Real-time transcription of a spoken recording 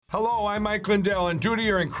Hello, I'm Mike Lindell, and due to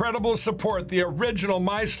your incredible support, the original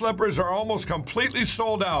My Slippers are almost completely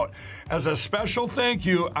sold out. As a special thank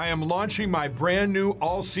you, I am launching my brand new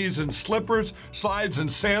all-season slippers, slides,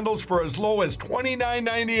 and sandals for as low as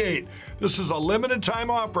 $29.98. This is a limited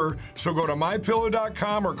time offer, so go to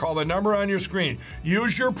MyPillow.com or call the number on your screen.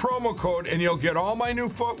 Use your promo code and you'll get all my new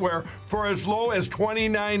footwear for as low as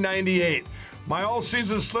 $29.98. My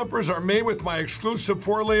all-season slippers are made with my exclusive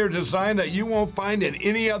 4-layer design that you won't find in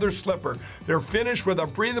any other slipper. They're finished with a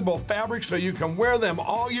breathable fabric so you can wear them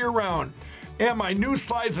all year round. And my new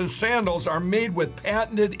slides and sandals are made with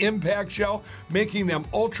patented impact gel, making them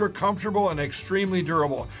ultra comfortable and extremely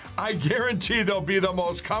durable. I guarantee they'll be the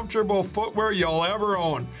most comfortable footwear you'll ever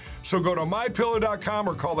own. So go to MyPillow.com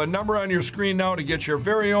or call the number on your screen now to get your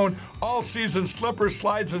very own all-season slippers,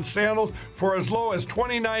 slides, and sandals for as low as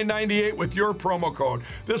 $29.98 with your promo code.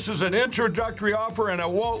 This is an introductory offer and it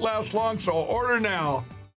won't last long, so order now.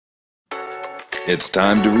 It's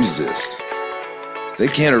time to resist. They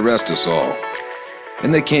can't arrest us all,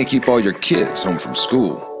 and they can't keep all your kids home from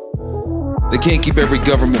school. They can't keep every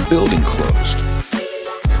government building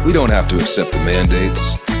closed. We don't have to accept the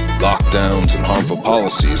mandates, lockdowns, and harmful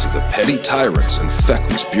policies of the petty tyrants and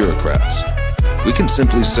feckless bureaucrats. We can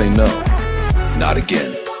simply say no, not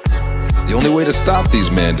again. The only way to stop these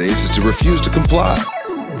mandates is to refuse to comply.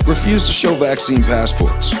 Refuse to show vaccine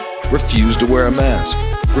passports. Refuse to wear a mask.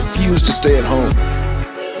 Refuse to stay at home.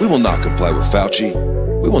 We will not comply with Fauci.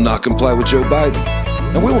 We will not comply with Joe Biden.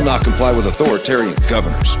 And we will not comply with authoritarian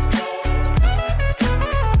governors.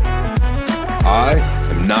 I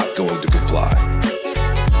am not going to comply.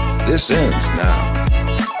 This ends now.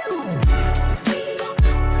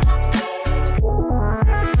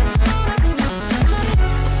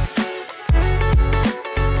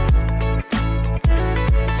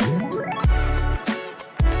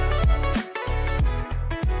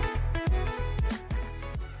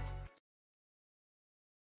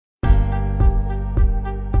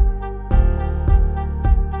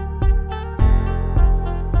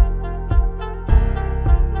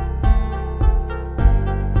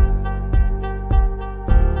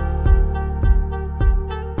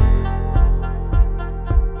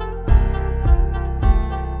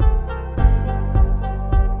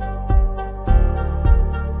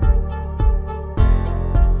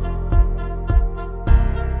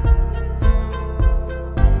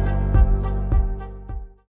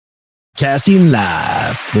 Casting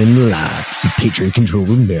live from the lines of Patriot Control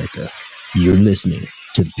America, you're listening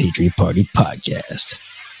to the Patriot Party Podcast.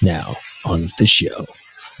 Now, on the show,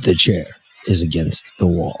 the chair is against the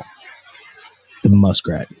wall. The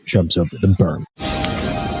muskrat jumps over the berm.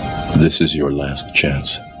 This is your last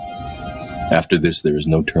chance. After this, there is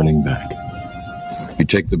no turning back. You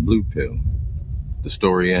take the blue pill. The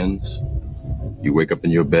story ends. You wake up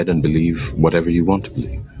in your bed and believe whatever you want to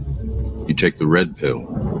believe. You take the red pill.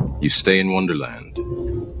 You stay in Wonderland,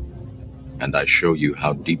 and I show you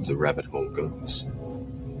how deep the rabbit hole goes.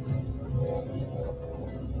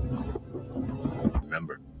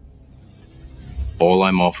 Remember, all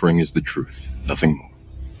I'm offering is the truth, nothing more.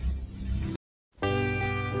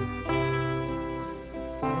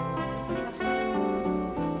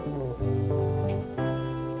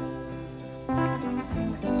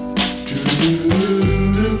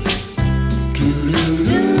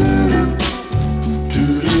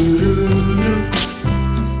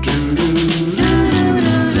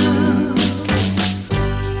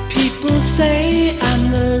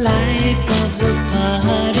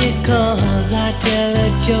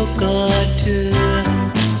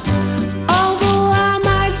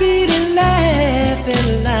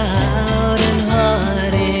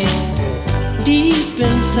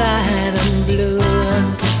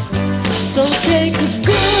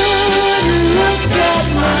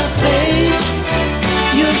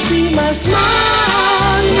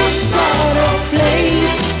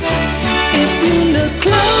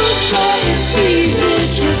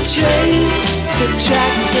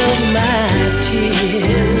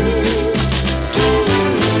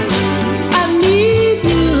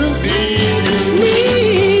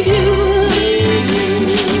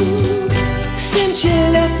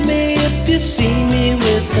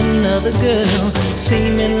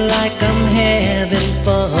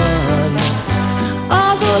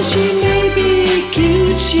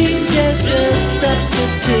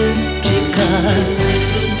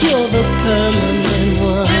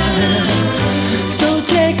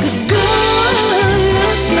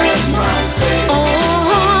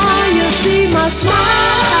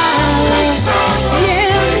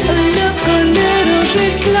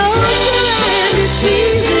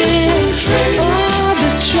 All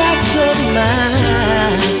the tracks of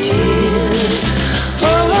my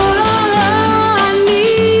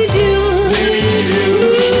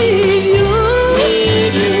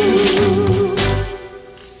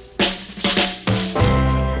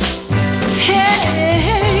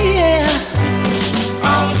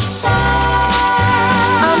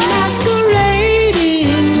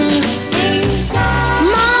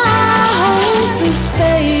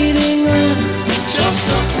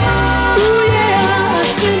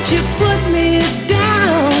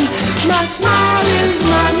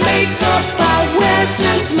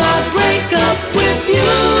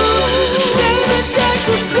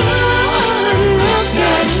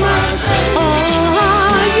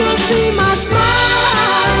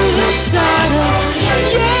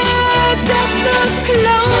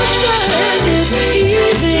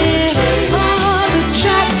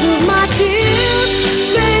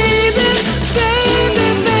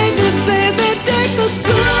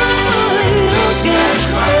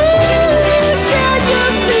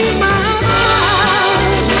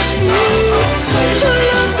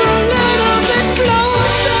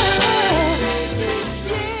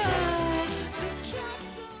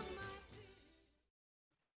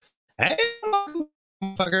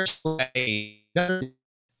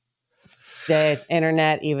The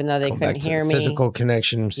internet, even though they Going couldn't back to hear the me. physical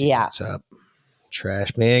connection. See Yeah. what's up.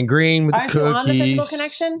 Trash Man Green with Aren't the you cookies. on the physical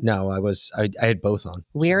connection? No, I had both on.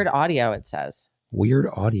 Weird audio, it says. Weird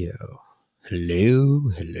audio. Hello.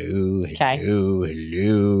 Okay. Hello.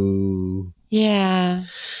 Yeah.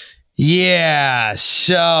 Yeah.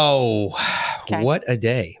 So, Okay. what a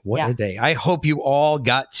day. What a day. I hope you all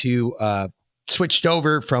got to switched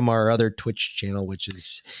over from our other Twitch channel, which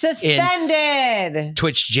is suspended.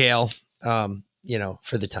 Twitch jail, for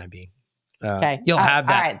the time being. Okay. You'll have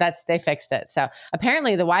that. All right. They fixed it. So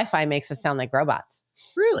apparently the Wi-Fi makes us sound like robots.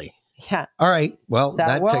 Really? Yeah. All right. Well, So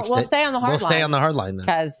that fixed it. We'll stay on the hard line. We'll stay on the hard line then.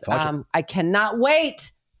 Because I cannot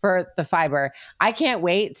wait for the fiber. I can't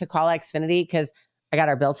wait to call Xfinity because I got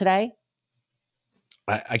our bill today.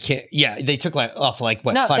 I can't. Yeah, they took off what?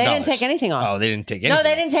 No, $5. they didn't take anything off. Oh, they didn't take anything. No,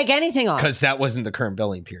 they didn't take anything off because that wasn't the current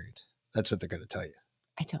billing period. That's what they're going to tell you.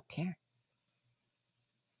 I don't care.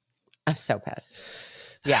 I'm so pissed.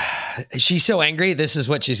 Yeah, she's so angry. This is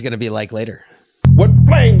what she's going to be like later. With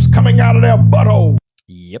flames coming out of their butthole.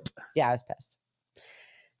 Yep. Yeah, I was pissed.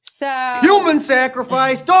 So human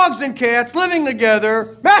sacrifice, dogs and cats living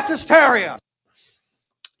together, mass hysteria.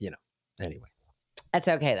 Anyway, that's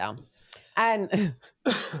okay though. And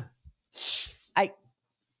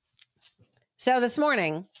so this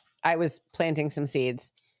morning I was planting some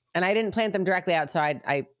seeds, and I didn't plant them directly outside.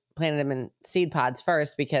 I planted them in seed pods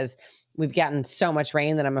first because we've gotten so much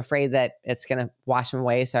rain that I'm afraid that it's going to wash them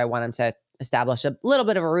away. So I want them to establish a little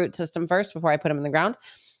bit of a root system first before I put them in the ground.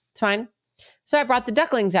 It's fine. So I brought the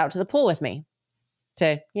ducklings out to the pool with me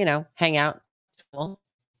to, hang out.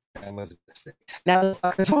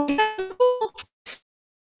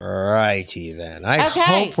 Righty then. I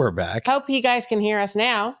hope we're back. Hope you guys can hear us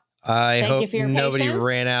now. I hope nobody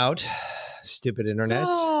ran out. Stupid internet.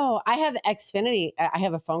 Oh, I have Xfinity. I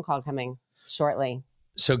have a phone call coming shortly.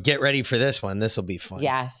 So get ready for this one. This will be fun.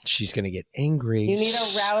 Yes. She's going to get angry. You need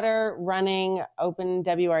a router running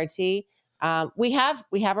OpenWRT. We have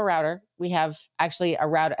a router. We have actually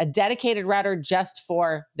a dedicated router just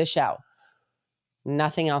for the show.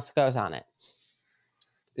 Nothing else goes on it.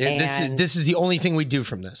 This is the only thing we do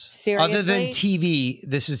from this. Seriously? Other than TV,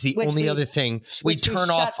 this is the only other thing. We turn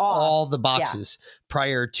off all the boxes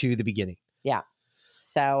prior to the beginning. Yeah.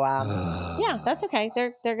 So yeah, that's okay.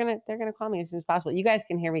 They're gonna call me as soon as possible. You guys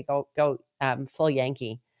can hear me go full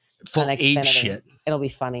Yankee. Full age shit. It'll be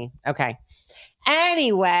funny. Okay.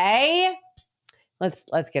 Anyway,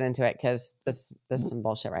 let's get into it because this is some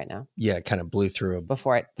bullshit right now. Yeah, it kind of blew through a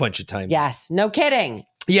bunch of times. Yes, no kidding.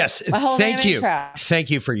 Yes, thank you.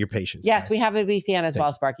 Thank you for your patience. Yes, guys. We have a VPN as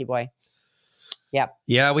well, Sparky Boy. Yep.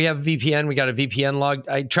 Yeah, we have VPN. We got a VPN log.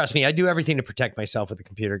 Trust me, I do everything to protect myself with the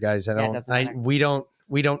computer, guys. We don't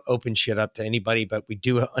open shit up to anybody, but we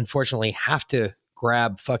do unfortunately have to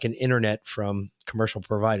grab fucking internet from commercial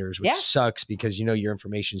providers, which sucks because your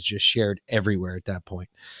information is just shared everywhere at that point.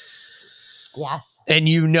 Yes. And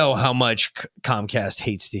you know how much Comcast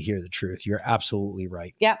hates to hear the truth. You're absolutely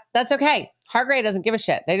right. Yep, that's okay. Hargray doesn't give a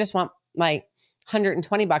shit. They just want my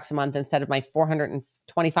 $120 a month instead of my $425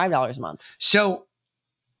 a month. So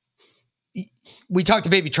we talked to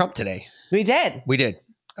Baby Trump today. We did.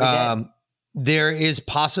 There is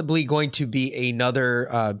possibly going to be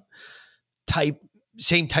another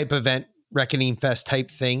same type event, Reckoning Fest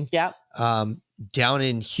type thing. Yeah. Down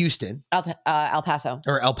in Houston, El Paso.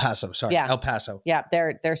 El Paso. Sorry, yeah. El Paso. Yeah,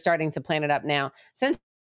 they're starting to plan it up now. Since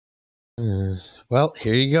well,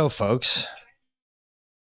 here you go, folks.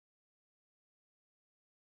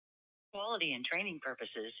 Quality and training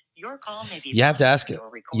purposes, your call may be. You have to ask it.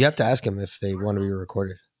 You have to ask them if they want to be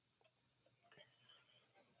recorded.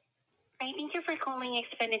 Hi, thank you for calling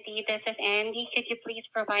Xfinity. This is Andy. Could you please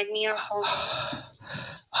provide me your phone?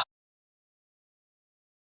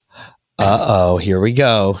 Uh-oh, here we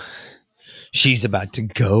go. She's about to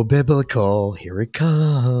go biblical. Here it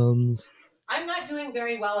comes. I'm not doing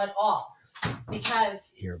very well at all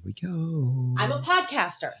because here we go. I'm a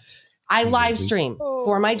podcaster. I live stream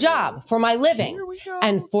for my job, for my living.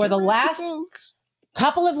 And for the last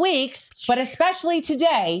couple of weeks, but especially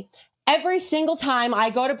today, every single time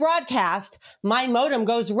I go to broadcast, my modem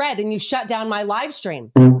goes red and you shut down my live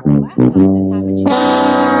stream. Last time this happened, you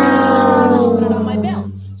on my bill.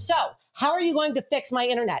 So how are you going to fix my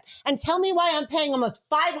internet? And tell me why I'm paying almost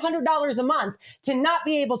 $500 a month to not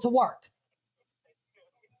be able to work.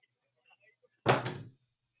 I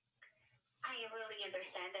really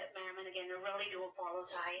understand that, ma'am. And again, I really do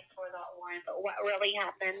apologize for that one, but what really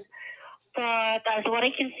happened. But as what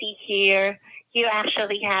I can see here, you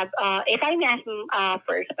actually have, if I may ask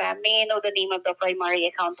first, ma'am, may I know the name of the primary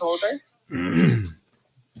account holder?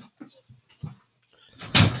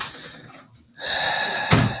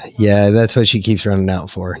 Yeah, that's what she keeps running out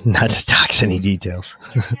for. Not to dox any details.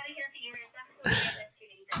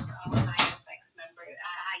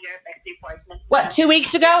 What, 2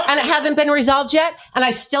 weeks ago, and it hasn't been resolved yet, and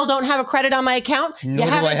I still don't have a credit on my account? Nor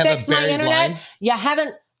You do I haven't have a fixed my buried internet? line. You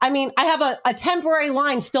haven't, I mean, I have a temporary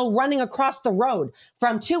line still running across the road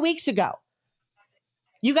from 2 weeks ago.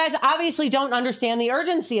 You guys obviously don't understand the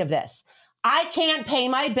urgency of this. I can't pay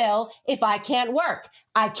my bill if I can't work.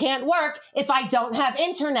 I can't work if I don't have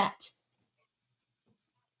internet.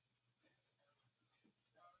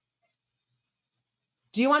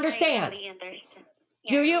 Do you understand?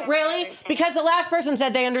 Do you really? Because the last person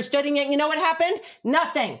said they understood, and yet you know what happened?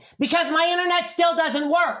 Nothing. Because my internet still doesn't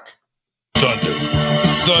work. Thunder.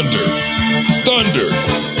 Thunder. Thunder.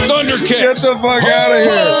 Thundercats. Get the fuck out of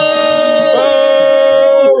here.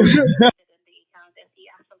 He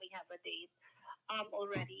actually have a date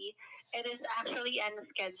already. It is actually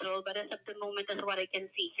unscheduled, but as of the moment, as what I can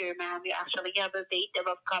see here, ma'am, you actually have a date of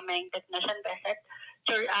upcoming technician visit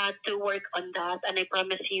to work on that, and I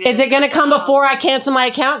promise you. Is it going to come before I cancel my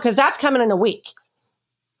account? Because that's coming in a week.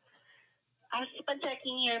 I've just been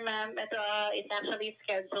checking here, ma'am. It's actually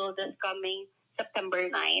scheduled this coming September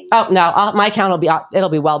 9th. Oh, no, my account it'll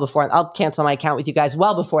be well before. I'll cancel my account with you guys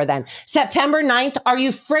well before then. September 9th? Are you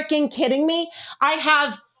freaking kidding me? I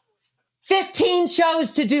have 15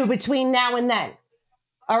 shows to do between now and then.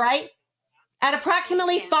 All right? At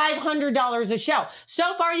approximately $500 a show.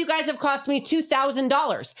 So far, you guys have cost me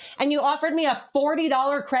 $2,000. And you offered me a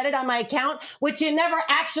 $40 credit on my account, which you never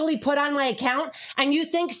actually put on my account. And you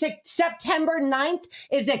think September 9th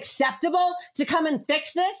is acceptable to come and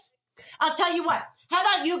fix this? I'll tell you what. How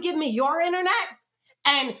about you give me your internet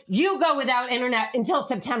and you go without internet until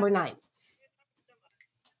September 9th?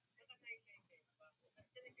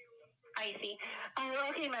 I see.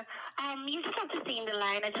 Okay, ma'am. You just have to stay in the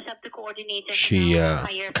line. I just have to coordinate. She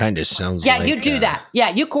kind of sounds Yeah, like... you do that. Yeah,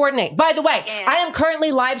 you coordinate. By the way, I am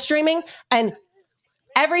currently live streaming and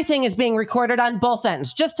everything is being recorded on both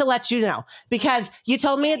ends, just to let you know. Because you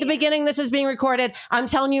told me at the beginning this is being recorded. I'm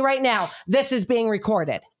telling you right now, this is being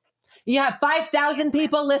recorded. You have 5,000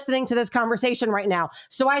 people listening to this conversation right now.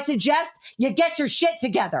 So I suggest you get your shit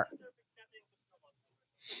together.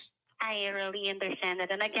 I really understand that.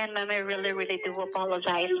 And again, ma'am, I really, really do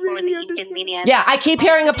apologize for the inconvenience. Yeah, I keep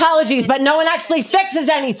hearing apologies, but no one actually fixes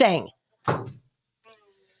anything.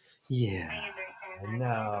 Yeah.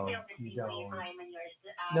 No, you don't.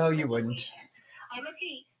 No, you wouldn't.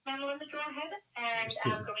 Okay, ma'am, let me go ahead and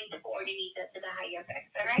I'm going to coordinate that to the higher effects,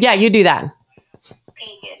 all right? Yeah, you do that.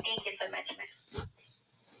 Thank you so much,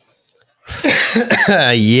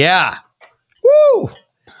 ma'am. Yeah. Woo!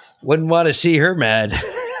 Wouldn't want to see her mad.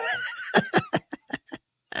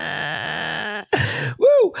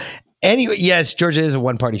 Woo! Anyway, yes, Georgia is a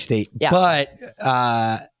one-party state, but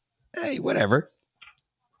hey, whatever.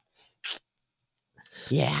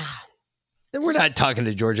 Yeah. We're not talking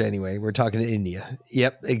to Georgia anyway. We're talking to India.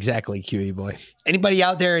 Yep, exactly, QE boy. Anybody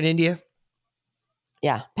out there in India?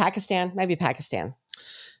 Yeah, Pakistan, maybe Pakistan.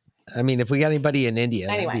 I mean, if we got anybody in India,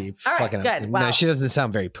 anyway, that'd be all right, fucking good. outstanding. Well, no, she doesn't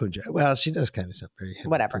sound very Punjab. Well, she does kind of sound very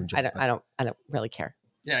whatever. Punjab, I don't really care.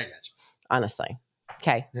 Yeah, I got you. Honestly.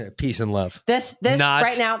 Okay. Yeah, peace and love. This Not-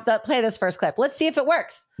 right now. Play this first clip. Let's see if it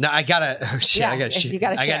works. No, I gotta. Oh shit! Yeah, I gotta. you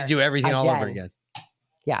gotta I gotta share do everything all over again. again.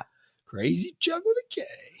 Yeah. Crazy Chuck with a K.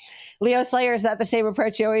 Leo Slayer, is that the same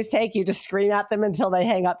approach you always take? You just scream at them until they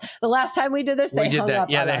hang up. The last time we did this, they hung up.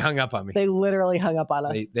 Yeah, on they us. hung up on me. They literally hung up on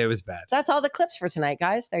us. That was bad. That's all the clips for tonight,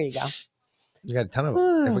 guys. There you go. We got a ton of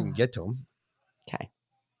them if we can get to them. Okay.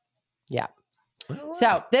 Yeah.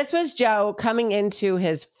 So this was Joe coming into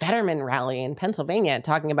his Fetterman rally in Pennsylvania,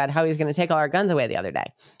 talking about how he's going to take all our guns away the other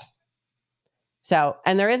day. So,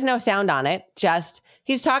 and there is no sound on it. Just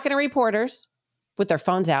he's talking to reporters with their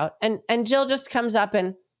phones out, and Jill just comes up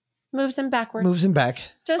and moves him backwards. Moves him back.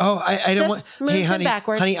 Just, I don't want. moves Hey, him honey,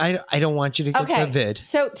 backwards. honey, I don't want you to get the vid.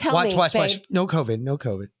 So tell me, watch. babe, No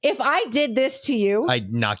COVID. if I did this to you,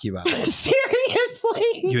 I'd knock you out.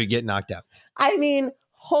 seriously, You would get knocked out. I mean,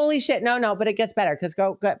 holy shit. No, but it gets better because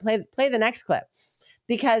go play the next clip,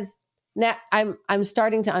 because now I'm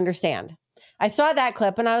starting to understand. I saw that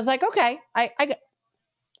clip and I was like, okay,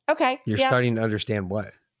 okay. You're starting to understand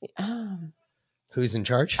what? Who's in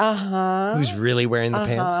charge? Who's really wearing the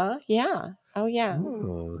pants? Yeah. Oh yeah.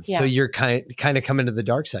 Ooh, Yeah. So you're kind of coming to the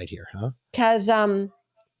dark side here, huh? Because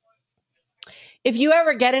if you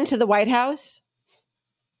ever get into the White House,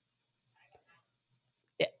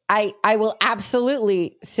 I will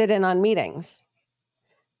absolutely sit in on meetings,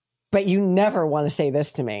 but you never want to say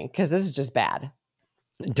this to me because this is just bad.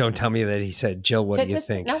 Don't tell me that he said, Jill, what do you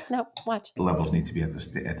think? No, watch. The levels need to be at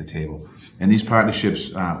the table. And these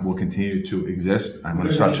partnerships will continue to exist. I'm going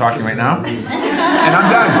to start talking right now. And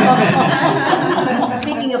I'm done.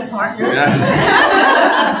 Speaking of partners.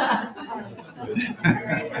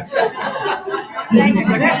 Thank you.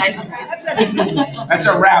 That's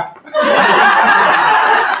a wrap.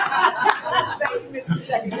 Thank you, Mr.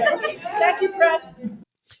 Secretary. Thank you, press.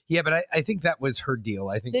 Yeah, but I think that was her deal.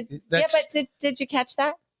 I think Did you catch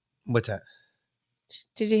that? What's that?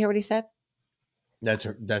 Did you hear what he said? That's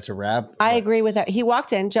a wrap. I agree with that. He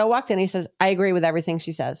walked in. Joe walked in. He says, "I agree with everything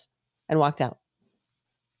she says," and walked out.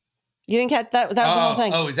 You didn't catch that? That was the whole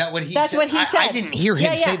thing. Oh, is that what he That's said? what he said. I didn't hear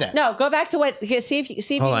him say that. No, go back to what. See if you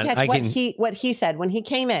can catch what he said when he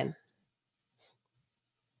came in.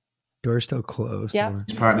 Door's still closed. Yeah.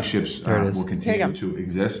 These partnerships will continue to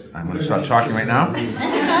exist. I'm going to start talking right now. And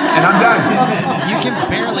I'm done. You can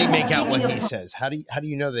barely make out what he says. How do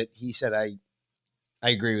you know that he said I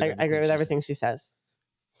agree with I agree with everything she says.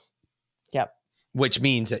 Yep. Which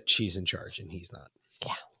means that she's in charge and he's not.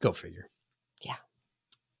 Yeah. Go figure. Yeah.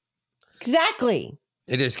 Exactly.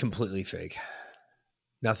 It is completely fake.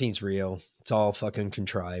 Nothing's real. It's all fucking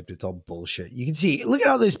contrived. It's all bullshit. You can see, look at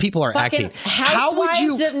how those people are fucking acting. How would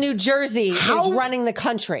you of New Jersey is running the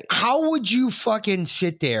country? How would you fucking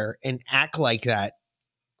sit there and act like that?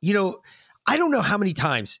 You know, I don't know how many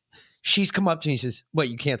times she's come up to me and says, "What,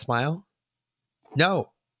 you can't smile?" No,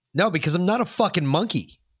 because I'm not a fucking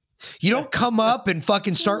monkey. You don't come up and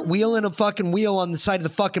fucking start wheeling a fucking wheel on the side of the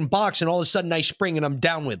fucking box and all of a sudden I spring and I'm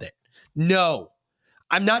down with it. No,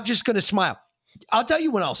 I'm not just going to smile. I'll tell you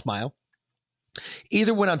when I'll smile.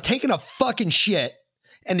 Either when I'm taking a fucking shit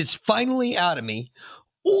and it's finally out of me,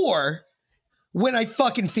 or when I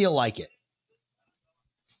fucking feel like it.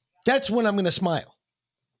 That's when I'm going to smile.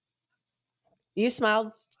 You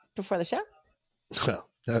smiled before the show? Well,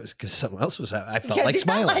 that was because something else was happening. I felt like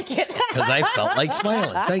smiling. Because I felt like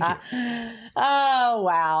smiling. Thank you. Oh,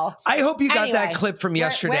 wow. I hope you got that clip from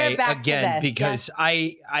yesterday again, because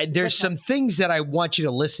there's some things that I want you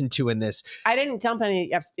to listen to in this. I didn't dump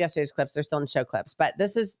any yesterday's clips. They're still in show clips, but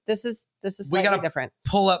this is slightly different.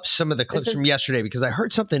 Pull up some of the clips from yesterday because I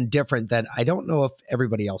heard something different that I don't know if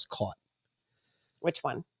everybody else caught. Which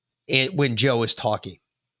one? When Joe was talking,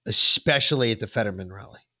 especially at the Fetterman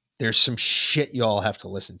rally. There's some shit you all have to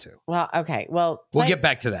listen to. Well, okay. Well, we'll get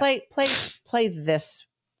back to that. Play this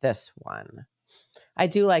one. I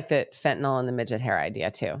do like the fentanyl and the midget hair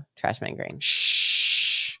idea too. Trashman Green.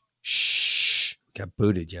 Shh. Got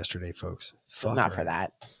booted yesterday, folks. Not for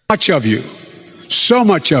that. Much of you. So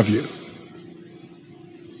much of you.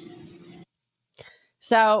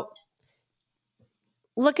 So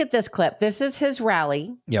look at this clip. This is his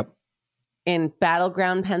rally. Yep. In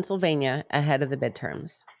Battleground, Pennsylvania, ahead of the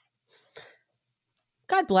midterms.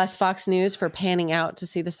 God bless Fox News for panning out to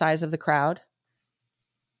see the size of the crowd.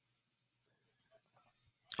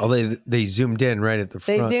 Oh, they zoomed in right at the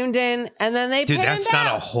front. They zoomed in and then they panned that's out.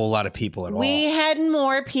 Not a whole lot of people at all. We had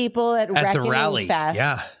more people at the rally. Fest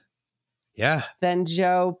Yeah. Than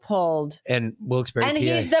Joe pulled. And Wilkes-Barre, and PA.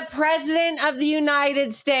 he's the president of the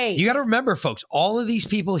United States. You got to remember, folks, all of these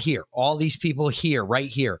people here, all these people here, right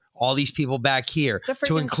here, all these people back here,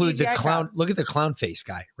 to include the clown. Look at the clown face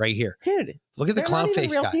guy right here. Dude. Look at the clown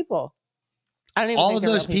face real guy. People. I don't even all think of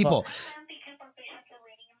those people.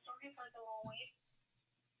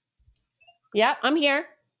 Yep, I'm here.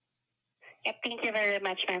 Yep, thank you very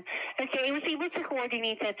much, ma'am. Okay, I was able to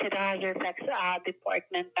coordinate it to the higher sex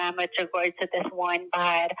department, ma'am, with regards to this one,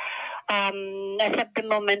 but as of the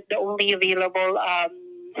moment, the only available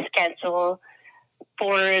schedule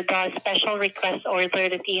for the special request order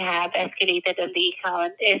that you have escalated on the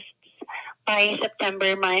account is by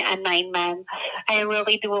September 9, ma'am. I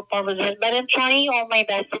really do apologize, but I'm trying all my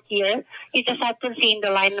best here. You just have to see in the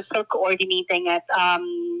line of still coordinating it.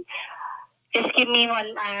 Just give me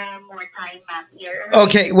one more time, ma'am, here.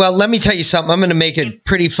 Okay, well, let me tell you something. I'm going to make it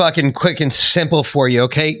pretty fucking quick and simple for you,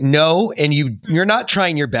 okay? No, and you're not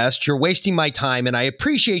trying your best. You're wasting my time, and I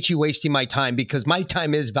appreciate you wasting my time because my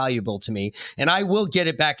time is valuable to me, and I will get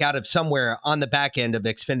it back out of somewhere on the back end of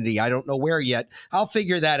Xfinity. I don't know where yet. I'll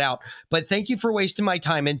figure that out. But thank you for wasting my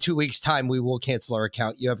time. In 2 weeks' time, we will cancel our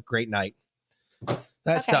account. You have a great night.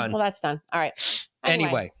 That's done. Well, that's done. All right.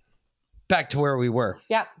 Anyway, back to where we were.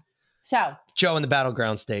 Yep. So Joe in the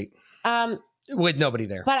battleground state with nobody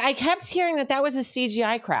there. But I kept hearing that was a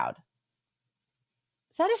CGI crowd.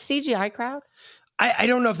 Is that a CGI crowd? I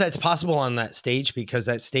don't know if that's possible on that stage because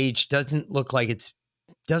that stage doesn't look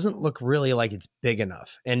really like it's big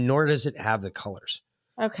enough, and nor does it have the colors.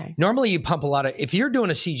 Okay. Normally you pump if you're doing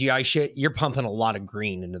a CGI shit, you're pumping a lot of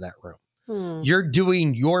green into that room. You're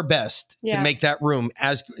doing your best to make that room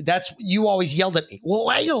you always yelled at me. Well,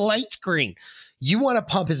 why the lights green? You want to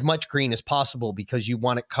pump as much green as possible because you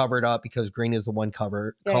want it covered up because green is the one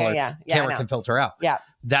color camera can filter out. Yeah.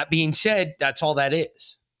 That being said, that's all that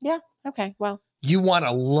is. Yeah. Okay. Well, you want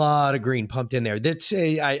a lot of green pumped in there. That's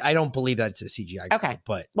I don't believe that's a CGI. Okay.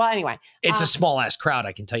 But anyway, it's a small ass crowd.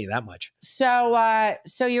 I can tell you that much.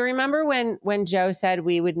 So you remember when Joe said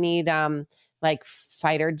we would need like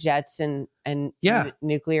fighter jets and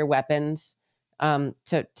nuclear weapons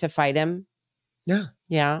to fight him? Yeah.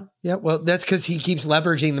 Yeah. Yeah. Well, that's because he keeps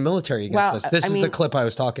leveraging the military against us. This is the clip I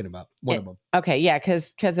was talking about. One of them. Okay. Yeah.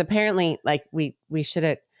 Because apparently, like we should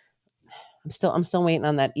have. I'm still waiting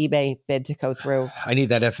on that eBay bid to go through. I need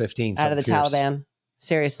that F-15 out of the Taliban.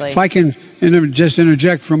 Seriously. If I can just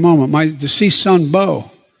interject for a moment, my deceased son Bo,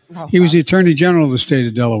 he was the Attorney General of the state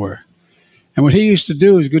of Delaware, and what he used to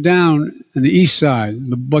do is go down on the east side,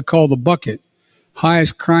 called the Bucket,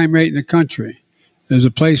 highest crime rate in the country. There's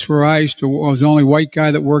a place where I was the only white guy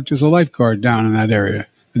that worked as a lifeguard down in that area,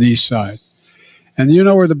 on the east side. And you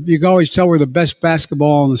know you can always tell where the best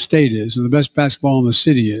basketball in the state is and the best basketball in the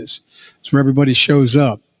city is. It's where everybody shows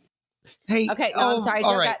up. Hey, okay. No, I'm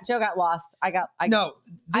sorry. Joe got lost. I got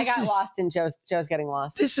lost and Joe's getting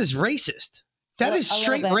lost. This is racist. That is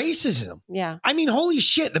straight racism. Yeah. I mean, holy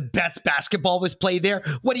shit, the best basketball was played there.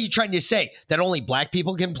 What are you trying to say? That only black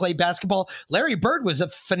people can play basketball? Larry Bird was a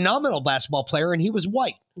phenomenal basketball player and he was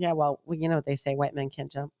white. Yeah, well, you know what they say, white men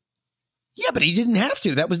can't jump. Yeah, but he didn't have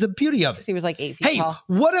to. That was the beauty of it. He was like 8 feet tall. Hey,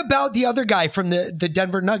 what about the other guy from the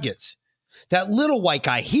Denver Nuggets? That little white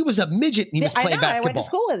guy. He was a midget and he was playing basketball. I went to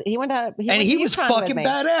school with he went to he was fucking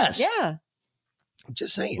badass. Yeah. I'm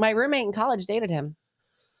just saying. My roommate in college dated him.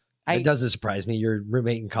 It doesn't surprise me. Your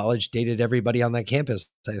roommate in college dated everybody on that campus,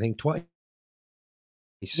 I think, twice.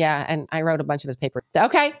 Yeah, and I wrote a bunch of his papers.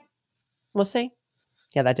 Okay. We'll see.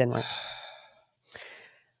 Yeah, that didn't work.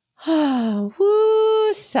 Oh,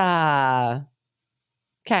 woo-sa.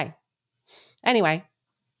 Okay. Anyway.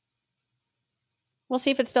 We'll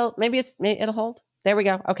see if it's still, maybe it'll hold. There we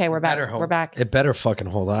go. Okay, we're back. We're back. It better fucking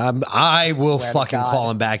hold on. I will fucking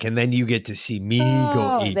call him back, and then you get to see me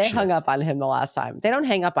go eat. They hung up on him the last time. They don't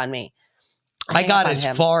hang up on me. I got as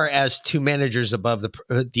far as 2 managers above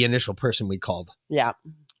the initial person we called. Yeah.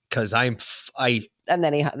 Because and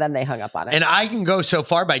then they hung up on it. And I can go so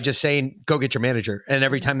far by just saying, "Go get your manager." And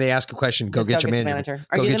every time they ask a question, go get your manager.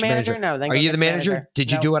 Are you the manager? No. Then are you the manager?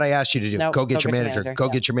 Did you do what I asked you to do? No, go get your manager. Go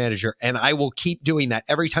get your manager. And I will keep doing that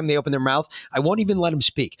every time they open their mouth. I won't even let them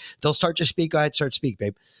speak. They'll start to speak. Go ahead, speak,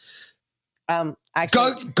 babe.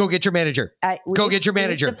 Actually, go get your manager. Go get your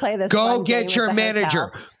manager. Go get your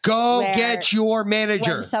manager. Go get your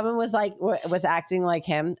manager. When someone was acting like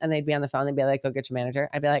him and they'd be on the phone, they'd be like, "Go get your manager."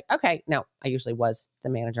 I'd be like, "Okay." No, I usually was the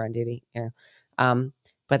manager on duty. Yeah.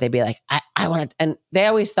 But they'd be like, I want to, and they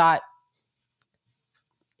always thought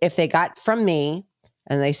if they got from me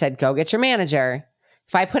and they said, "Go get your manager,"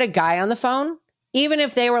 if I put a guy on the phone, even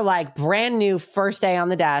if they were like brand new first day on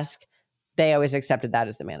the desk, they always accepted that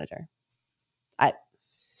as the manager.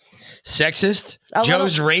 Sexist?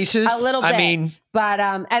 Joe's racist? A little bit. I mean, but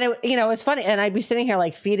and it was funny, and I'd be sitting here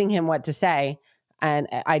like feeding him what to say, and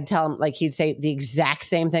I'd tell him like he'd say the exact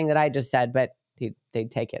same thing that I just said, but they'd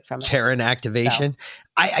take it from Karen activation. So.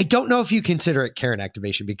 I don't know if you consider it Karen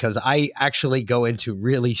activation because I actually go into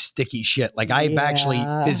really sticky shit. Like I've actually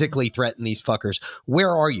physically threatened these fuckers.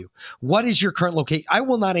 Where are you? What is your current location? I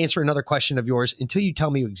will not answer another question of yours until you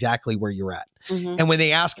tell me exactly where you're at. Mm-hmm. And when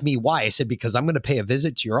they ask me why, I said, because I'm going to pay a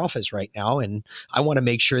visit to your office right now. And I want to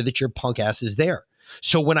make sure that your punk ass is there.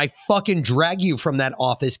 So when I fucking drag you from that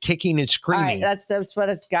office kicking and screaming. All right, that's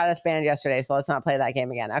what got us banned yesterday. So let's not play that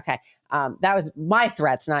game again. Okay. That was my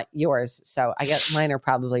threats, not yours. So I guess mine are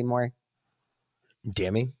probably more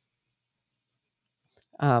damning.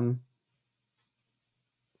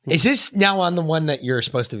 Is this now on the one that you're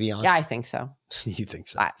supposed to be on? Yeah, I think so. You think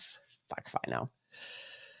so? Fuck if I know.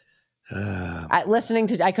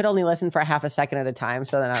 I could only listen for a half a second at a time.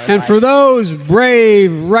 So then I was and for those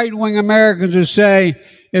brave right-wing Americans who say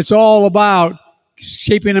it's all about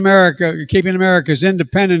keeping America's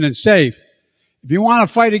independent and safe. If you want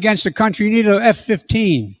to fight against the country, you need an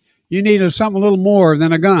F-15. You need something a little more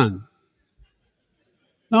than a gun.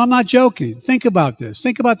 No, I'm not joking. Think about this.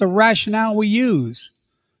 Think about the rationale we use.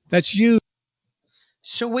 That's used.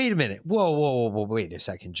 So wait a minute. Whoa. Wait a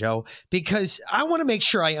second, Joe, because I want to make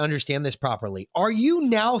sure I understand this properly. Are you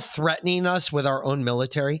now threatening us with our own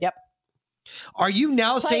military? Yep. Are you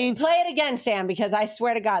now saying... Play it again, Sam, because I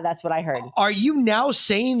swear to God, that's what I heard. Are you now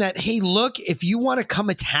saying that, hey, look, if you want to come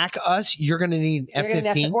attack us, you're going to need an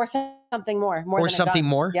F-15? Or send something more Or than a something gun.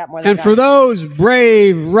 more? Yeah, more than And a for gun. those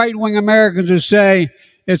brave right-wing Americans who say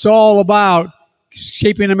it's all about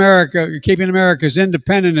keeping America's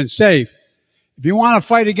independent and safe, if you want to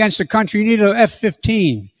fight against the country, you need an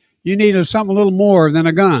F-15. You need something a little more than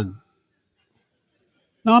a gun.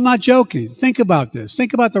 No, I'm not joking. Think about this.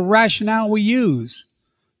 Think about the rationale we use.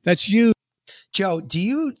 That's used. Joe, do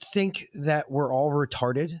you think that we're all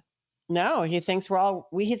retarded? No, he thinks we're all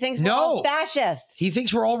fascists. He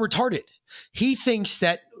thinks we're all retarded. He thinks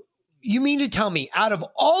that, you mean to tell me, out of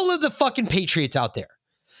all of the fucking patriots out there,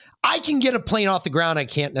 I can get a plane off the ground, I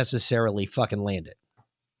can't necessarily fucking land it.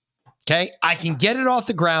 Okay? I can get it off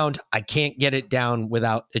the ground, I can't get it down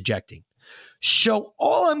without ejecting. So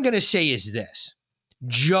all I'm going to say is this.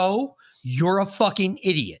 Joe, you're a fucking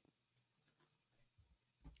idiot.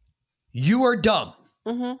 You are dumb.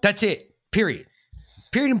 Mm-hmm. That's it. Period.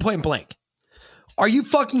 Period and point blank. Are you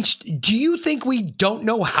fucking... do you think we don't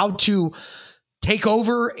know how to take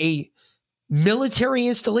over a military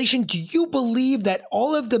installation? Do you believe that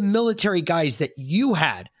all of the military guys that you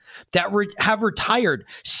had that have retired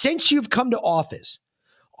since you've come to office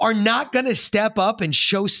are not going to step up and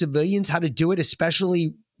show civilians how to do it,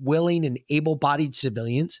 especially willing and able-bodied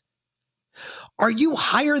civilians? Are you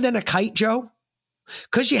higher than a kite, Joe?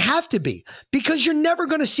 Because you have to be, because you're never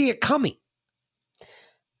going to see it coming.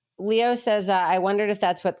 Leo says, I wondered if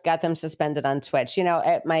that's what got them suspended on Twitch. You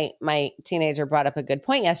know, my teenager brought up a good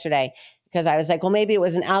point yesterday, because I was like, well, maybe it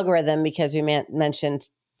was an algorithm because we mentioned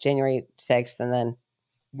January 6th and then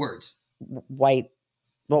words, white,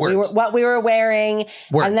 what we were wearing.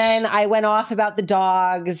 Words. And then I went off about the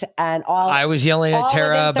dogs and all. I was yelling at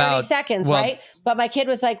Tara within 30 about seconds, right? But my kid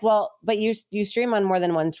was like, well, but you stream on more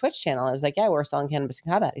than one Twitch channel. I was like, yeah, we're selling Cannabis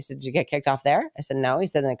and Combat. He said, did you get kicked off there? I said, no. He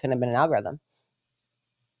said, then it couldn't have been an algorithm.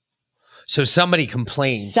 So somebody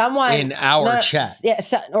complained in our chat. Yeah.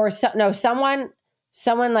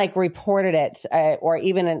 Someone like reported it, or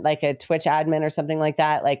even like a Twitch admin or something like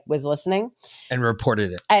that, like was listening and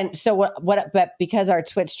reported it. And so but because our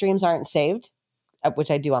Twitch streams aren't saved, which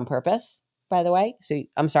I do on purpose, by the way. So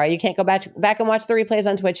I'm sorry, you can't go back and watch the replays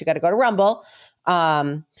on Twitch. You got to go to Rumble,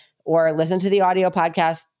 or listen to the audio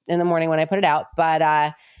podcast in the morning when I put it out. But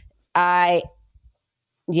I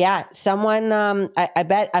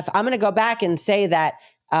bet if I'm going to go back and say that,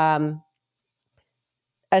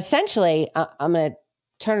 essentially, I'm going to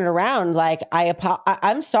turn it around. Like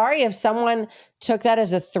I'm sorry if someone took that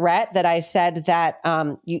as a threat that I said that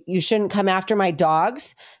you shouldn't come after my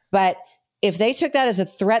dogs. But if they took that as a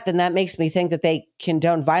threat, then that makes me think that they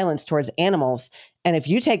condone violence towards animals. And if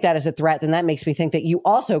you take that as a threat, then that makes me think that you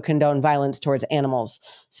also condone violence towards animals.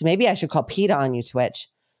 So maybe I should call PETA on you, Twitch.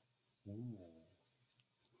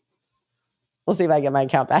 We'll see if I get my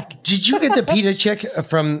account back. Did you get the PETA chick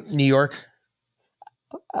from New York?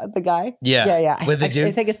 The guy? Yeah. With the dude?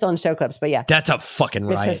 I think it's still in show clips, but yeah. That's a fucking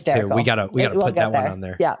riot. It's hysterical. Here, we gotta put that one on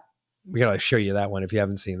there. Yeah. We gotta show you that one if you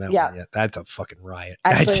haven't seen that one yet. That's a fucking riot.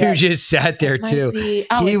 Actually, that dude just sat there too.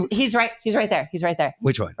 He's right. He's right there. He's right there.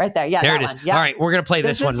 Which one? Right there. Yeah. There it is. One. Yep. All right, we're gonna play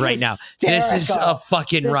this one right now. This is a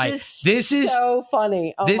fucking riot. This is so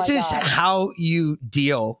funny. Oh this my is God. how you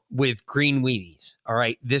deal with green weenies. All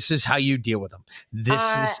right. This is how you deal with them. This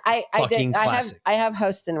is fucking classic. I have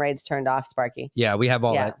hosts and raids turned off, Sparky. Yeah, we have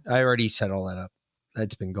all that. I already set all that up.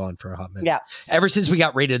 That's been gone for a hot minute. Yeah. Ever since we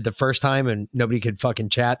got raided the first time and nobody could fucking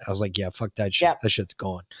chat, I was like, yeah, fuck that shit. Yep. That shit's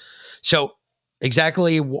gone. So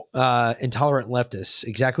exactly, intolerant leftists,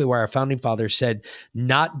 exactly why our founding fathers said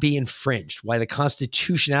not be infringed, why the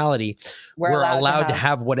constitutionality, we're allowed to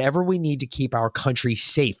have whatever we need to keep our country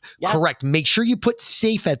safe. Yes. Correct. Make sure you put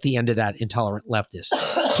safe at the end of that, intolerant leftists.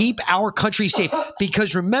 Keep our country safe.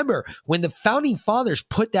 Because remember, when the founding fathers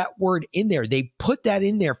put that word in there, they put that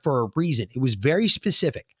in there for a reason. It was very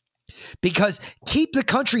specific. Because keep the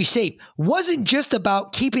country safe wasn't just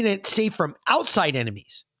about keeping it safe from outside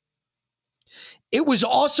enemies. It was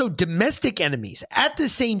also domestic enemies at the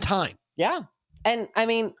same time. Yeah. And I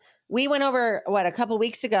mean, we went over, a couple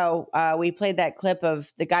weeks ago, we played that clip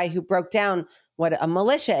of the guy who broke down what a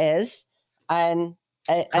militia is. And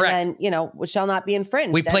then, shall not be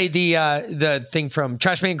infringed. We played the thing from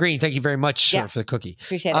Trashman Green. Thank you very much for the cookie.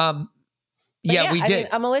 Appreciate it. We did. Mean,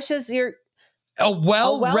 a militia's a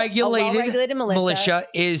well-regulated militia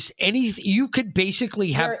is anything. You could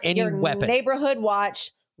basically have any weapon. Neighborhood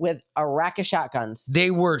watch with a rack of shotguns. They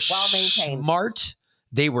were smart.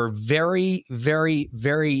 They were very, very,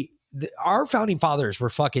 very. Our founding fathers were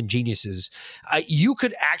fucking geniuses. I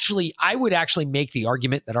would actually make the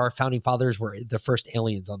argument that our founding fathers were the first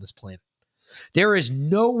aliens on this planet. There is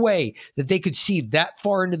no way that they could see that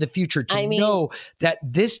far into the future to know that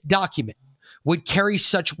this document would carry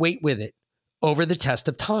such weight with it over the test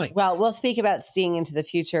of time. Well, we'll speak about seeing into the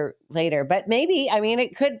future later, but maybe, I mean,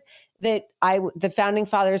 it could, the founding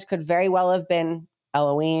fathers could very well have been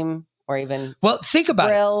Elohim or even think about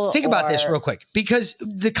Brill it. Think about this real quick, because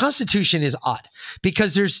the Constitution is odd,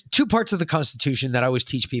 because there's two parts of the Constitution that I always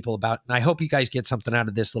teach people about. And I hope you guys get something out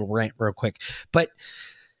of this little rant real quick. But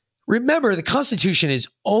remember, the Constitution is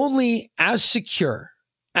only as secure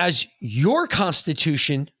as your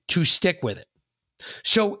Constitution to stick with it.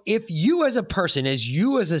 So if you as a person, as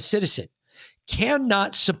you as a citizen,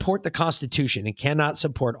 cannot support the Constitution and cannot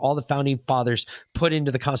support all the founding fathers put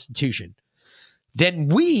into the Constitution, then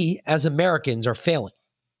we as Americans are failing.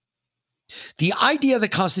 The idea of the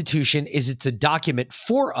Constitution is it's a document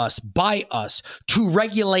for us, by us, to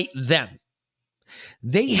regulate them.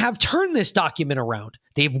 They have turned this document around.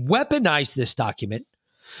 They've weaponized this document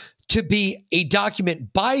to be a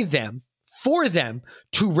document by them, for them,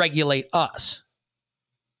 to regulate us.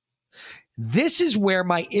 This is where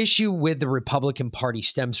my issue with the Republican Party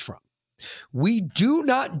stems from. We do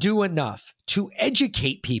not do enough to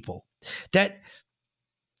educate people that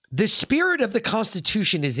the spirit of the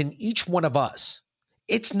Constitution is in each one of us.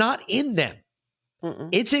 It's not in them.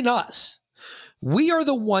 It's in us. We are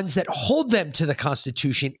the ones that hold them to the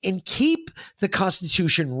Constitution and keep the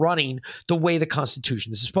Constitution running the way the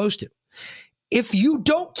Constitution is supposed to. If you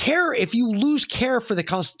don't care, if you lose care for the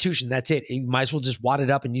Constitution, that's it. You might as well just wad it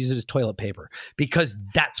up and use it as toilet paper, because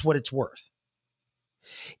that's what it's worth.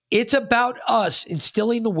 It's about us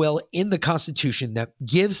instilling the will in the Constitution that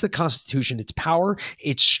gives the Constitution its power,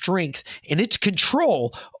 its strength, and its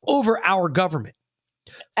control over our government.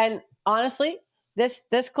 And honestly, this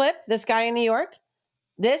clip, this guy in New York,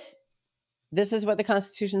 this is what the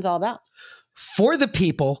Constitution's all about. For the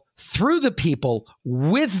people, through the people,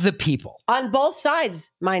 with the people. On both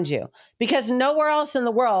sides, mind you, because nowhere else in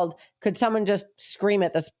the world could someone just scream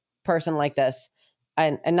at this person like this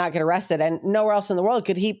and not get arrested. And nowhere else in the world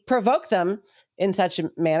could he provoke them in such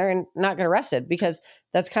a manner and not get arrested, because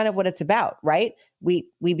that's kind of what it's about, right? We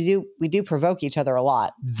do provoke each other a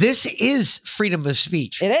lot. This is freedom of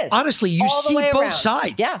speech. It is. Honestly, you see both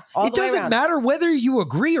sides. Yeah. It doesn't matter whether you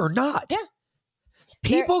agree or not. Yeah.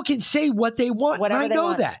 People can say what they want. And I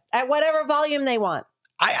know that. At whatever volume they want.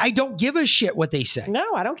 I don't give a shit what they say.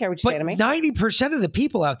 No, I don't care what you say to me. 90% of the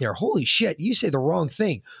people out there, holy shit, you say the wrong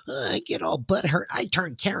thing. I get all butthurt. I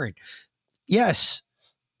turn Karen. Yes,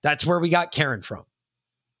 that's where we got Karen from.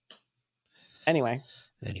 Anyway,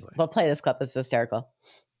 we'll play this clip. It's hysterical.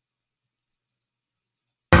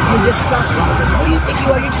 You're disgusting. What do you think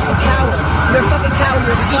you are? You're just a coward. You're a fucking coward.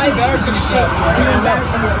 You're a spineless piece of shit. And you're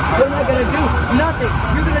embarrassing yourself. What am I gonna do? Nothing.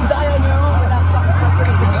 You're gonna die on your own without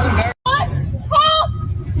fucking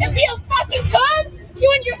It feels fucking good.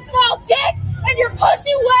 You and your small dick and your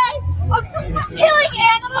pussy way of killing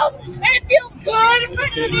animals, and it feels good.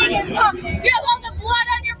 You have all the blood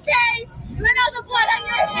on your face and all the blood on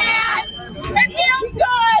your hands. It feels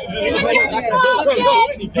good. With your small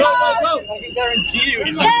dick. I guarantee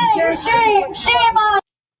you. Shame on.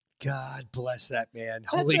 God bless that man.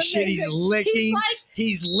 Holy shit, he's licking.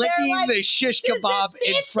 He's licking the shish kebab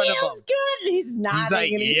in front of him. Good. He's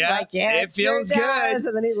nodding. He's like, yeah, it feels sure good. Does.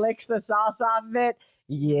 And then he licks the sauce off of it.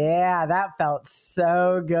 Yeah, that felt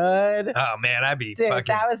so good. Oh man, I'd be Dude,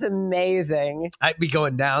 fucking. that was amazing. I'd be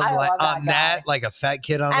going down I like love that on that, like a fat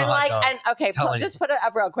kid on a hot dog. And okay, just put it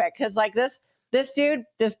up real quick, because like this dude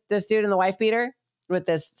in the wife beater with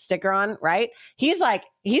this sticker on, right? He's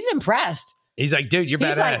impressed. He's like, dude, you're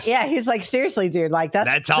badass. He's like, seriously, dude, like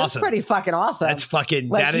that's awesome. That's pretty fucking awesome. That's fucking.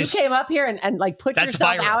 Like, that is. You came up here and like put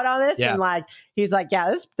yourself viral. out on this, Yeah. and like he's like,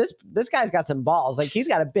 yeah, this guy's got some balls. Like he's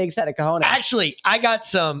got a big set of cojones. Actually, I got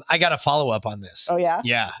a follow up on this. Oh yeah,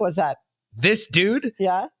 yeah. What's that? This dude.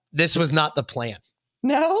 Yeah. This was not the plan.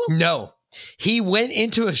 No. He went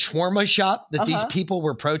into a shawarma shop that these people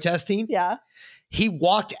were protesting. Yeah. He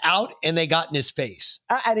walked out and they got in his face.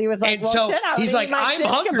 And he was like, and well, so shit, he's like, I'm shish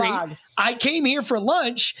hungry. kebab. I came here for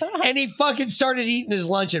lunch. And he fucking started eating his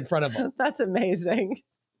lunch in front of him. That's amazing.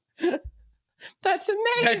 That's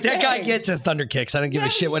amazing. That guy gets a thunder kicks. I don't give a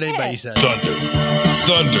shit what anybody says. Thunder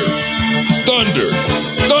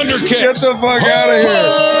kicks. Get the fuck out of here.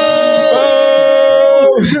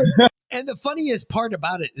 Oh! And the funniest part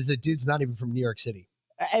about it is the dude's not even from New York City.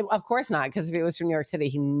 Of course not, because if it was from New York City,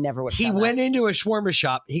 he never would have. He went into a shawarma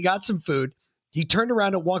shop. He got some food. He turned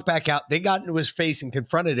around and walked back out. They got into his face and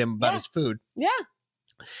confronted him about his food. Yeah.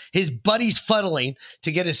 His buddy's fuddling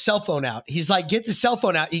to get his cell phone out. He's like, get the cell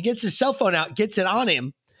phone out. He gets his cell phone out, gets it on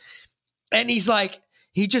him. And he's like,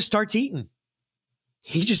 he just starts eating.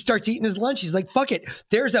 He just starts eating his lunch. He's like, fuck it.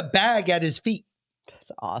 There's a bag at his feet.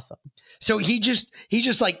 That's awesome. So he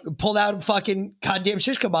just like pulled out a fucking goddamn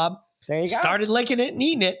shish kebab. There you go. Started licking it and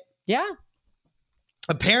eating it. Yeah.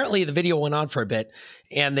 Apparently the video went on for a bit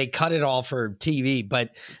and they cut it all for TV, but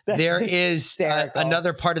there is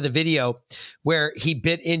another part of the video where he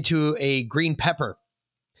bit into a green pepper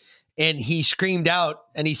and he screamed out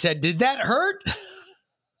and he said, "Did that hurt?"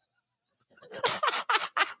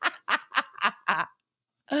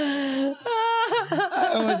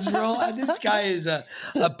 This guy is a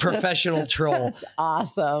professional troll. That's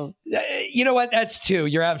awesome. You know what? That's two.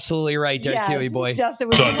 You're absolutely right there, Kiwi boy. Justin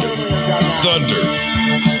was Thunder.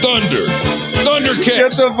 Thundercats.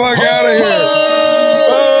 Get the fuck out of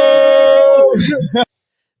here.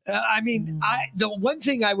 I mean, the one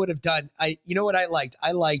thing I would have done, you know what I liked?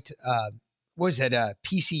 I liked, what was it,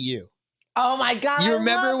 PCU. Oh my God. You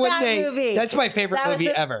remember when that movie. That's my favorite movie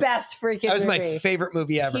ever. Best freaking movie. That was my favorite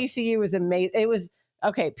movie ever. PCU was amazing. It was,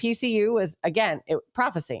 okay, PCU was, again,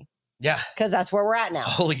 prophecy. Yeah. Because that's where we're at now.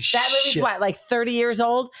 Holy shit. That movie's what, like 30 years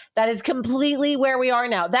old? That is completely where we are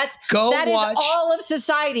now. That is all of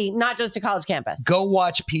society, not just a college campus. Go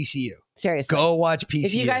watch PCU. Seriously. Go watch PCU.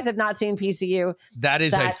 If you guys have not seen PCU, that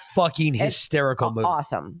is a fucking hysterical movie.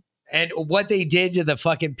 Awesome. And what they did to the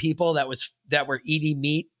fucking people that were eating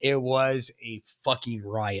meat, it was a fucking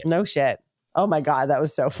riot. No shit. Oh my God, that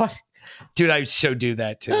was so funny. Dude, I would so do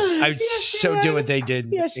that too. I would do what they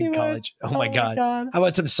did in college. Oh my God. How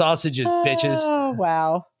about some sausages, bitches? Oh,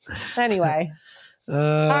 wow. Anyway. All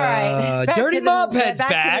right. Dirty Mop Head's back.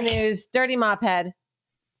 Back to the news. Dirty Mop Head.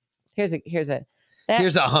 Here's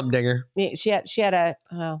a humdinger. She had a,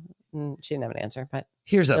 well, she didn't have an answer, but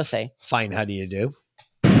here's a say. Fine, how do you do?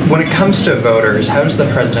 When it comes to voters, how does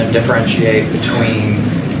the president differentiate between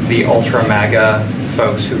the ultra MAGA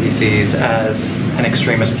folks who he sees as an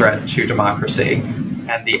extremist threat to democracy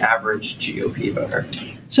and the average GOP voter?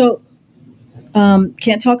 So,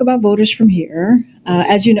 can't talk about voters from here.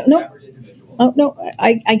 As you know,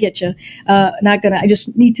 I get you. Not gonna. I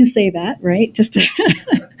just need to say that, right? Just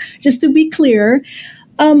to be clear.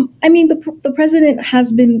 I mean, the president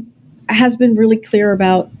has been really clear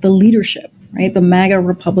about the leadership. Right, the MAGA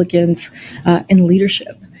Republicans in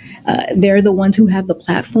leadership. They're the ones who have the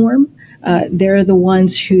platform. They're the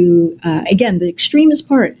ones who, again, the extremist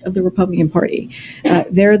part of the Republican Party.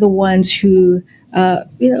 They're the ones who,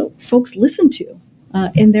 folks listen to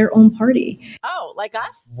in their own party. Oh, like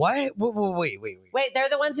us? What? Wait. Wait, they're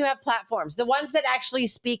the ones who have platforms. The ones that actually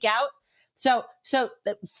speak out. So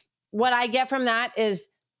what I get from that is,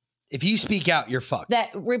 if you speak out, you're fucked. That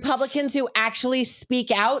Republicans who actually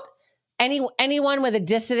speak out. Anyone with a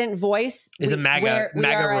dissident voice is a MAGA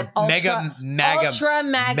Republican.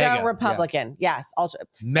 Yeah. Yes, ultra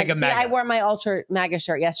MAGA. I wore my ultra MAGA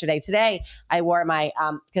shirt yesterday. Today I wore my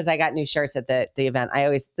because I got new shirts at the event.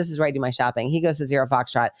 This is where I do my shopping. He goes to Zero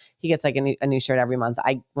Foxtrot. He gets like a new shirt every month.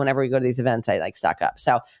 Whenever we go to these events, I like stock up.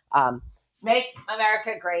 So make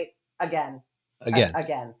America great again.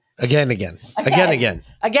 Again.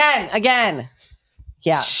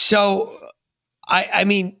 Yeah. So I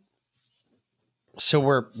mean. So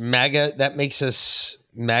we're MAGA. That makes us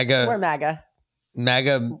MAGA. We're MAGA.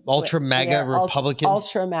 Ultra MAGA Republican.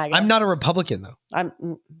 Ultra MAGA. I'm not a Republican though.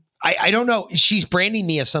 I don't know. She's branding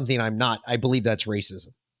me as something I'm not. I believe that's racism.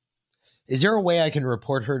 Is there a way I can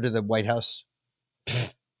report her to the White House,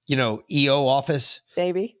 EO office?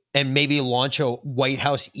 Maybe. And maybe launch a White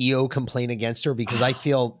House EO complaint against her because I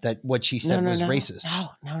feel that what she said was racist.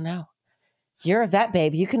 No. You're a vet,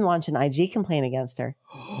 babe. You can launch an IG complaint against her.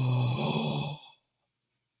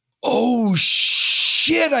 Oh,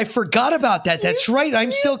 shit. I forgot about that. That's right.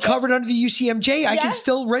 I'm still covered under the UCMJ. I can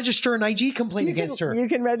still register an IG complaint against her. You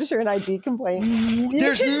can register an IG complaint.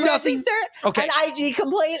 There's nothing. Okay. An IG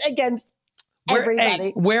complaint against everybody.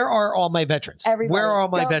 Hey, where are all my veterans? Everybody. Where are all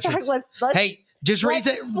my veterans? Hey, just raise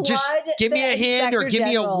it. Just give me a hand or give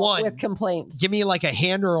me a 1 with complaints. Give me like a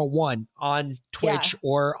hand or a 1 on Twitch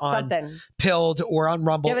or on Pilled or on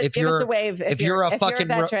Rumble. Give us a wave if you're a fucking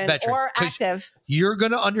veteran or active. You're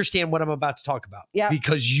going to understand what I'm about to talk about. Yeah.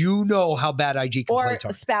 Because you know how bad IG complaints are.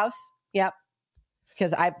 Or spouse. Yep.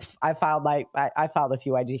 Because I filed a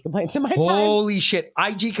few IG complaints in my time. Holy shit.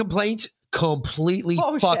 IG complaints completely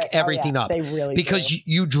fuck everything up. They really because do.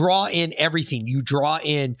 You draw in everything. You draw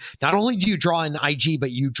in, not only do you draw in IG,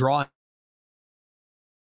 but you draw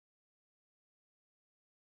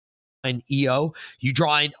in EO. You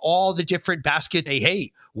draw in all the different baskets.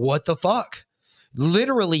 Hey, what the fuck?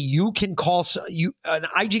 Literally, you can call an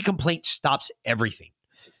IG complaint stops everything.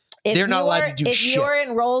 They're not allowed to do shit. If you're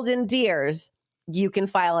enrolled in DEERS, you can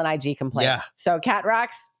file an IG complaint. Yeah. So Cat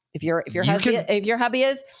Rocks, If your hubby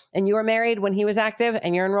is and you were married when he was active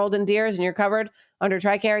and you're enrolled in DEERS and you're covered under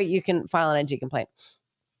TRICARE, you can file an NG complaint.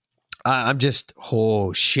 I'm just,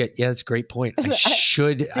 oh shit. Yeah, that's a great point. I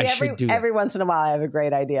should do that. Every once in a while, I have a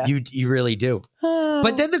great idea. You really do.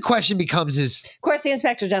 But then the question becomes is... Of course, the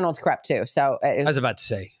Inspector General is corrupt too. So I was about to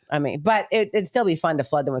say. I mean, but it'd still be fun to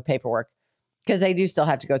flood them with paperwork because they do still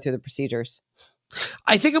have to go through the procedures.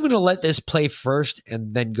 I think I'm going to let this play first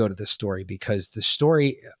and then go to the story because the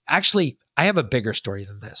story... Actually, I have a bigger story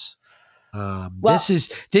than this.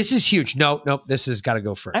 This is huge. No, this has got to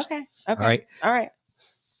go first. Okay. All right.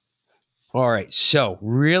 All right. So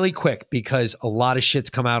really quick, because a lot of shit's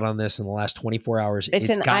come out on this in the last 24 hours. It's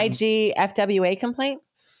an IG FWA complaint?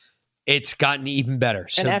 It's gotten even better.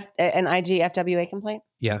 So, an IG FWA complaint?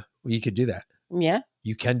 Yeah. Well, you could do that. Yeah.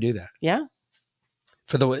 You can do that. Yeah.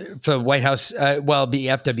 For the White House, the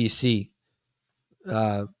FWC,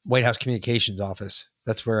 White House Communications Office.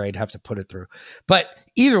 That's where I'd have to put it through. But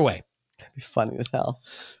either way. That'd be funny as hell.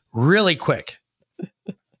 Really quick.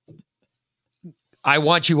 I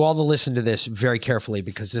want you all to listen to this very carefully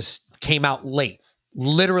because this came out late.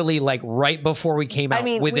 Literally like right before we came out,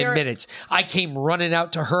 within minutes. I came running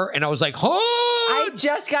out to her and I was like, oh! I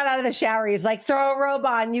just got out of the shower. He's like, throw a robe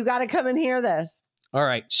on. You got to come and hear this. All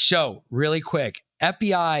right. So really quick,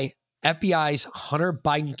 FBI's Hunter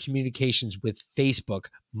Biden communications with Facebook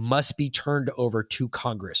must be turned over to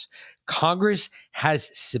Congress. Congress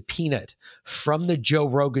has subpoenaed from the Joe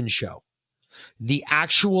Rogan show the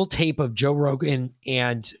actual tape of Joe Rogan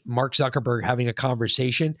and Mark Zuckerberg having a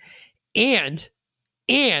conversation and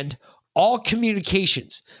all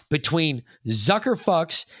communications between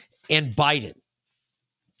Zuckerfucks and Biden,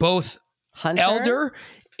 both Hunter? elder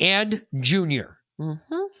and junior.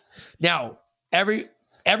 Mm-hmm. Now,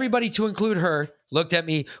 everybody, to include her, looked at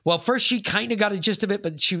me. Well, first she kind of got a gist of it,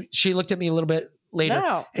 but she looked at me a little bit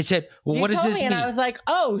later and said, well, what does this mean? And I was like,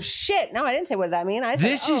 oh shit. No, I didn't say what that mean. I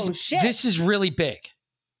said, shit. This is really big.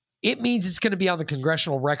 It means it's going to be on the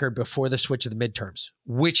congressional record before the switch of the midterms,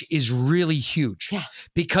 which is really huge. Yeah.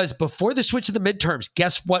 Because before the switch of the midterms,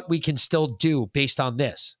 guess what we can still do based on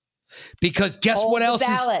this? Because guess what else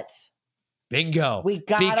ballots. Bingo. We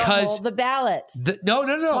got to hold the ballots. No.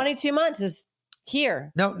 22 months is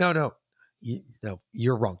here. No.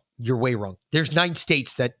 You're wrong. You're way wrong. There's 9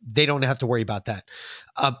 states that they don't have to worry about that.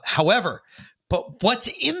 However, but what's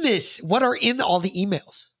in this? What are in all the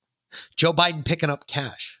emails? Joe Biden picking up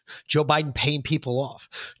cash. Joe Biden paying people off.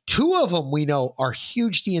 2 of them we know are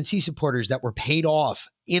huge DNC supporters that were paid off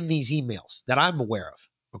in these emails that I'm aware of.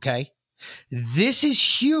 Okay. This is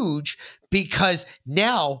huge because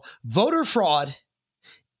now voter fraud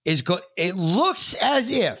is good. It looks as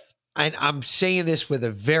if, and I'm saying this with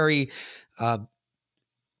a very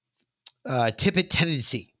tippet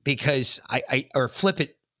tendency because or flip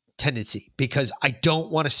it tendency because I don't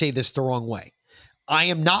want to say this the wrong way. I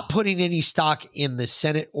am not putting any stock in the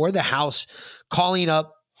Senate or the House calling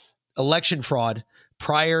up election fraud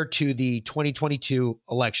prior to the 2022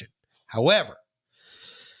 election. However,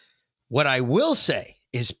 what I will say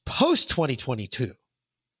is post 2022,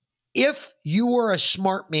 if you were a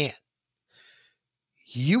smart man,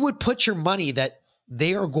 you would put your money that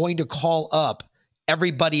they are going to call up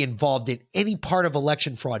everybody involved in any part of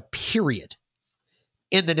election fraud, period,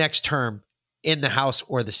 in the next term in the House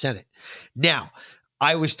or the Senate. Now,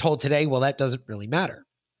 I was told today, well, that doesn't really matter.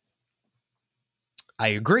 I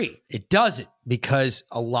agree. It doesn't because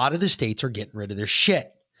a lot of the states are getting rid of their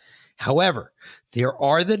shit. However, there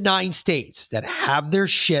are the 9 states that have their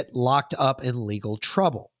shit locked up in legal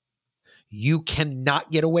trouble. You cannot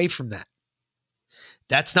get away from that.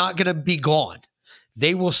 That's not going to be gone.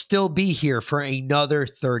 They will still be here for another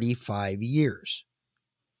 35 years.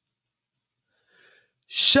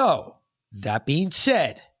 So, that being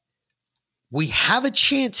said, we have a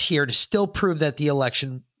chance here to still prove that the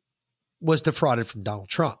election was defrauded from Donald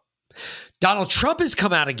Trump. Donald Trump has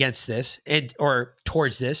come out against this or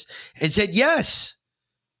towards this and said, yes.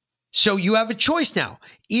 So you have a choice now.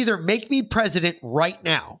 Either make me president right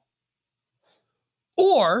now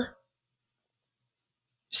or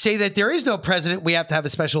say that there is no president. We have to have a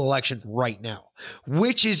special election right now,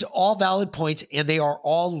 which is all valid points. And they are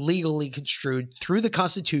all legally construed through the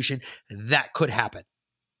Constitution. That could happen.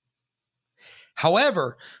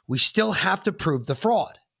 However, we still have to prove the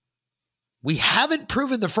fraud. We haven't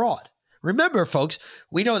proven the fraud. Remember, folks,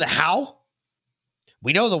 we know the how.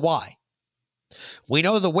 We know the why. We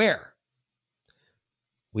know the where.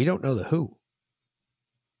 We don't know the who.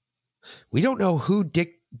 We don't know who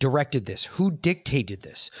directed this, who dictated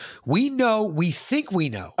this. We think we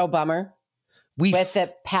know. Oh, bummer. With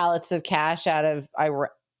the pallets of cash out of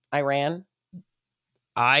Iran.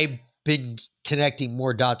 I've been connecting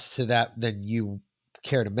more dots to that than you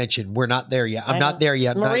care to mention. We're not there yet. I'm not there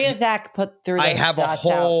yet. Maria Zach put through I the have a dots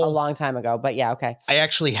out whole- a long time ago, but yeah, okay. I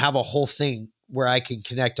actually have a whole thing where I can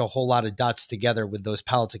connect a whole lot of dots together with those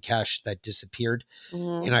pallets of cash that disappeared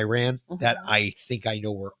Mhm. in Iran. That I think I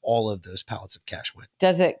know where all of those pallets of cash went.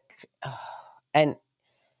 Does it? And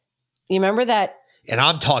you remember that? And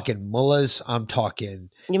I'm talking mullahs. I'm talking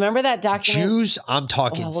You remember that document? Jews. I'm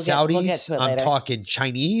talking Well, Saudis. we'll get to it I'm later. talking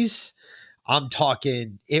Chinese. I'm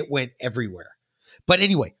talking. It went everywhere. But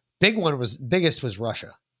anyway, biggest was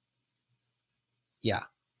Russia. Yeah.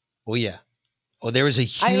 Oh yeah. Oh, there was a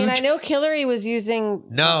huge. I mean, I know Hillary was using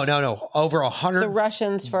No. Over the 100.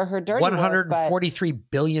 Russians for her dirty work, $143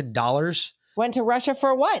 billion. went to Russia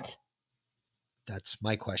for what? That's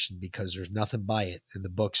my question, because there's nothing by it in the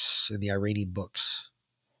books, in the Iranian books.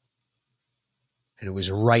 And it was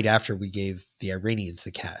right after we gave the Iranians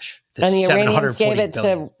the cash. And the Iranians gave $740 it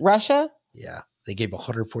billion. to Russia? Yeah. They gave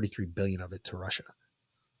 143 billion of it to Russia.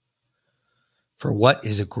 For what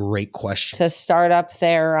is a great question. To start up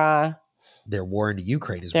their war into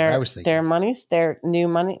Ukraine is what I was thinking. their new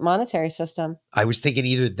monetary system. I was thinking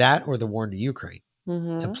either that or the war into Ukraine,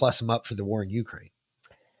 Mhm. to plus them up for the war in Ukraine.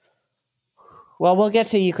 Well, we'll get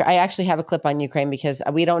to Ukraine. I actually have a clip on Ukraine because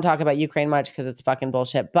we don't talk about Ukraine much because it's fucking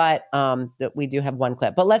bullshit. But we do have one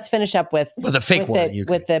clip. But let's finish up with the fake war in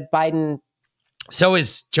Ukraine. with the Biden. So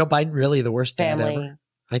is Joe Biden really the worst dad Family. ever?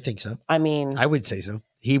 I think so. I mean, I would say so.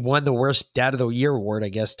 He won the worst Dad of the Year award, I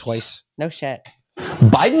guess, twice. No shit.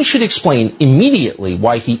 Biden should explain immediately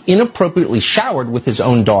why he inappropriately showered with his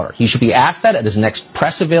own daughter. He should be asked that at his next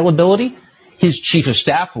press availability. His chief of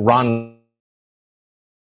staff, Ron,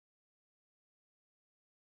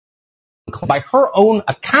 by her own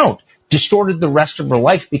account, distorted the rest of her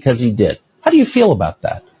life because he did. How do you feel about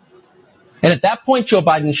that? And at that point, Joe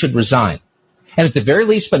Biden should resign. And at the very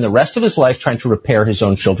least, spend the rest of his life trying to repair his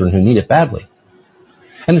own children who need it badly.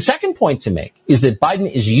 And the second point to make is that Biden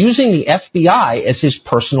is using the FBI as his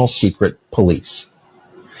personal secret police,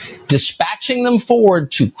 dispatching them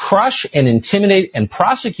forward to crush and intimidate and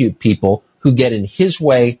prosecute people who get in his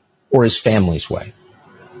way or his family's way.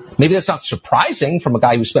 Maybe that's not surprising from a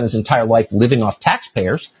guy who spent his entire life living off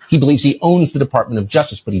taxpayers. He believes he owns the Department of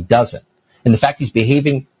Justice, but he doesn't. And the fact he's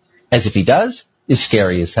behaving as if he does is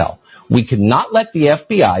scary as hell. We cannot let the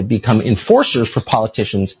FBI become enforcers for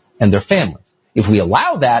politicians and their families. If we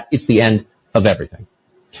allow that, it's the end of everything.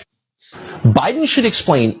 Biden should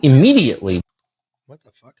explain immediately. What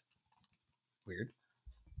the fuck? Weird.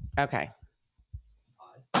 Okay.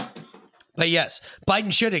 But yes,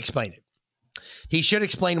 Biden should explain it. He should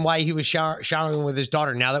explain why he was showering with his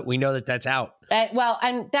daughter now that we know that that's out. Well,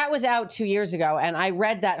 and that was out 2 years ago. And I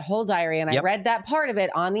read that whole diary and I read that part of it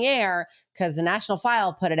on the air because the National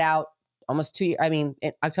File put it out almost in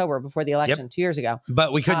October before the election, 2 years ago.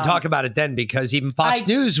 But we couldn't talk about it then because even Fox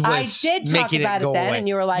News was I did talk making about it go it then, away. and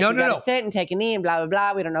you were like, no, "You gotta sit and take a knee and blah blah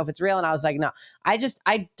blah." We don't know if it's real, and I was like, "No."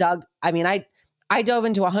 I dove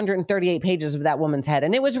into 138 pages of that woman's head,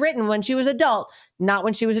 and it was written when she was adult, not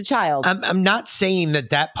when she was a child. I'm not saying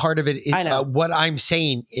that part of it is, I know. what I'm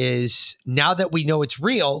saying is now that we know it's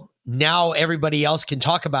real, now everybody else can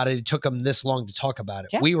talk about it. It took them this long to talk about it.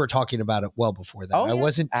 Yeah. We were talking about it well before that. Oh, I yeah.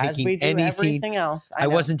 wasn't As taking we do anything. everything else. I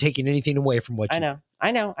wasn't taking anything away from what you I know.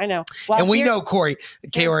 Well, and we here- know, Corey,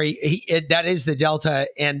 that is the Delta,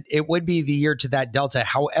 and it would be the year to that Delta.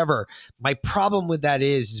 However, my problem with that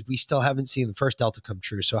is we still haven't seen the first Delta come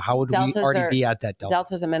true. So how would Deltas we already are- be at that Delta?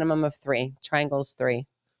 Delta's a minimum of 3. Triangle's 3.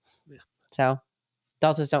 So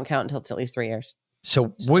Deltas don't count until it's at least 3 years. So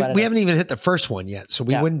Just what it we is. haven't even hit the first one yet. So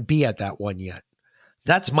we wouldn't be at that one yet.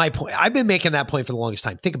 That's my point. I've been making that point for the longest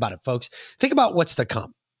time. Think about it, folks. Think about what's to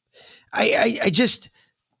come. I just,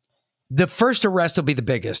 the first arrest will be the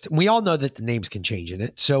biggest. We all know that the names can change in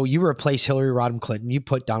it. So you replace Hillary Rodham Clinton, you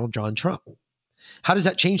put Donald John Trump. How does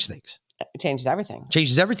that change things? It changes everything.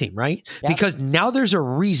 Changes everything, right? Yep. Because now there's a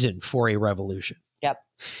reason for a revolution. Yep.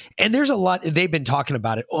 And there's a lot, they've been talking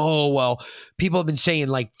about it. Oh, well, people have been saying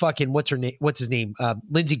like fucking, what's his name?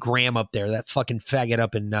 Lindsey Graham up there, that fucking faggot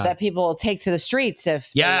up in. That people will take to the streets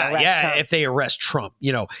if they arrest Trump. If they arrest Trump,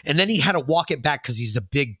 and then he had to walk it back because he's a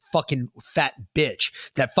big fucking fat bitch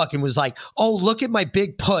that fucking was like, oh, look at my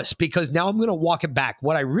big puss because now I'm going to walk it back.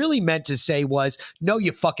 What I really meant to say was, no,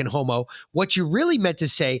 you fucking homo. What you really meant to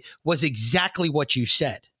say was exactly what you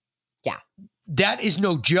said. Yeah. That is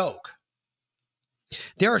no joke.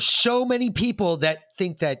 There are so many people that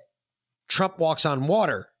think that Trump walks on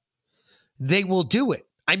water. They will do it.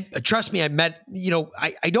 Trust me, I met,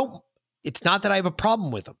 I don't, it's not that I have a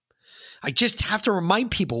problem with them. I just have to remind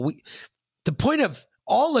people, the point of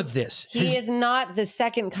all of this. He is not the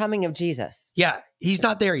second coming of Jesus. Yeah, he's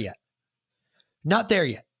not there yet. Not there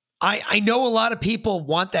yet. I know a lot of people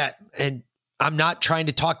want that, and I'm not trying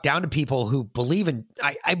to talk down to people who believe in,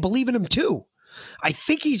 I believe in him too. I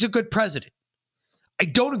think he's a good president. I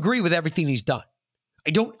don't agree with everything he's done.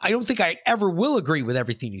 I don't think I ever will agree with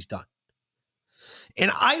everything he's done.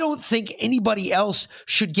 And I don't think anybody else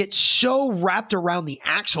should get so wrapped around the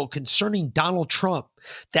axle concerning Donald Trump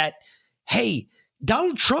that, hey,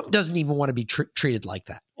 Donald Trump doesn't even want to be treated like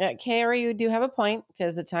that. Yeah, Carrie, you do have a point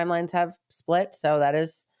because the timelines have split. So that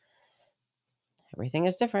is, everything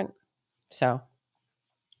is different. So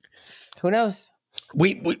who knows?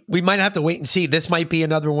 We might have to wait and see. This might be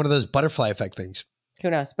another one of those butterfly effect things. Who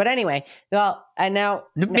knows? But anyway, well, and now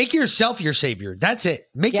make yourself your savior. That's it.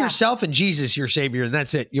 Make yourself and Jesus your savior, and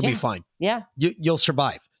that's it. You'll be fine. Yeah. You'll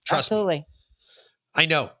survive. Trust me. I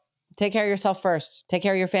know. Take care of yourself first. Take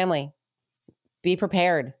care of your family. Be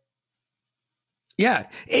prepared. Yeah,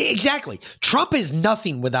 exactly. Trump is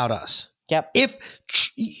nothing without us. Yep. If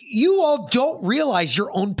you all don't realize your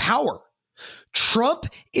own power, Trump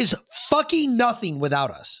is fucking nothing without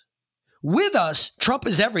us. With us, Trump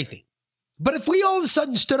is everything. But if we all of a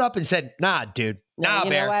sudden stood up and said, nah, dude, nah,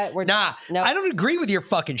 Bear, nah, I don't agree with your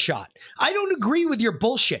fucking shot. I don't agree with your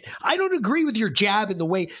bullshit. I don't agree with your jab in the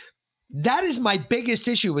way. That is my biggest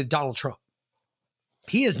issue with Donald Trump.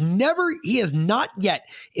 He has not yet,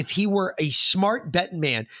 if he were a smart betting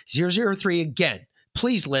man, 003 again,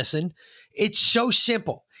 please listen. It's so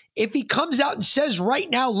simple. If he comes out and says right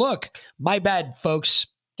now, look, my bad, folks.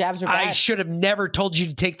 Jabs are bad. I should have never told you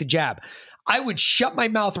to take the jab. I would shut my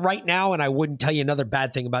mouth right now and I wouldn't tell you another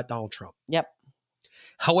bad thing about Donald Trump. Yep.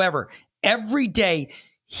 However, every day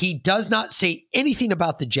he does not say anything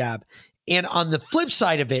about the jab. And on the flip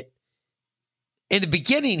side of it, in the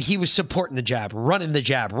beginning, he was supporting the jab, running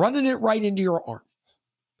it right into your arm.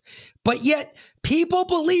 But yet people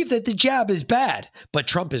believe that the jab is bad, but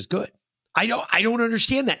Trump is good. I don't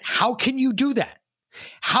understand that. How can you do that?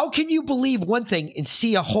 How can you believe one thing and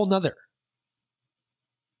see a whole nother?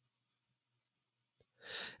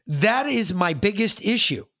 That is my biggest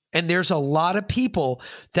issue. And there's a lot of people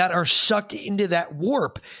that are sucked into that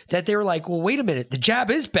warp that they're like, well, wait a minute, the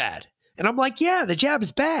jab is bad. And I'm like, yeah, the jab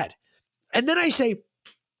is bad. And then I say,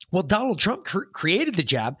 well, Donald Trump created the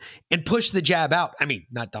jab and pushed the jab out. I mean,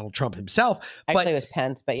 not Donald Trump himself. Actually, but it was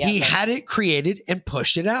Pence, but yeah. He had it created and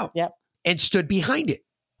pushed it out. Yep. And stood behind it.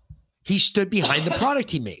 He stood behind the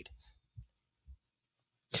product he made.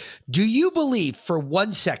 Do you believe for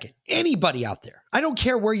 1 second, anybody out there, I don't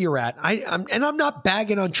care where you're at, I'm not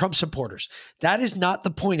bagging on Trump supporters. That is not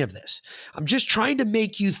the point of this. I'm just trying to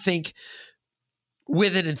make you think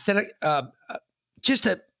with an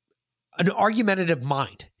argumentative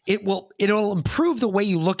mind. It'll improve the way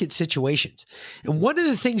you look at situations. And one of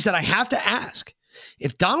the things that I have to ask,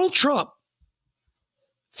 if Donald Trump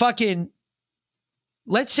fucking,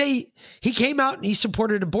 let's say he came out and he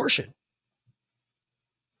supported abortion,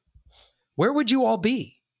 where would you all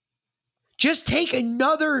be? Just take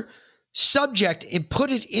another subject and put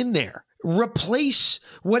it in there. Replace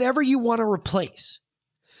whatever you want to replace.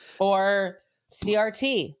 Or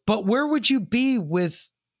CRT. But where would you be with?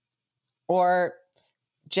 Or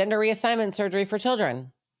gender reassignment surgery for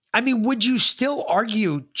children. I mean, would you still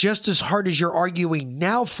argue just as hard as you're arguing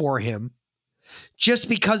now for him just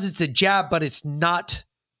because it's a jab, but it's not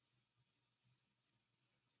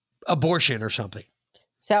abortion or something?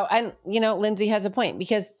 So, and Lindsay has a point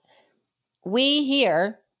because we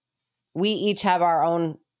each have our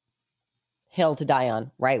own hill to die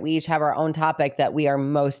on, right? We each have our own topic that we are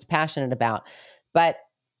most passionate about. But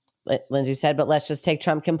Lindsay said, but let's just take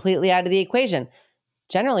Trump completely out of the equation.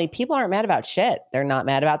 Generally, people aren't mad about shit. They're not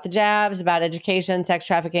mad about the jabs, about education, sex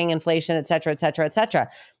trafficking, inflation, et cetera, et cetera, et cetera.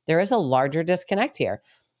 There is a larger disconnect here.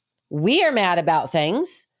 We are mad about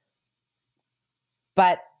things,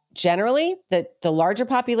 but generally, the larger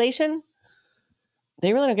population,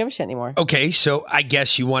 they really don't give a shit anymore. Okay, so I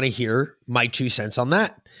guess you want to hear my 2 cents on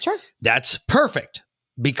that. Sure. That's perfect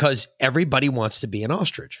because everybody wants to be an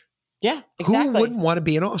ostrich. Yeah, exactly. Who wouldn't want to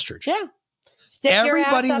be an ostrich? Yeah.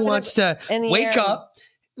 Everybody wants to wake up,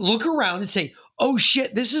 look around and say, oh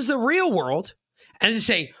shit, this is the real world. And then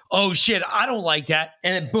say, oh shit, I don't like that.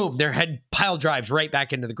 And then boom, their head pile drives right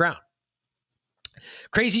back into the ground.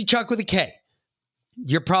 Crazy Chuck with a K.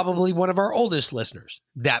 You're probably one of our oldest listeners.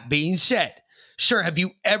 That being said, sir, have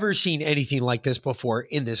you ever seen anything like this before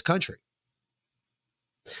in this country?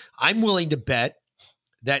 I'm willing to bet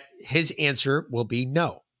that his answer will be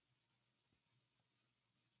no.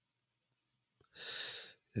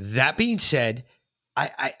 That being said,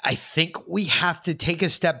 I think we have to take a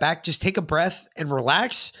step back, just take a breath and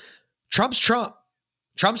relax. Trump's Trump.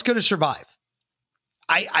 Trump's going to survive.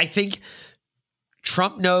 I think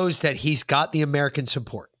Trump knows that he's got the American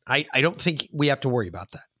support. I don't think we have to worry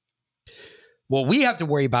about that. What we have to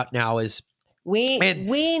worry about now is we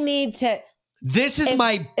need to. This is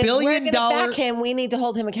my $1 billion. If we're going to back him, we need to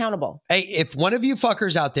hold him accountable. Hey, if one of you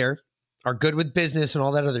fuckers out there are good with business and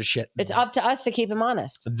all that other shit, it's up to us to keep him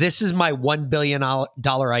honest. This is my $1 billion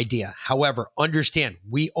idea. However, understand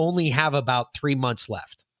we only have about 3 months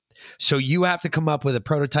left. So you have to come up with a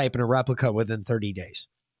prototype and a replica within 30 days.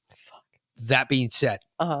 Fuck. That being said,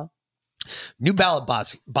 new ballot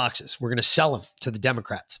boxes. We're going to sell them to the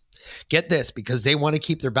Democrats. Get this, because they want to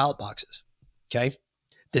keep their ballot boxes. Okay?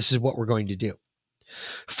 This is what we're going to do.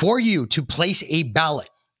 For you to place a ballot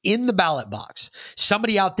in the ballot box,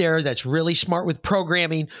 somebody out there that's really smart with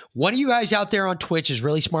programming, one of you guys out there on Twitch is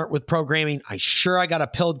really smart with programming. I got a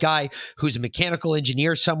pilled guy who's a mechanical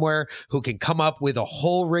engineer somewhere who can come up with a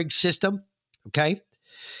whole rig system. Okay.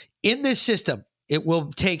 In this system, it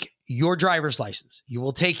will take your driver's license. You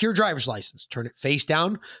will take your driver's license, turn it face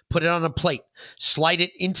down, put it on a plate, slide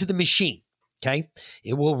it into the machine. Okay.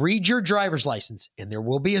 It will read your driver's license and there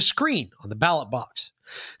will be a screen on the ballot box.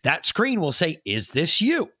 That screen will say, "Is this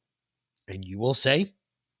you?" And you will say,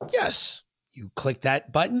 "Yes." You click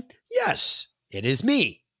that button. "Yes, it is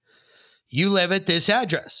me." You live at this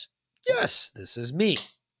address. "Yes, this is me."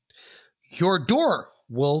 Your door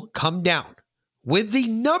will come down with the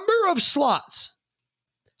number of slots.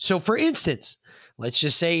 So for instance, let's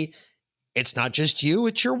just say it's not just you,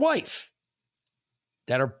 it's your wife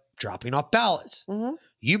that are dropping off ballots.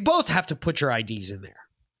 You both have to put your IDs in there.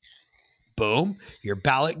 Boom. Your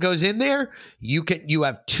ballot goes in there. You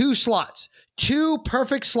have 2 slots, 2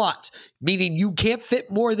 perfect slots, meaning you can't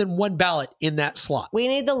fit more than 1 ballot in that slot. We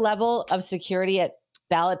need the level of security at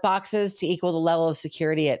ballot boxes to equal the level of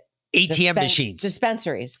security at ATM machines.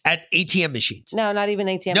 Dispensaries. At ATM machines. No, not even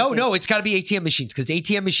ATM machines. No, it's got to be ATM machines because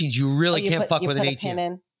ATM machines, you really can't fuck with an ATM. Pin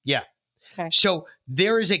in? Yeah. Okay. So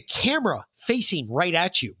there is a camera facing right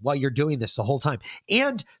at you while you're doing this the whole time.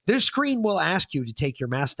 And the screen will ask you to take your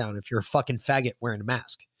mask down if you're a fucking faggot wearing a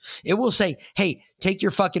mask. It will say, "Hey, take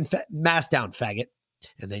your fucking mask down, faggot."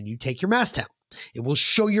 And then you take your mask down. It will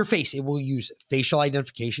show your face. It will use facial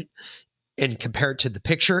identification and compare it to the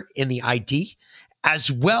picture in the ID, as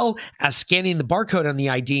well as scanning the barcode on the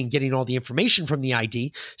ID and getting all the information from the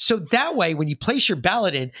ID. So that way, when you place your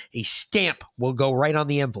ballot in, a stamp will go right on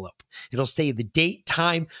the envelope. It'll say the date,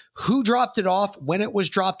 time, who dropped it off, when it was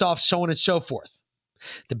dropped off, so on and so forth.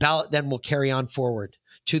 The ballot then will carry on forward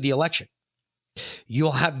to the election.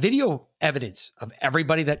 You'll have video evidence of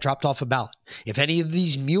everybody that dropped off a ballot. If any of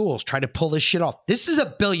these mules try to pull this shit off, this is a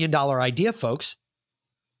 $1 billion idea, folks.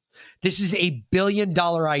 This is a $1 billion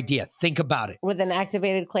idea. Think about it. With an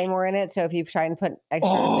activated Claymore in it. So if you try and put extra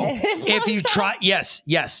if you try,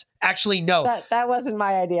 yes. Actually, no. That wasn't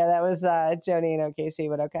my idea. That was Joni and OKC,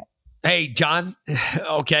 but okay. Hey, John.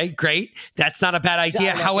 Okay, great. That's not a bad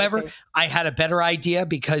idea. However, I had a better idea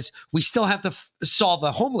because we still have to solve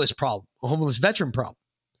a homeless problem, a homeless veteran problem.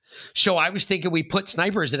 So I was thinking we put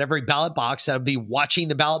snipers at every ballot box that would be watching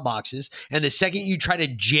the ballot boxes. And the second you try to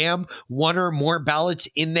jam 1 or more ballots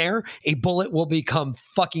in there, a bullet will become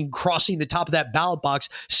fucking crossing the top of that ballot box,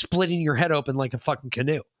 splitting your head open like a fucking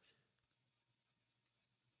canoe.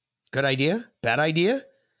 Good idea? Bad idea?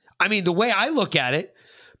 I mean, the way I look at it,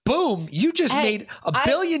 boom, you just made $1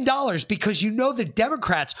 billion because you know the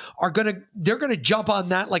Democrats they're going to jump on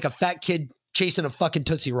that like a fat kid chasing a fucking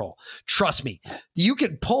Tootsie Roll. Trust me. You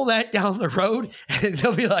can pull that down the road and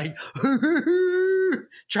they'll be like,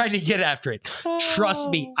 trying to get after it. Trust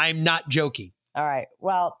me. I'm not joking. All right.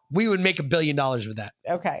 Well, we would make $1 billion with that.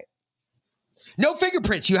 Okay. No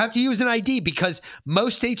fingerprints. You have to use an ID because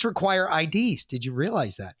most states require IDs. Did you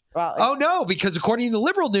realize that? Well, oh, no, because according to the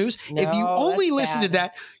liberal news, if you only listen to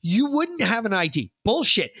that, you wouldn't have an ID.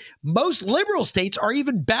 Bullshit. Most liberal states are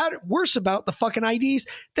even worse about the fucking IDs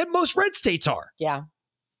than most red states are. Yeah.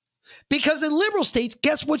 Because in liberal states,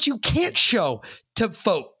 guess what you can't show to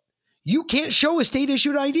vote? You can't show a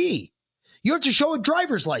state-issued ID. You have to show a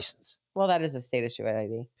driver's license. Well, that is a state-issued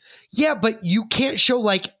ID. Yeah, but you can't show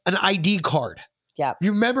like an ID card. Yeah.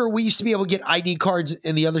 You remember we used to be able to get ID cards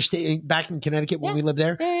in the other state back in Connecticut when we lived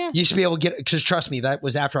there? Yeah. You used to be able to get, because trust me, that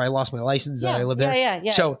was after I lost my license that I lived there.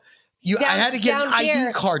 Yeah. So I had to get an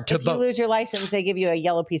ID card to vote. If you lose your license, they give you a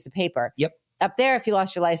yellow piece of paper. Yep. Up there, if you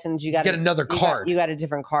lost your license, you got get another card. You got a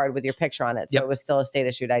different card with your picture on it. So it was still a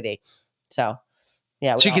state-issued ID. So,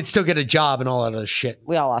 yeah. So you could still get a job and all that other shit.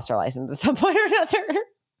 We all lost our license at some point or another.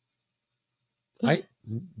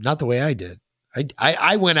 Not the way I did.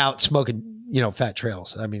 I went out smoking, Fat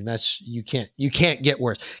Trails. I mean, you can't get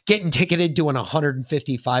worse. Getting ticketed doing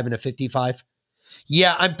 155 and a 55.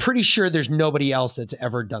 Yeah, I'm pretty sure there's nobody else that's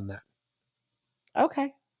ever done that.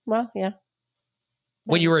 Okay. Well, yeah.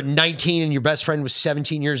 When you were 19 and your best friend was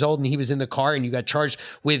 17 years old and he was in the car and you got charged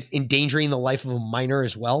with endangering the life of a minor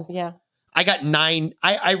as well. Yeah. I got 9.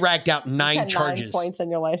 I racked out 9 charges. 9 points on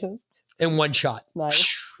your license. In one shot.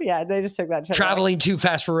 Nice. Yeah, they just took that. Traveling too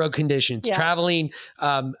fast for road conditions. Yeah. Traveling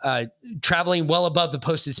well above the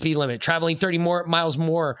posted speed limit. Traveling 30 miles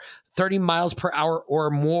per hour or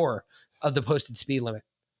more of the posted speed limit.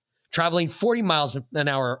 Traveling 40 miles an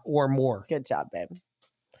hour or more. Good job, babe.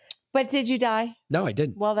 But did you die? No, I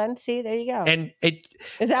didn't. Well, then, see, there you go. And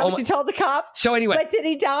is that what you told the cop? So anyway, but did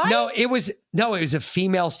he die? No, it was a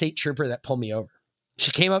female state trooper that pulled me over.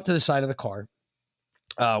 She came up to the side of the car.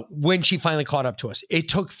 When she finally caught up to us, it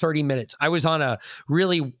took 30 minutes. I was on a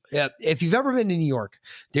really, if you've ever been to New York,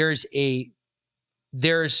 there's a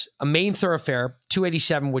main thoroughfare,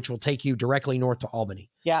 287, which will take you directly north to Albany.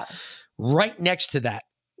 Yeah. Right next to that,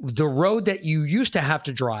 the road that you used to have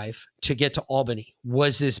to drive to get to Albany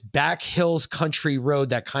was this back hills country road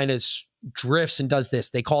that kind of drifts and does this.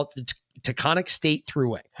 They call it the Taconic State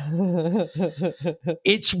Thruway.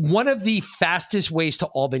 It's one of the fastest ways to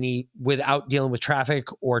Albany without dealing with traffic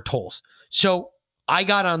or tolls. So I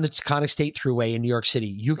got on the Taconic State Thruway in New York City.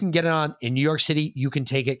 You can get it on in New York City. You can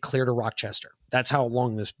take it clear to Rochester. That's how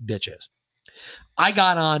long this bitch is. I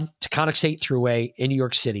got on Taconic State Thruway in New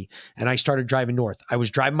York City and I started driving north. I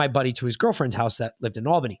was driving my buddy to his girlfriend's house that lived in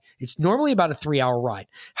Albany. It's normally about a 3-hour ride.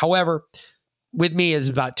 However, with me is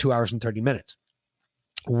about 2 hours and 30 minutes.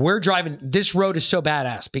 We're driving. This road is so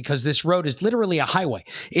badass because this road is literally a highway.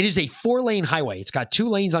 It is a 4-lane highway. It's got 2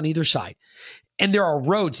 lanes on either side. And there are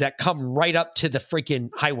roads that come right up to the freaking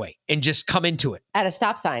highway and just come into it. At a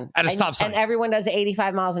stop sign. And everyone does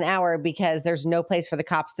 85 miles an hour because there's no place for the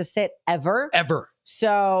cops to sit ever.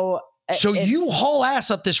 So you haul ass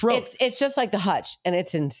up this road. It's just like the Hutch, and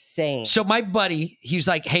it's insane. So my buddy, he was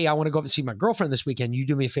like, hey, I want to go up and see my girlfriend this weekend. You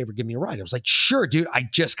do me a favor, give me a ride. I was like, sure, dude. I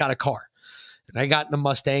just got a car. And I got in a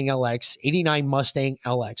Mustang LX, 89 Mustang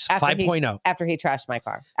LX, 5.0. After he trashed my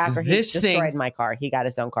car. After he destroyed my car. He got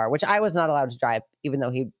his own car, which I was not allowed to drive, even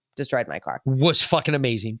though he destroyed my car. Was fucking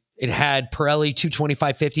amazing. It had Pirelli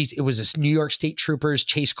 225/50s. It was a New York State Troopers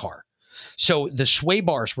chase car. So the sway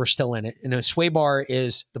bars were still in it. And a sway bar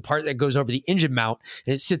is the part that goes over the engine mount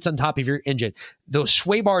and it sits on top of your engine. Those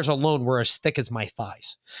sway bars alone were as thick as my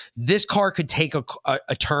thighs. This car could take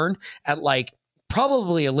a turn at like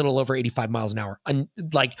probably a little over 85 miles an hour. And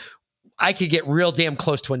like I could get real damn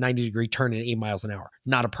close to a 90-degree turn at 8 miles an hour.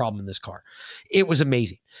 Not a problem in this car. It was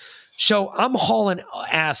amazing. So I'm hauling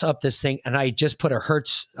ass up this thing and I just put a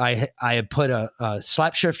Hertz. I had put a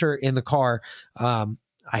slap shifter in the car.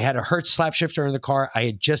 I had a Hertz slap shifter in the car. I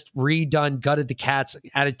had just gutted the cats,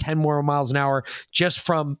 added 10 more miles an hour just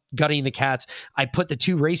from gutting the cats. I put the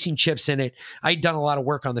 2 racing chips in it. I'd done a lot of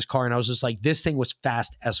work on this car and I was just like, this thing was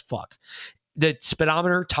fast as fuck. The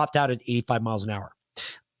speedometer topped out at 85 miles an hour.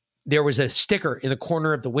 There was a sticker in the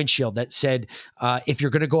corner of the windshield that said, if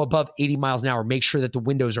you're going to go above 80 miles an hour, make sure that the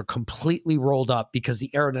windows are completely rolled up because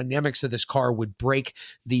the aerodynamics of this car would break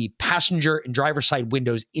the passenger and driver's side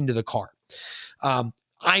windows into the car.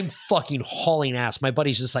 I'm fucking hauling ass. My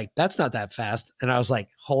buddy's just like, that's not that fast. And I was like,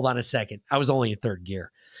 hold on a second. I was only in 3rd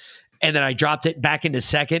gear. And then I dropped it back into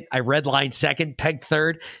 2nd. I redlined 2nd, pegged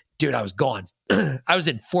 3rd. Dude, I was gone. I was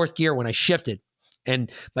in 4th gear when I shifted. And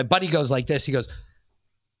my buddy goes like this. He goes,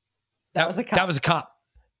 that was a cop.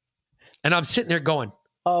 And I'm sitting there going,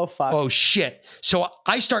 oh, fuck. Oh, shit. So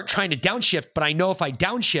I start trying to downshift, but I know if I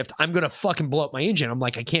downshift, I'm going to fucking blow up my engine. I'm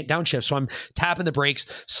like, I can't downshift. So I'm tapping the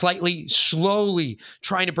brakes, slowly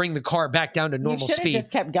trying to bring the car back down to normal speed. You should have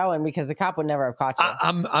just kept going because the cop would never have caught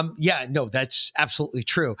you. Yeah, no, that's absolutely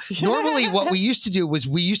true. Normally what we used to do was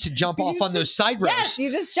we used to jump off on those side roads. Yes,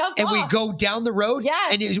 you just jump and off. we go down the road.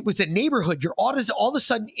 Yes. And it was a neighborhood. You're all of a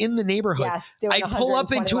sudden in the neighborhood. Yes, I pull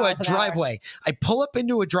up into a driveway.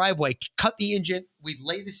 Cut the engine. We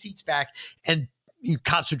lay the seats back and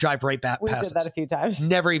cops would drive right back past us. We did that a few times.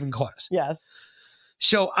 Never even caught us. Yes.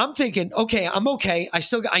 So I'm thinking, okay, I'm okay.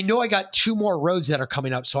 I know I got 2 more roads that are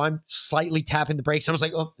coming up. So I'm slightly tapping the brakes. I was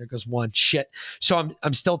like, oh, there goes one. Shit. So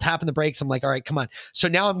I'm still tapping the brakes. I'm like, all right, come on. So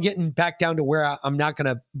now I'm getting back down to where I'm not going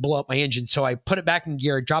to blow up my engine. So I put it back in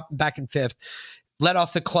gear, drop it back in 5th. Let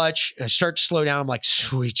off the clutch, and I start to slow down. I'm like,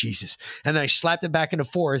 sweet Jesus. And then I slapped it back into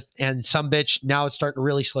 4th, and some bitch, now it's starting to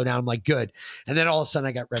really slow down. I'm like, good. And then all of a sudden,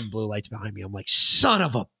 I got red and blue lights behind me. I'm like, son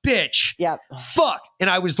of a bitch. Yep. Fuck.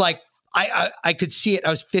 And I was like, I could see it. I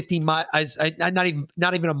was 50 miles. Not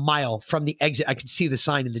even a mile from the exit. I could see the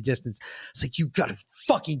sign in the distance. It's like, you gotta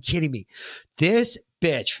fucking kidding me. This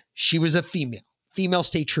bitch, she was a female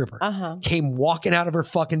state trooper, came walking out of her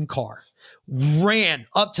fucking car, ran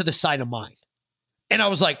up to the side of mine. And I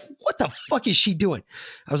was like, what the fuck is she doing?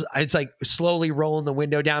 It's like slowly rolling the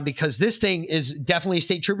window down because this thing is definitely a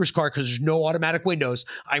state trooper's car because there's no automatic windows.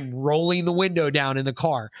 I'm rolling the window down in the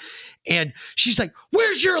car. And she's like,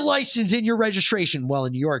 where's your license and your registration? Well,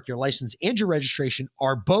 in New York, your license and your registration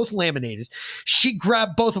are both laminated. She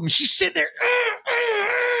grabbed both of them. She's sitting there.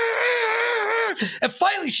 And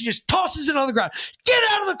finally, she just tosses it on the ground. Get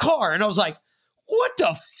out of the car. And I was like, what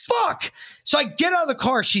the fuck? So I get out of the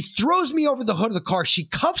car. She throws me over the hood of the car. She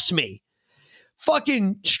cuffs me,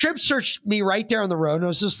 fucking strip searched me right there on the road. And I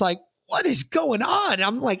was just like, what is going on?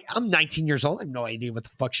 I'm like, I'm 19 years old. I have no idea what the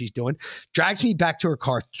fuck she's doing. Drags me back to her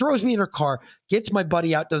car, throws me in her car, gets my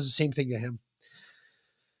buddy out, does the same thing to him.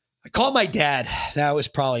 I call my dad. That was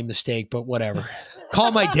probably a mistake, but whatever.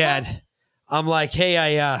 Call my dad. I'm like, hey,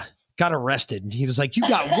 I got arrested. And he was like, you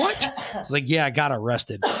got what? I was like, yeah, I got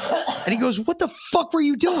arrested. And he goes, what the fuck were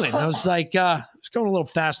you doing? I was like, I was going a little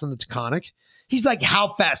fast on the Taconic. He's like, how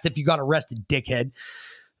fast if you got arrested, dickhead?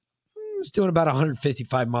 I was doing about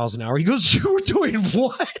 155 miles an hour. He goes, you were doing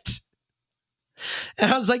what?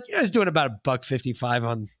 And I was like, yeah, I was doing about $155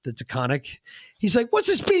 on the Taconic. He's like, what's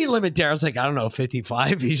the speed limit there? I was like, I don't know,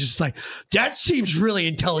 55. He's just like, that seems really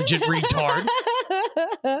intelligent, retard.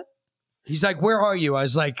 He's like, where are you? I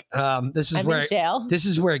was like, this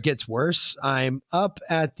is where it gets worse. I'm up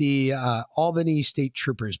at the Albany State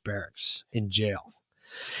Troopers Barracks in jail.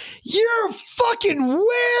 You're fucking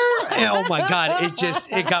where? Oh my God.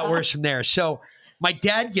 It got worse from there. So my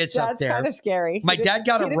dad gets up there. That's kind of scary. My dad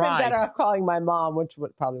got a ride. Been better off calling my mom, which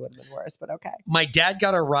probably would have been worse, but okay. My dad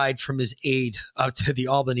got a ride from his aide up to the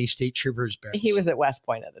Albany State Troopers Barracks. He was at West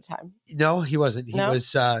Point at the time. No, he wasn't.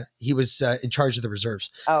 He was in charge of the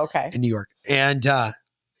reserves. Oh, okay. In New York. And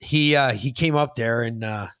he came up there and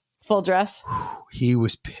full dress. He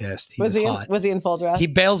was pissed. Was he in full dress? He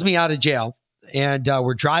bails me out of jail and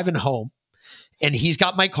we're driving home and he's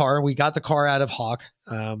got my car. We got the car out of Hawk.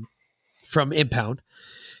 From impound,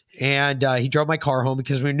 and he drove my car home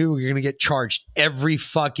because we knew we were going to get charged every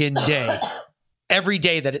fucking day. Every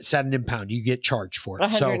day that it sat in impound, you get charged for it.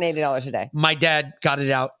 $180 a day. My dad got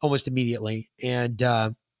it out almost immediately, and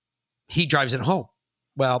he drives it home.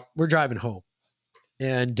 Well, we're driving home,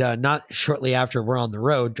 and not shortly after we're on the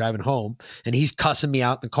road driving home, and he's cussing me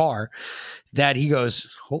out in the car. That he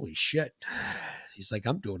goes, holy shit. He's like,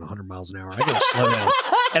 I'm doing 100 miles an hour. I got to slow down.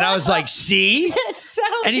 And I was like, see?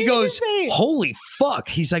 And he goes, holy fuck.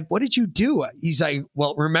 He's like, what did you do? He's like,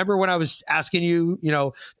 well, remember when I was asking you,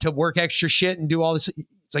 to work extra shit and do all this?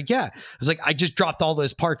 It's like, yeah. I was like, I just dropped all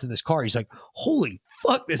those parts in this car. He's like, holy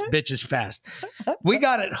fuck, this bitch is fast. We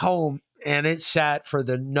got it home and it sat for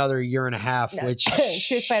another year and a half, which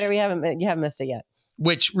Truth Fighter, you haven't missed it yet.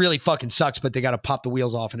 Which really fucking sucks, but they got to pop the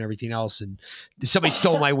wheels off and everything else. And somebody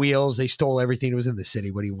stole my wheels. They stole everything. It was in the city.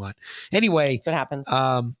 What do you want? Anyway, that's what happens.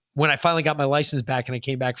 When I finally got my license back and I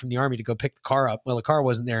came back from the Army to go pick the car up, well, the car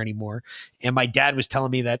wasn't there anymore. And my dad was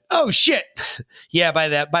telling me that, oh shit. Yeah.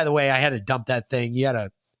 By the way, I had to dump that thing. You had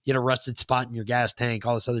a rusted spot in your gas tank,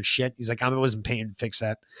 all this other shit. He's like, I wasn't paying to fix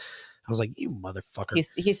that. I was like, you motherfucker.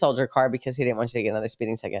 He sold your car because he didn't want you to get another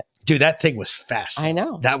speeding ticket. Dude, that thing was fast. I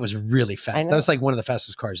know. That was really fast. That was like one of the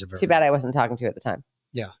fastest cars I've ever. Too bad I wasn't talking to you at the time.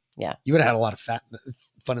 Yeah. Yeah. You would have had a lot of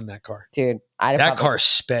fun in that car. Dude, car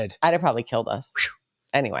sped. I'd have probably killed us. Whew.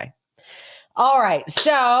 Anyway. All right.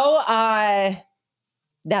 So now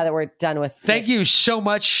that we're done with. Thank you so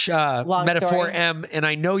much, Metaphor story. M. And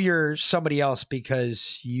I know you're somebody else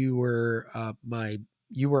because you were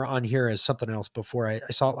you were on here as something else before. I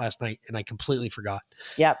saw it last night and I completely forgot.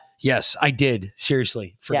 Yep. Yes, I did.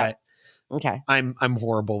 Seriously. Forget. Yep. Okay. I'm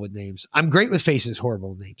horrible with names. I'm great with faces, horrible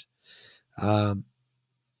with names.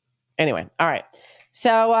 Anyway. All right.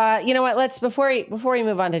 So, you know what? Let's, before we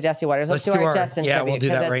move on to Jesse Waters, let's do our Justin tribute. Yeah, we'll do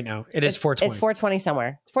that right now. It's 4:20. It's 4:20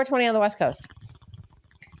 somewhere. It's 4:20 on the West Coast.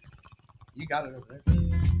 You got it over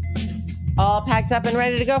there. All packed up and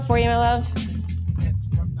ready to go for you, my love.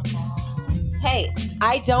 Hey,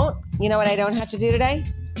 you know what I don't have to do today?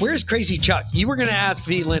 Where's Crazy Chuck? You were going to ask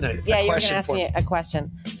V. Lynn a question. Yeah, you were going to ask me a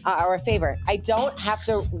question or a favor. I don't have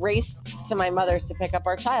to race to my mother's to pick up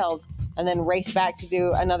our child and then race back to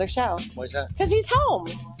do another show. Why is that? Because he's home.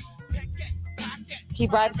 He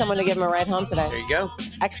bribed someone to give him a ride home today. There you go.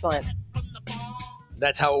 Excellent.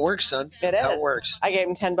 That's how it works, son. That's how it works. I gave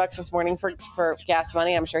him $10 this morning for gas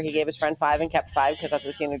money. I'm sure he gave his friend $5 and kept $5 because that's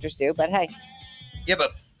what teenagers do. But hey. Yeah,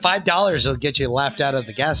 but $5 will get you laughed out of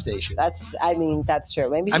the gas station. That's true.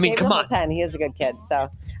 Maybe. I mean, come on. 10. He is a good kid. So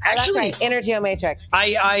Actually, Energy Matrix.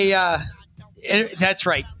 That's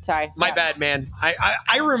right. Sorry. My bad, man.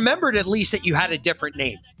 I remembered at least that you had a different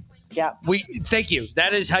name. Yeah. Thank you.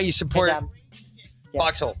 That is how you support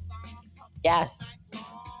Foxhole. Yes.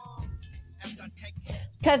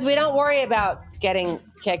 Because we don't worry about getting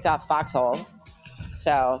kicked off Foxhole.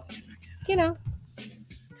 So,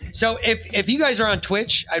 So if you guys are on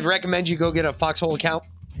Twitch, I'd recommend you go get a Foxhole account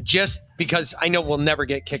just because I know we'll never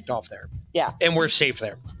get kicked off there. Yeah. And we're safe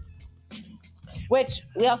there. Which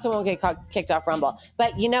we also won't get kicked off Rumble.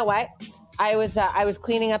 But you know what? I was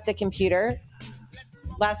cleaning up the computer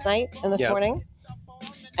last night and this morning.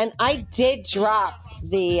 And I did drop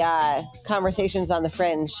the Conversations on the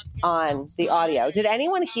Fringe on the audio. Did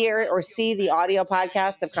anyone hear or see the audio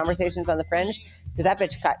podcast of Conversations on the Fringe? Because that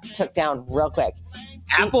bitch took down real quick.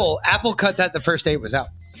 Apple cut that the first day it was out.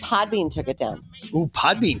 Podbean took it down. Ooh,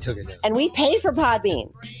 Podbean took it down. And we paid for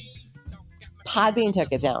Podbean. Podbean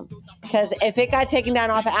took it down. Because if it got taken down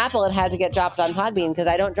off of Apple, it had to get dropped on Podbean because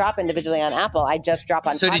I don't drop individually on Apple. I just drop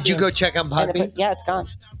on Podbean. So did you go check on Podbean? Yeah, it's gone.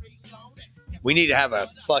 We need to have a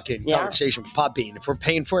fucking conversation with Podbean. If we're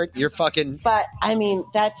paying for it, you're fucking... But, I mean,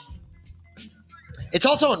 that's... It's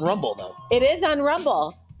also on Rumble, though. It is on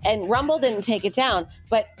Rumble. And Rumble didn't take it down.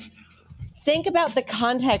 But think about the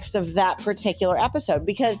context of that particular episode.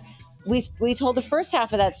 Because we told the first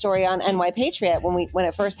half of that story on NY Patriot when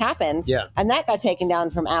it first happened. Yeah. And that got taken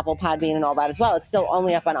down from Apple, Podbean, and all that as well. It's still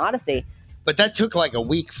only up on Odyssey. But that took like a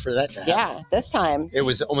week for that to happen. Yeah, this time. It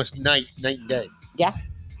was almost night and day. Yeah.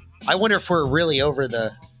 I wonder if we're really over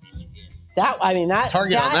the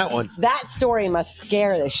target on that one. That story must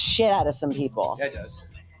scare the shit out of some people. Yeah, it does.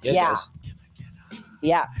 It does.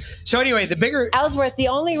 Yeah. So anyway, the bigger Ellsworth, the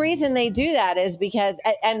only reason they do that is because,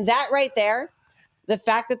 and that right there, the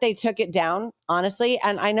fact that they took it down, honestly,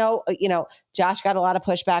 and I know, Josh got a lot of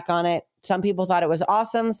pushback on it. Some people thought it was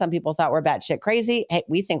awesome. Some people thought we're batshit crazy. Hey,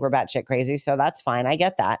 we think we're batshit crazy, so that's fine. I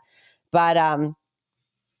get that. But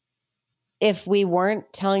if we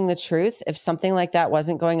weren't telling the truth, if something like that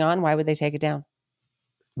wasn't going on, why would they take it down?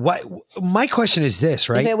 What? My question is this,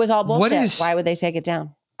 right? If it was all bullshit, why would they take it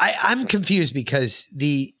down? I'm confused because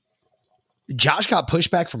Josh got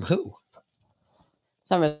pushback from who?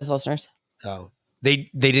 Some of his listeners. Oh, they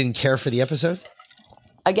didn't care for the episode?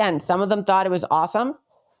 Again, some of them thought it was awesome.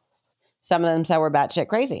 Some of them said we're batshit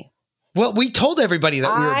crazy. Well, we told everybody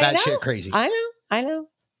that we were batshit crazy. I know.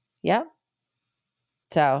 Yeah.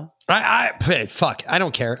 So fuck. I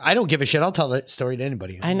don't care. I don't give a shit. I'll tell that story to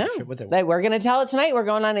anybody. I know. We're going to tell it tonight. We're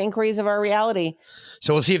going on Inquiries of Our Reality.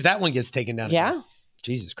 So we'll see if that one gets taken down. Yeah. Again.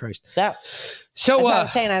 Jesus Christ. So I'm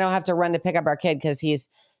saying I don't have to run to pick up our kid because he's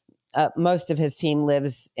most of his team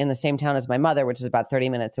lives in the same town as my mother, which is about 30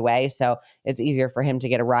 minutes away. So it's easier for him to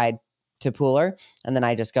get a ride to Pooler. And then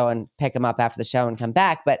I just go and pick him up after the show and come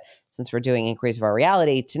back. But since we're doing Inquiries of Our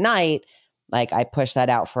Reality tonight, like I push that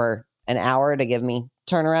out for an hour to give me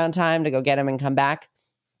turnaround time to go get him and come back.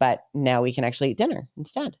 But now we can actually eat dinner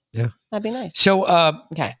instead. Yeah. That'd be nice. So,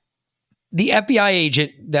 okay. The FBI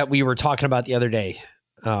agent that we were talking about the other day,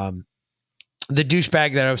 the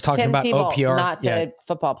douchebag that I was talking Tim about, Tebow, OPR. not the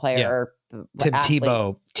football player or Tim athlete.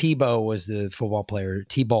 Tebow. Tebow was the football player.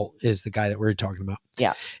 T-Bolt is the guy that we were talking about.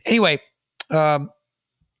 Yeah. Anyway,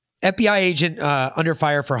 FBI agent under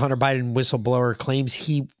fire for Hunter Biden whistleblower claims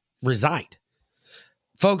he resigned.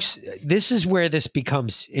 Folks, this is where this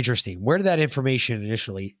becomes interesting. Where did that information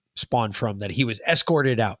initially spawn from that he was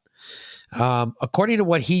escorted out? According to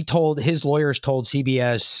what his lawyers told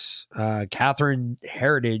CBS, Catherine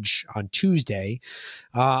Heritage on Tuesday,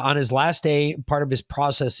 on his last day, part of his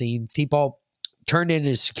processing, Thiepval turned in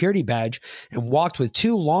his security badge and walked with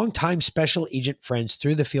two longtime special agent friends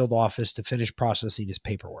through the field office to finish processing his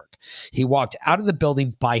paperwork. He walked out of the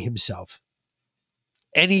building by himself.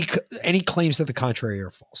 Any claims to the contrary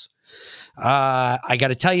are false. I got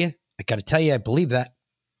to tell you, I believe that.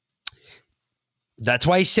 That's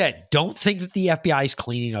why I said, don't think that the FBI is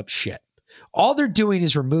cleaning up shit. All they're doing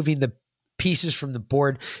is removing the pieces from the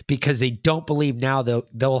board because they don't believe now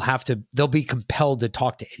they'll be compelled to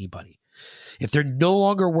talk to anybody. If they're no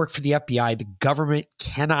longer work for the FBI, the government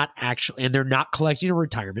cannot actually, and they're not collecting a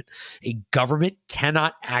retirement, a government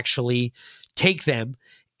cannot actually take them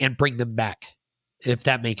and bring them back, if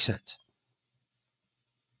that makes sense.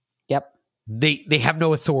 Yep. They have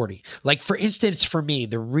no authority. Like, for instance, for me,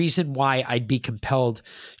 the reason why I'd be compelled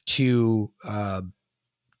to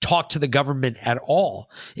talk to the government at all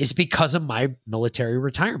is because of my military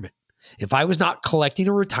retirement. If I was not collecting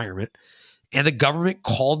a retirement and the government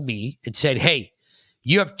called me and said, hey,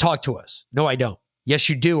 you have to talk to us. No, I don't. Yes,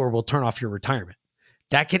 you do, or we'll turn off your retirement.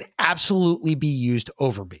 That can absolutely be used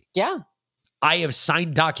over me. Yeah. I have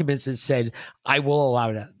signed documents that said I will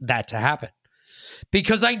allow that to happen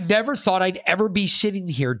because I never thought I'd ever be sitting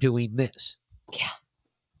here doing this. Yeah.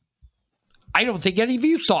 I don't think any of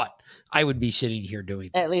you thought I would be sitting here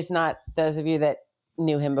doing this. At least not those of you that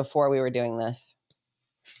knew him before we were doing this.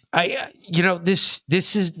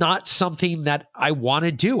 This is not something that I want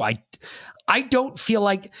to do. I don't feel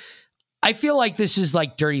like, I feel like this is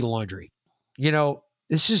like dirty laundry.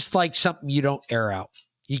 This is like something you don't air out.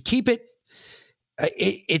 You keep it.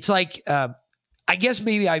 It's like, I guess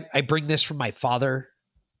maybe I bring this from my father,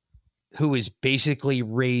 who was basically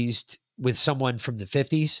raised with someone from the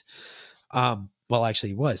 50s. Well, actually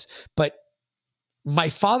he was, but my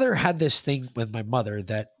father had this thing with my mother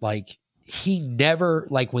that like, he never,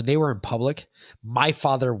 like when they were in public, my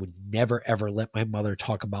father would never, ever let my mother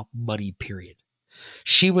talk about money, period.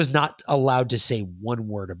 She was not allowed to say one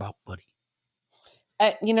word about money.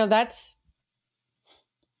 That's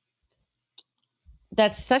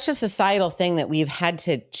such a societal thing that we've had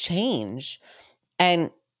to change.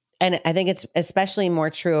 And I think it's especially more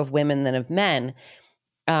true of women than of men,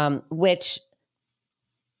 which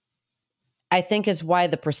I think is why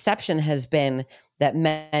the perception has been that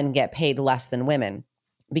men get paid less than women,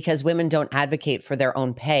 because women don't advocate for their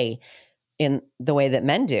own pay in the way that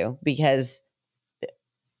men do, because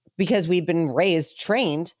we've been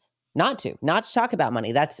trained not to talk about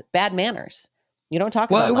money. That's bad manners. You don't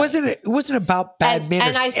talk about money. It wasn't about bad manners.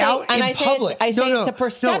 And I say, public. It's a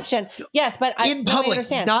perception. No. Yes, but in public,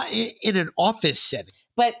 not in an office setting.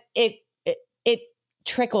 But it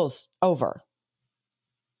trickles over.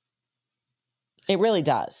 It really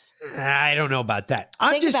does. I don't know about that.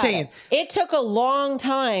 I'm just saying. It took a long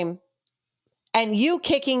time, and you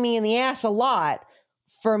kicking me in the ass a lot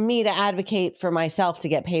for me to advocate for myself to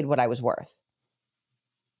get paid what I was worth.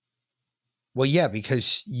 Well, yeah,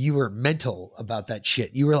 because you were mental about that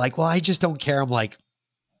shit. You were like, well, I just don't care. I'm like,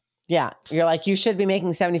 yeah. You're like, you should be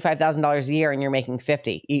making $75,000 a year and you're making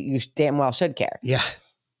 50. You damn well should care. Yeah.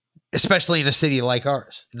 Especially in a city like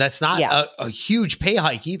ours. That's not a huge pay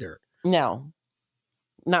hike either. No,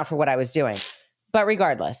 not for what I was doing, but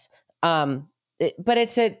regardless,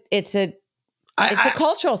 it's a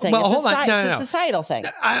cultural thing. Well, hold on. It's a societal thing.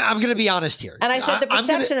 I'm going to be honest here. And I said the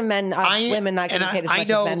perception of women not getting paid as much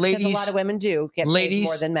as men, because a lot of women do get paid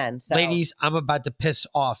more than men. So. Ladies, I'm about to piss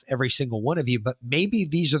off every single one of you, but maybe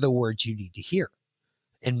these are the words you need to hear.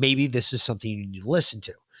 And maybe this is something you need to listen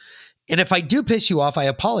to. And if I do piss you off, I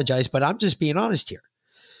apologize, but I'm just being honest here.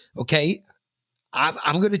 Okay?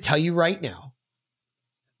 I'm going to tell you right now,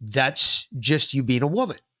 that's just you being a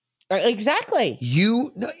woman. Exactly.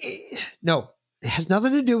 No, it has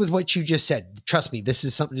nothing to do with what you just said. Trust me, this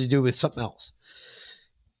is something to do with something else.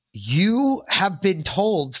 You have been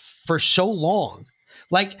told for so long,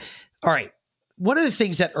 like, all right, one of the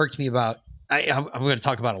things that irked me about, I'm going to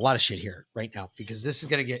talk about a lot of shit here right now, because this is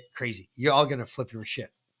going to get crazy. You're all going to flip your shit.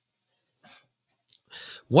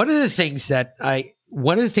 One of the things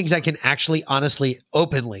I can actually, honestly,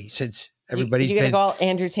 openly, since everybody's been go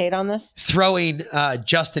Andrew Tate on this, throwing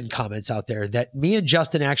Justin comments out there, that me and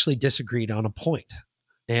Justin actually disagreed on a point.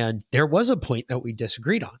 And there was a point that we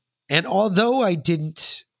disagreed on. And although I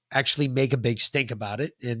didn't actually make a big stink about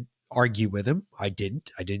it and argue with him, I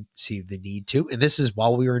didn't see the need to. And this is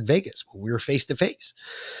while we were in Vegas, when we were face to face.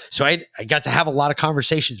 So I got to have a lot of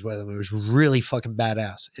conversations with him. It was really fucking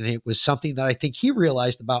badass. And it was something that I think he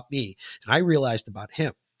realized about me and I realized about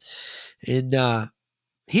him. And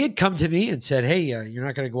he had come to me and said, hey, you're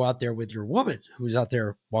not going to go out there with your woman who's out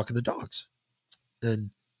there walking the dogs.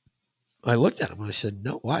 And I looked at him and I said,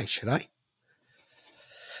 no, why should I?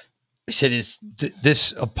 I said, is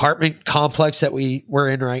this apartment complex that we're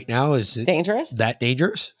in right now, is it dangerous? That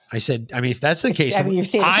dangerous? I said, I mean, if that's the case, you've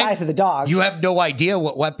seen the size of the dogs. You have no idea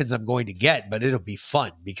what weapons I'm going to get, but it'll be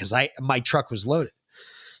fun because my truck was loaded.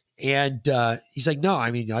 And he's like, no,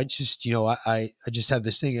 I mean, I just, I just have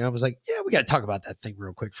this thing. And I was like, yeah, we got to talk about that thing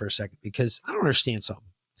real quick for a second, because I don't understand something.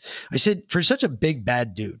 I said, for such a big,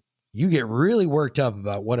 bad dude, you get really worked up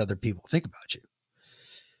about what other people think about you.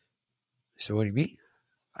 So what do you mean?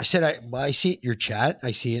 I said, I see it in your chat.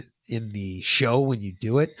 I see it in the show when you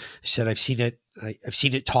do it. I said, I've seen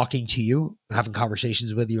it talking to you, having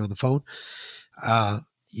conversations with you on the phone.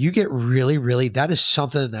 You get really, really, that is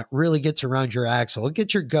something that really gets around your axle. It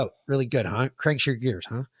gets your goat really good, huh? Cranks your gears,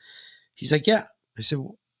 huh? He's like, yeah. I said,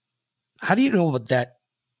 well, how do you know what that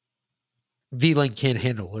V-Link can't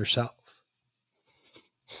handle herself?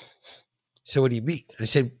 So what do you mean? I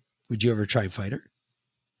said, would you ever try and fight her?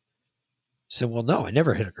 I said, well, no, I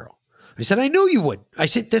never hit a girl. I said, I know you would. I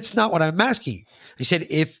said, that's not what I'm asking you. I said,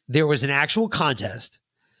 if there was an actual contest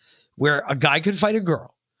where a guy could fight a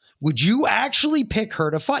girl, would you actually pick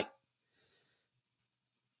her to fight?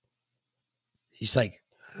 He's like,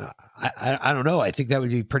 I don't know. I think that would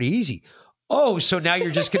be pretty easy. Oh, so now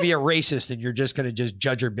you're just going to be a racist and you're just going to just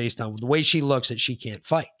judge her based on the way she looks and she can't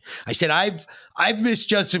fight. I said, I've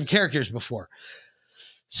misjudged some characters before.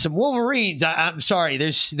 Some Wolverines, I'm sorry.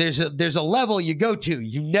 There's a level you go to.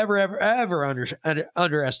 You never, ever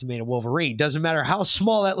underestimate a Wolverine. Doesn't matter how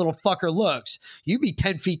small that little fucker looks. You be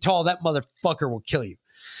 10 feet tall, that motherfucker will kill you.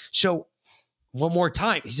 So one more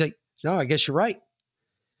time. He's like, no, I guess you're right.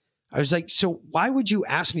 I was like, so why would you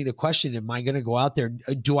ask me the question? Am I going to go out there?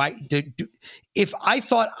 If I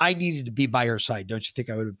thought I needed to be by her side, don't you think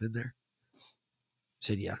I would have been there? I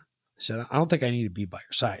said, yeah. I said, I don't think I need to be by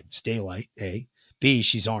her side. It's daylight, A. B,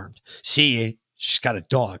 she's armed. C, she's got a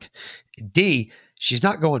dog. D, she's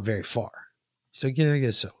not going very far. He's like, yeah, I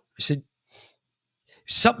guess so. I said,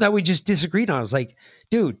 something that we just disagreed on. I was like,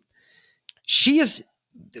 dude,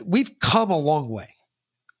 we've come a long way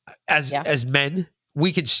as men.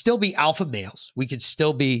 We could still be alpha males. We could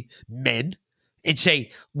still be men and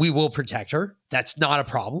say, we will protect her. That's not a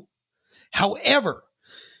problem. However,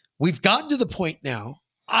 we've gotten to the point now,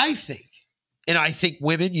 I think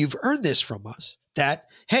women, you've earned this from us, that,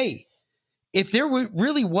 hey, if there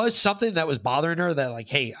really was something that was bothering her that like,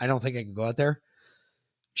 hey, I don't think I can go out there,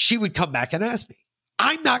 she would come back and ask me.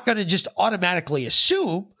 I'm not going to just automatically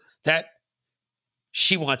assume that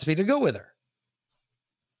she wants me to go with her.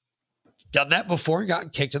 Done that before and gotten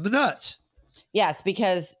kicked in the nuts. Yes,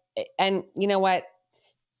 because, and you know what?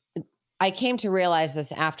 I came to realize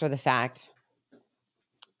this after the fact.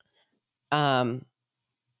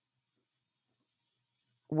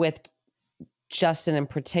 With Justin in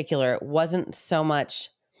particular, it wasn't so much,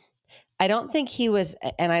 I don't think he was,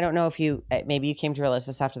 and I don't know if maybe you came to realize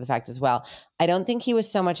this after the fact as well. I don't think he was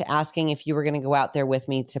so much asking if you were going to go out there with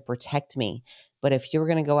me to protect me, but if you were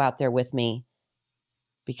going to go out there with me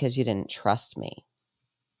because you didn't trust me.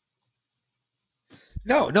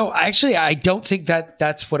 No, actually, I don't think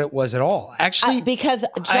that's what it was at all. Actually, because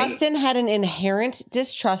Justin had an inherent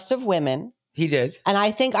distrust of women. He did. And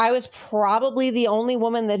I think I was probably the only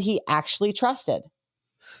woman that he actually trusted.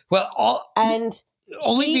 Well,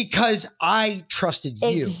 only because I trusted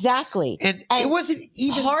you. Exactly. And it wasn't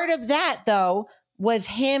even part of that, though, was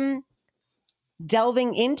him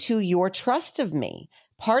delving into your trust of me.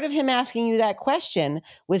 Part of him asking you that question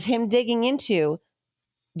was him digging into,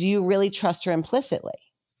 do you really trust her implicitly?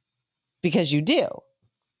 Because you do.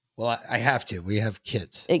 Well, I have to. We have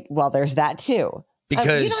kids. Well, there's that too.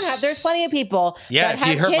 Because you don't have, there's plenty of people. Yeah, if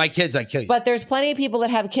you hurt my kids, I kill you. But there's plenty of people that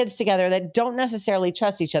have kids together that don't necessarily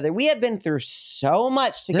trust each other. We have been through so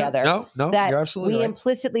much together. No, that you're absolutely right. We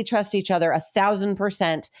implicitly trust each other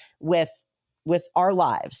 1,000% with our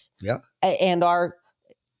lives. Yeah. And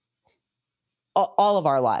all of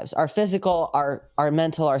our lives, our physical, our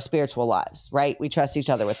mental, our spiritual lives, right? We trust each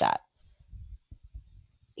other with that.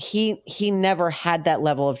 He never had that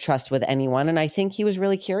level of trust with anyone. And I think he was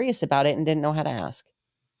really curious about it and didn't know how to ask.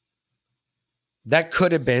 That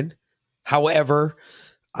could have been. However,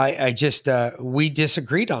 I just, we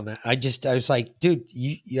disagreed on that. I was like, dude,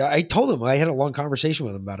 I told him, I had a long conversation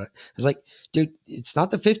with him about it. I was like, dude, it's not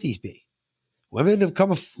the 50s, B. Women have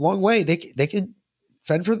come a long way. They can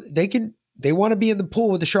fend for, they want to be in the pool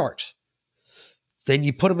with the sharks. Then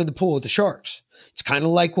you put them in the pool with the sharks. It's kind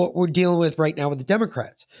of like what we're dealing with right now with the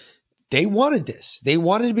Democrats. They wanted this. They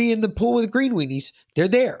wanted to be in the pool with the green weenies. They're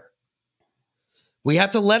there. We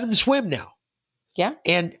have to let them swim now. Yeah.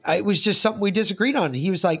 And it was just something we disagreed on. And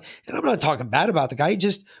he was like, and I'm not talking bad about the guy.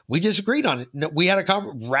 We disagreed on it. We had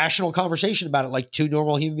a rational conversation about it like two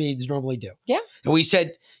normal human beings normally do. Yeah. And we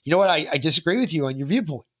said, you know what? I disagree with you on your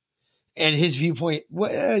viewpoint. And his viewpoint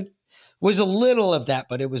was a little of that,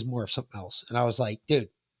 but it was more of something else. And I was like, dude,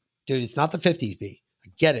 it's not the 50s, B. I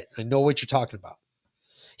get it. I know what you're talking about.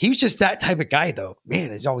 He was just that type of guy, though.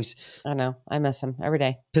 Man, it always... I know. I miss him every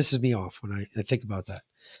day. Pisses me off when I think about that.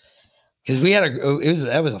 Because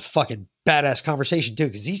that was a fucking badass conversation, too.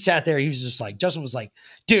 Because he sat there, he was just like, Justin was like,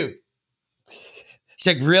 dude. He's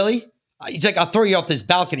like, really? He's like, I'll throw you off this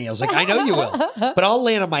balcony. I was like, I know you will. But I'll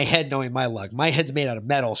land on my head knowing my luck. My head's made out of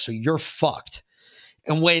metal, so you're fucked.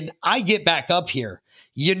 And when I get back up here,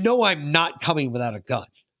 you know I'm not coming without a gun.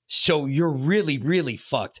 So you're really, really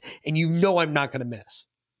fucked. And you know I'm not going to miss.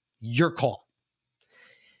 Your call.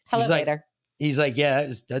 Hello, later. He's like,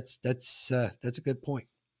 yeah, that's a good point.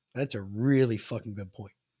 That's a really fucking good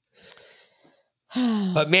point.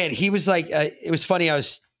 But man, he was like, it was funny. I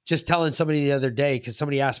was just telling somebody the other day, because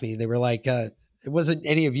somebody asked me, they were like, It wasn't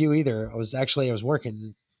any of you either. I was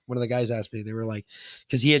working. One of the guys asked me, they were like,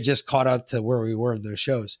 because he had just caught up to where we were in those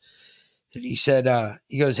shows. And he said,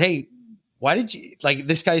 he goes, hey, why did you, like,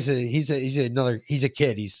 this guy's he's a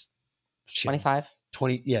kid. He's 25.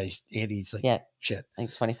 20. Yeah. He's like, shit. I think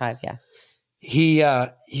it's 25. Yeah.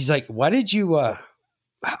 He's like, why did you,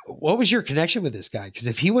 what was your connection with this guy? Because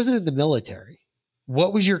if he wasn't in the military,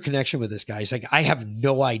 what was your connection with this guy? He's like, I have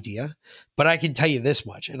no idea, but I can tell you this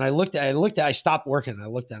much. And I stopped working and I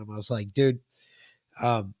looked at him. I was like, dude,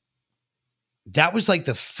 that was like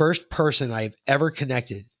the first person I've ever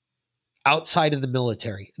connected outside of the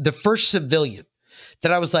military, the first civilian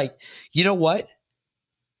that I was like, you know what?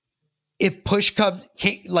 If push comes,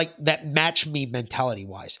 like that matched me mentality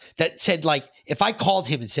wise, that said, like, if I called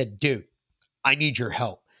him and said, dude, I need your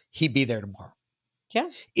help, he'd be there tomorrow. Yeah.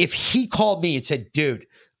 If he called me and said, dude,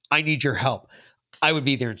 I need your help, I would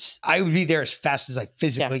be there. I would be there as fast as I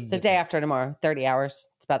physically. The day after tomorrow, 30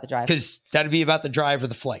 hours. It's about the drive. Because that'd be about the drive or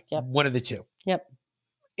the flight. Yep. One of the two. Yep.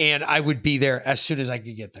 And I would be there as soon as I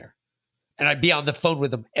could get there. And I'd be on the phone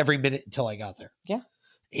with him every minute until I got there. Yeah.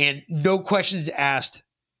 And no questions asked.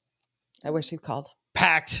 I wish he'd called.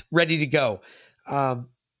 Packed, ready to go.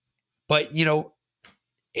 But, you know,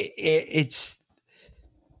 he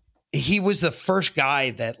was the first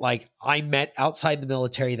guy that, like, I met outside the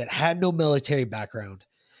military that had no military background,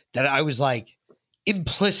 that I was like,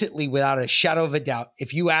 implicitly, without a shadow of a doubt,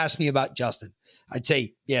 if you asked me about Justin, I'd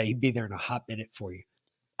say, yeah, he'd be there in a hot minute for you.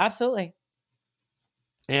 Absolutely.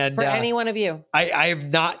 And for any one of you. I have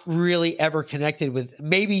not really ever connected with,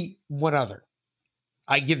 maybe one other.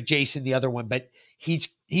 I give Jason the other one, but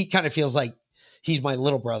he kind of feels like he's my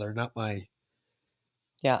little brother, not my,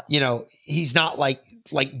 you know, he's not like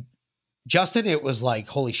Justin. It was like,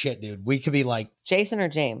 holy shit, dude, we could be like Jason or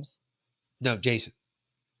James. No, Jason.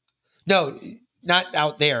 No, not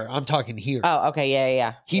out there. I'm talking here. Oh, okay.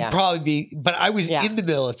 Yeah. He'd probably be, but I was in the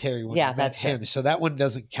military when I met that's him. true. So that one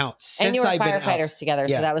doesn't count. Since And you were I've been firefighters out. together.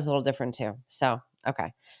 Yeah. So that was a little different too. So,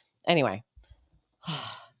 okay. Anyway,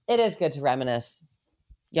 it is good to reminisce.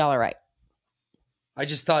 Y'all are right. I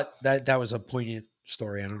just thought that was a poignant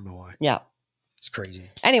story. I don't know why. Yeah. It's crazy.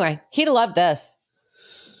 Anyway, he'd have loved this.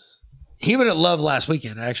 He would have loved last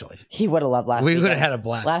weekend, actually. He would have loved last weekend. We would have had a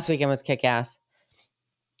blast. Last weekend was kick ass.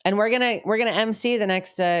 And we're gonna MC the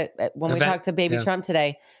next when we talk to Baby Trump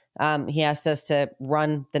today. He asked us to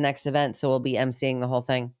run the next event, so we'll be MCing the whole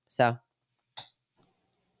thing. So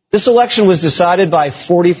this election was decided by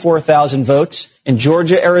 44,000 votes in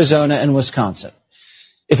Georgia, Arizona, and Wisconsin.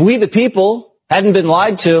 If we, the people, hadn't been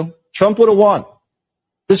lied to, Trump would have won.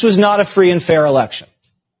 This was not a free and fair election.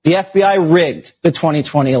 The FBI rigged the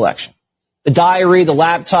 2020 election. The diary, the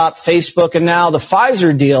laptop, Facebook, and now the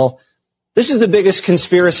Pfizer deal. This is the biggest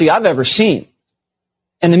conspiracy I've ever seen.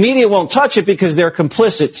 And the media won't touch it because they're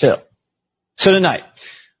complicit too. So tonight,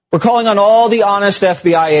 we're calling on all the honest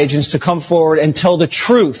FBI agents to come forward and tell the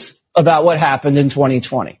truth about what happened in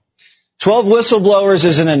 2020. 12 whistleblowers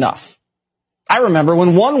isn't enough. I remember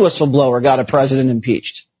when one whistleblower got a president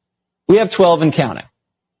impeached. We have 12 and counting.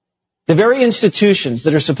 The very institutions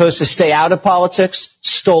that are supposed to stay out of politics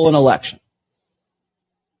stole an election.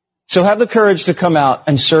 So have the courage to come out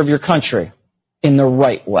and serve your country in the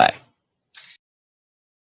right way.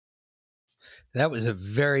 That was a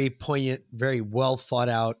very poignant, very well thought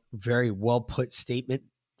out, very well put statement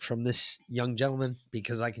from this young gentleman,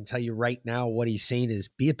 because I can tell you right now what he's saying is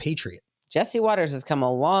be a patriot. Jesse Waters has come a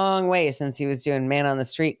long way since he was doing man on the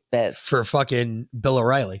street bits for fucking Bill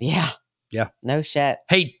O'Reilly. Yeah. Yeah. No shit.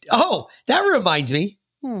 Hey, that reminds me.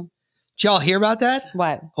 Did y'all hear about that?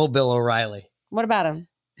 What? Oh, Bill O'Reilly. What about him?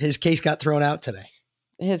 His case got thrown out today.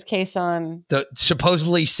 His case on the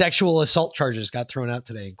supposedly sexual assault charges got thrown out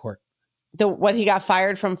today in court. What he got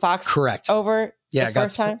fired from Fox? Correct. Over the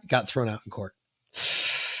first time? Got thrown out in court.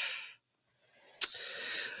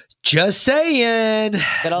 Just saying.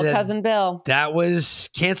 Good old cousin Bill. That was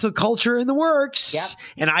cancel culture in the works. Yep.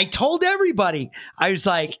 And I told everybody, I was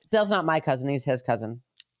like, Bill's not my cousin. He's his cousin.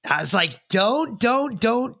 I was like, don't.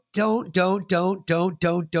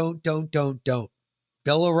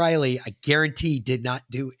 Bill O'Reilly, I guarantee, did not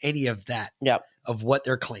do any of that. Yep. Of what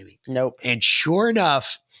they're claiming. Nope. And sure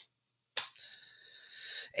enough,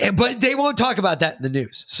 but they won't talk about that in the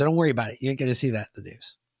news. So don't worry about it. You ain't going to see that in the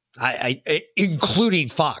news. I including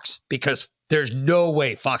Fox, because there's no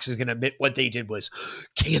way Fox is going to admit what they did was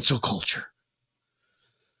cancel culture.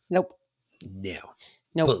 Nope. No.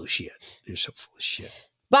 Nope. Bullshit. They're so full of shit.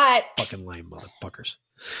 But fucking lame motherfuckers.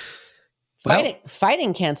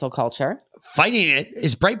 Fighting cancel culture. Fighting it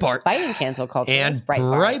is Breitbart. Fighting cancel culture and is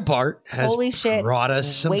Breitbart. Breitbart has Holy shit. brought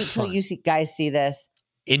us some Wait fun. till you guys see this.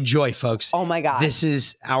 enjoy, folks. Oh my God. This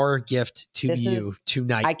is our gift to you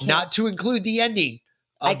tonight. Not to include the ending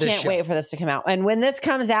of I the can't show. wait for this to come out. And when this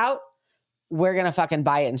comes out, we're going to fucking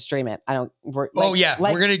buy it and stream it. We're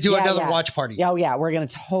going to do another watch party. Oh yeah. We're going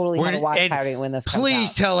to totally have a watch party when this comes out.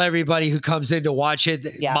 Please tell everybody who comes in to watch it,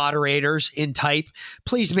 moderators in type,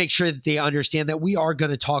 please make sure that they understand that we are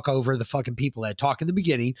going to talk over the fucking people that talk in the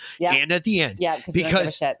beginning and at the end. Yeah.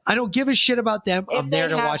 Because I don't give a shit about them. I'm there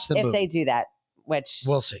to watch the movie. If they do that, which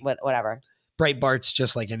we'll see. Whatever. Breitbart's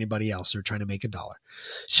just like anybody else. They're trying to make $1.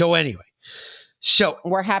 So anyway. So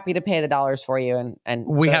we're happy to pay the dollars for you, and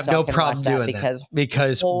we have no problem doing that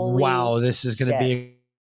because wow, this is going to be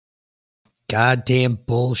goddamn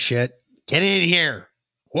bullshit. Get in here,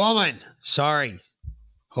 woman. Sorry,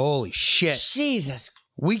 holy shit, Jesus.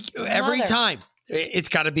 Every time it's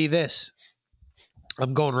got to be this.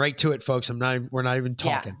 I'm going right to it, folks. We're not even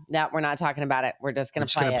talking. Yeah, no, we're not talking about it. We're just going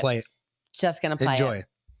to play it. Just going to play Enjoy it.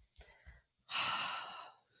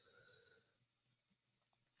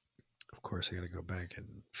 Of course, I got to go back and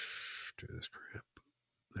do this crap.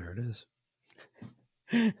 There it is.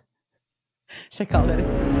 Should I call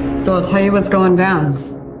it? So I'll tell you what's going down.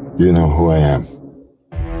 You know who I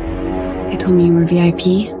am. They told me you were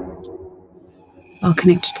VIP. Well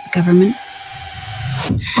connected to the government.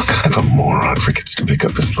 What kind of a moron forgets to pick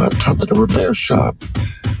up his laptop at a repair shop?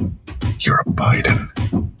 You're a Biden.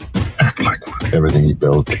 Act like one. Everything he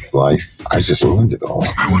built, his life, I just ruined it all.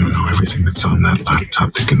 I want to know everything that's on that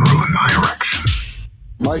laptop that can ruin my erection.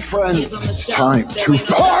 My friends, it's time to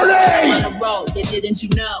party! Didn't you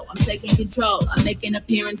know? I'm taking control. I make an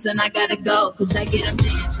appearance and I gotta go. Cause I get them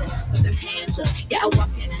dancing with their hands up. Yeah, I walk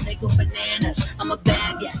in and they go bananas. I'm a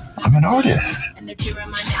bad, yeah. I'm an artist.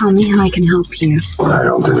 Tell me how I can help you. I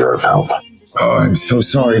don't deserve help. Oh, I'm so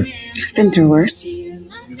sorry. I've been through worse. You're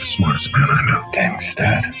the smartest man I know. Thanks,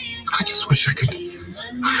 Dad. I just wish I could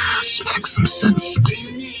smack some sense into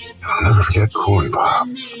you. I'll never forget Corey Bob.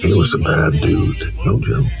 He was a bad dude. No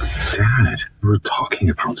joke. Dad, we were talking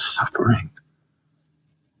about suffering.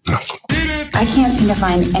 I can't seem to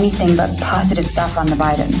find anything but positive stuff on the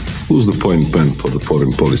Bidens. Who's the point man for the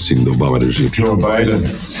foreign policy in the Obama regime? Joe Biden.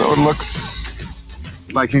 So it looks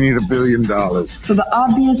like you need $1 billion. So the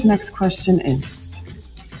obvious next question is,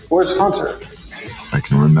 Where's Hunter? I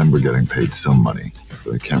can remember getting paid some money,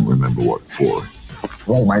 but I can't remember what for.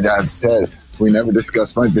 Well, my dad says we never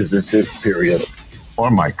discuss my businesses, period. Or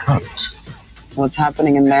my cut. what's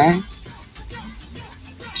happening in there?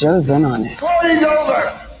 Joe's in on it. Party's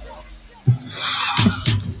over!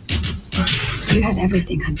 You had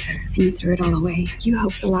everything, Hunter, and you threw it all away. You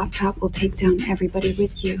hope the laptop will take down everybody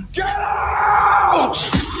with you. Get out!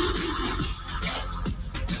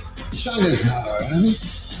 China's not our enemy.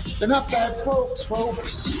 They're not bad folks.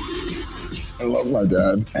 I love my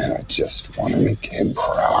dad, and I just want to make him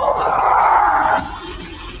proud.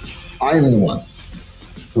 I am the one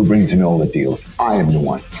who brings in all the deals. I am the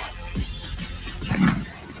one.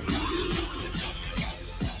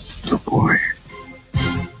 Good boy.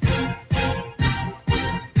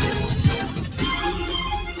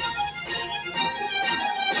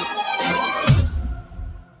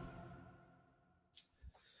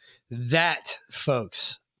 That,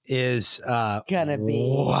 folks, is gonna be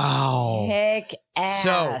wow, kick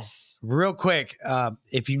ass. So, real quick,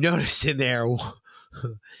 if you notice in there,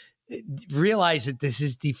 realize that this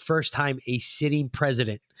is the first time a sitting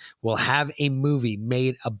president will have a movie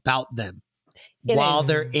made about them while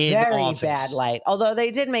they're in very office. bad light. Although they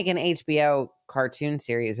did make an HBO cartoon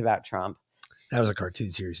series about Trump. That was a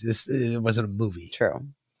cartoon series. It wasn't a movie. True.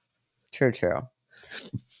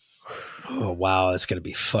 Oh, wow. That's going to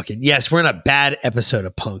be fucking... Yes, we're in a bad episode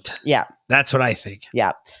of Punk'd. Yeah. That's what I think.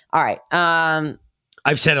 Yeah. All right.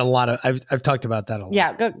 I've said a lot of... I've talked about that a lot.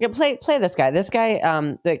 Yeah. Go play this guy. This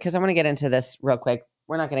guy, because I want to get into this real quick.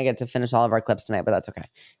 We're not going to get to finish all of our clips tonight, but that's okay.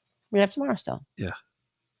 We have tomorrow still. Yeah.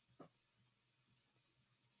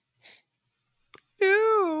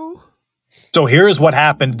 So here's what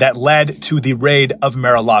happened that led to the raid of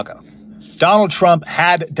Mar-a-Lago. Donald Trump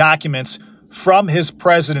had documents from his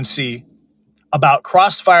presidency about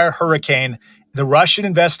Crossfire Hurricane, the Russian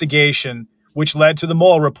investigation, which led to the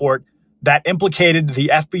Mueller report that implicated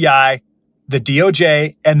the FBI, the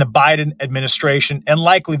DOJ, and the Biden administration, and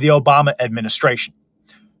likely the Obama administration.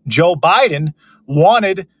 Joe Biden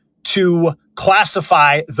wanted to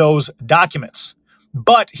classify those documents,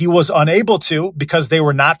 but he was unable to because they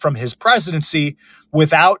were not from his presidency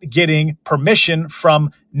without getting permission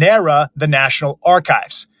from NARA, the National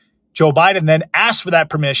Archives. Joe Biden then asked for that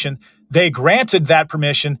permission. They granted that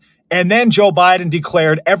permission. And then Joe Biden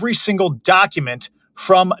declared every single document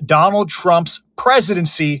from Donald Trump's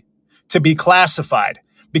presidency to be classified.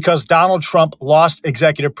 because Donald Trump lost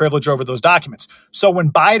executive privilege over those documents. So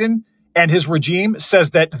when Biden and his regime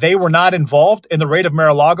says that they were not involved in the raid of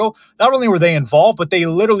Mar-a-Lago, not only were they involved, but they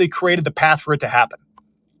literally created the path for it to happen.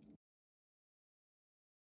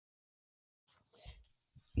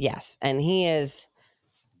 Yes, and he is.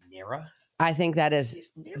 I think that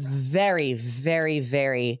is very, very,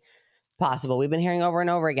 very possible. We've been hearing over and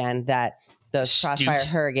over again that those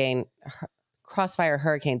Crossfire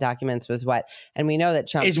Hurricane documents was what, and we know that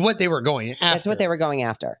Trump is what they were going after. That's what they were going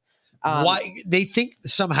after. Why they think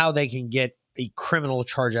somehow they can get a criminal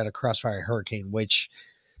charge out of Crossfire Hurricane, which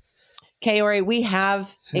Kaori, we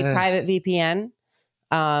have a private VPN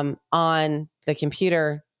on the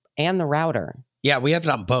computer and the router. Yeah, we have it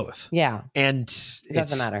on both. Yeah. And it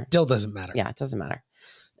doesn't matter. Still doesn't matter. Yeah, it doesn't matter.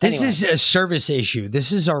 This is a service issue.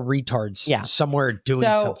 This is our retards somewhere doing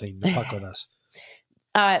So- something to fuck with us.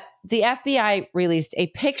 The FBI released a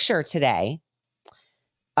picture today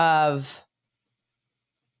of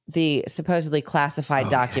the supposedly classified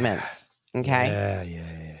documents. Okay.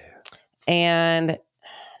 Yeah. And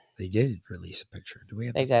they did release a picture. Do we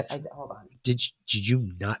have? They did. Hold on. Did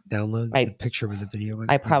you not download the picture with the video?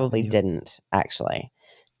 I probably didn't actually,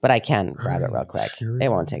 but I can grab it real quick. It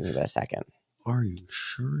won't take me but a second. Are you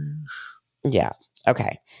sure? Yeah.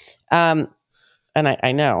 Okay. And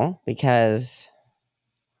I know because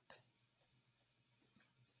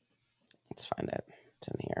let's find it. It's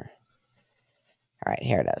in here. All right,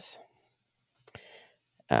 here it is.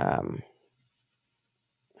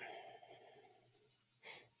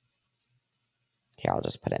 Here, I'll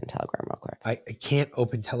just put it in Telegram real quick. I can't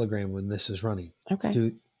open Telegram when this is running. Okay.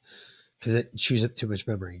 Because it chews up too much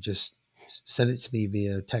memory. Just send it to me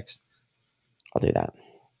via text. I'll do that.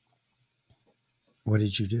 What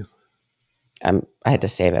did you do? I had to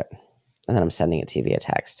save it, and then I'm sending it to you via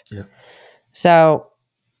text. Yeah. So,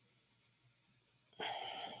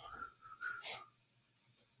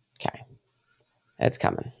 okay, it's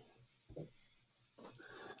coming.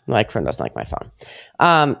 My friend doesn't like my phone.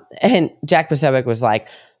 And Jack Posobiec was like,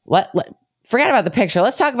 forget about the picture.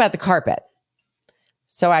 Let's talk about the carpet.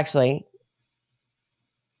 So actually,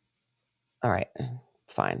 all right,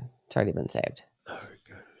 fine. It's already been saved.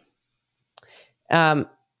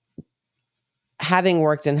 Having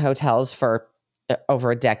worked in hotels for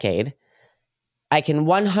over a decade, I can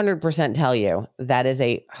 100% tell you that is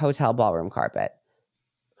a hotel ballroom carpet.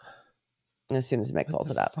 As soon as Mick pulls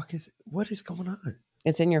it up. What is going on?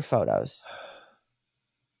 It's in your photos.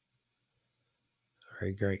 All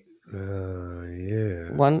right, great.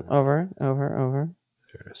 Yeah. One over.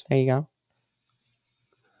 There you go.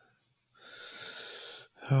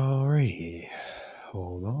 All righty.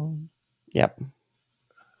 Hold on. Yep.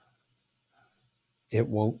 It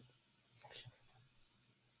won't.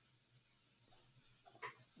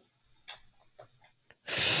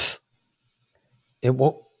 It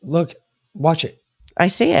won't. Look, watch it. I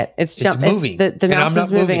see it. It's moving. The mouse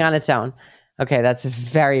is moving on its own. Okay, that's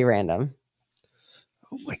very random.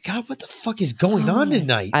 Oh my God, what the fuck is going on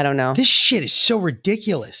tonight? I don't know. This shit is so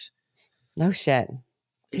ridiculous. No shit.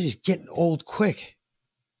 It is getting old quick.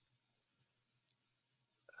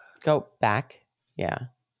 Go back. Yeah.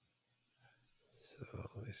 So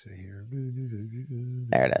let's see here.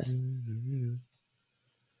 There it is.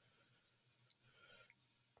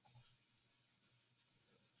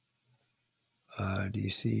 Do you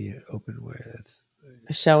see open with?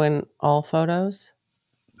 Showing all photos?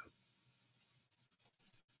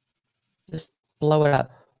 Just blow it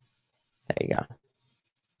up. There you go.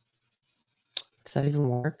 Does that even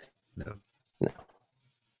work? No. No.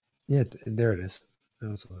 Yeah, there it is. That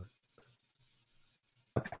was a lot.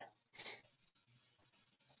 Okay.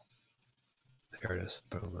 There it is.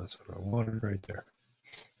 Boom. That's what I wanted right there.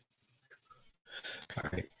 All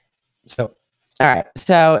right. All right.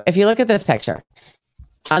 So if you look at this picture,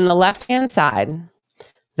 on the left-hand side,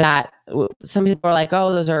 that some people are like,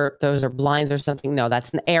 oh, those are blinds or something. No, that's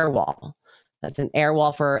an air wall. That's an air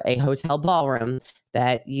wall for a hotel ballroom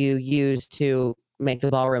that you use to make the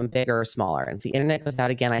ballroom bigger or smaller. And if the internet goes out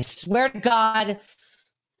again, I swear to God.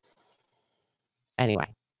 Anyway.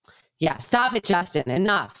 Yeah, stop it, Justin.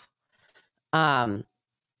 Enough.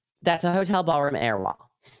 That's a hotel ballroom air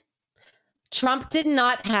wall. Trump did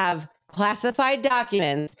not have classified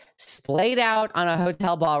documents splayed out on a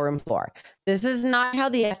hotel ballroom floor. This is not how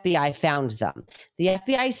the FBI found them. The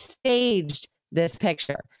FBI staged this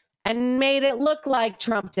picture and made it look like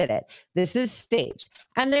Trump did it. This is staged.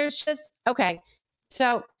 And there's just, okay.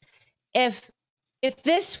 So if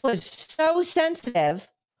this was so sensitive,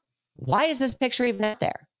 why is this picture even out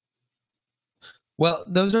there? Well,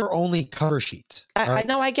 those are only cover sheets. I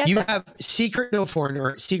know, I get you that. have secret no foreign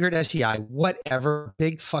or secret SCI, whatever,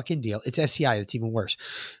 big fucking deal. It's SCI. That's even worse.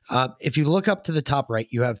 If you look up to the top right,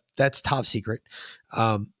 you have that's top secret.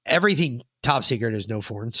 Everything top secret is no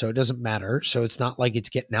foreign, so it doesn't matter. So it's not like it's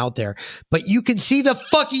getting out there. But you can see the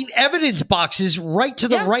fucking evidence boxes right to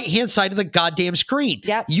the right-hand side of the goddamn screen.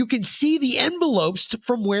 Yep. You can see the envelopes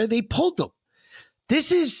from where they pulled them.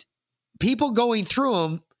 This is people going through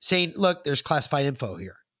them saying, look, there's classified info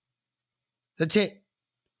here. That's it.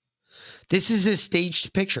 This is a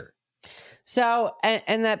staged picture. So,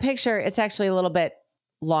 and that picture, it's actually a little bit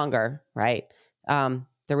longer, right? The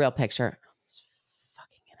real picture. It's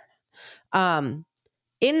fucking internet.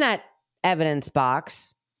 In that evidence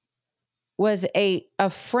box was a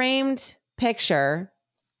framed picture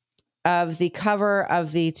of the cover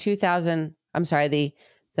of the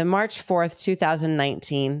the March 4th,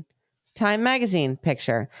 2019 Time magazine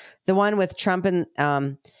picture, the one with Trump in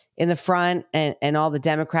the front and all the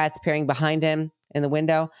Democrats peering behind him in the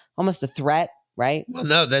window, almost a threat, right? Well,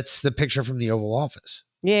 no, that's the picture from the Oval Office.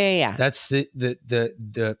 Yeah. That's the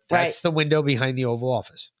that's the window behind the Oval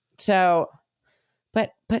Office. So,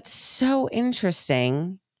 but so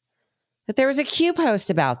interesting that there was a Q post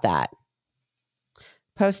about that.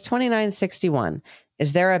 Post 2961.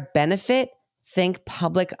 Is there a benefit? Think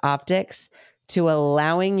public optics to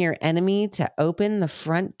allowing your enemy to open the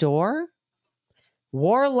front door?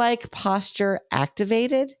 Warlike posture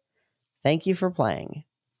activated? Thank you for playing.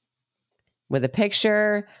 With a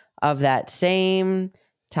picture of that same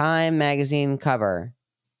Time magazine cover.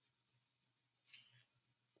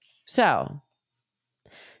 So,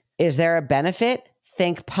 is there a benefit?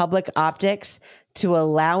 Think public optics to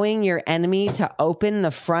allowing your enemy to open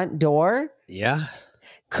the front door? Yeah.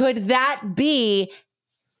 Could that be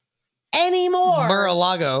any more?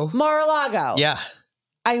 Mar-a-Lago. Yeah.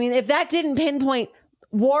 I mean, if that didn't pinpoint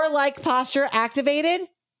warlike posture activated.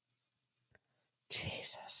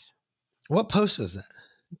 Jesus. What post was that?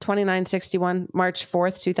 2961, March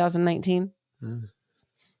 4th, 2019.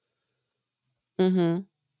 Mm-hmm.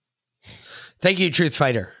 Thank you, Truth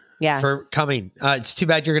Fighter. Yeah. For coming. It's too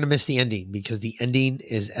bad you're going to miss the ending because the ending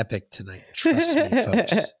is epic tonight. Trust me,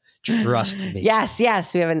 folks. Trust me. Yes.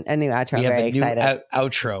 We have a new outro. We have Very a new excited.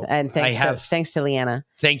 outro. And thanks to Leanna.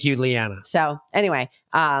 Thank you, Leanna. So anyway.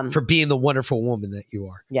 For being the wonderful woman that you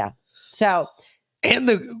are. Yeah. So. And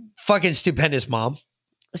the fucking stupendous mom.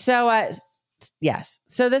 So, yes.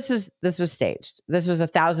 So this was staged. This was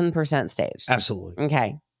 1,000% staged. Absolutely.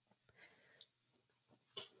 Okay.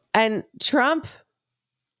 And Trump.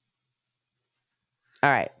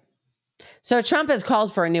 All right. So Trump has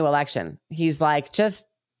called for a new election. He's like, just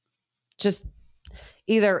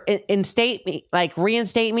either reinstate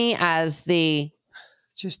me as the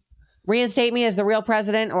real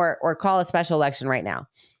president or call a special election right now.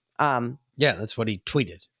 Yeah, that's what he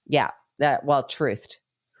tweeted. Yeah. Truthed.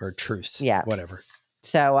 Or truth. Yeah. Whatever.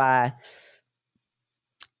 So,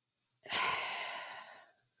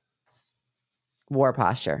 war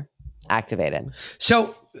posture activated.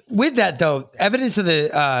 So with that though, evidence of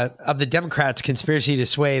the Democrats' conspiracy to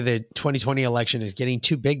sway the 2020 election is getting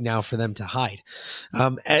too big now for them to hide.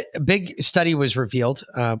 A big study was revealed,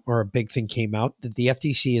 or a big thing came out, that the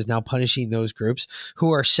FTC is now punishing those groups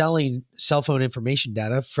who are selling cell phone information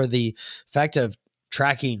data for the fact of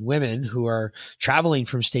tracking women who are traveling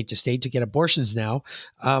from state to state to get abortions now.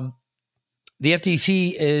 The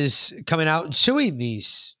FTC is coming out and suing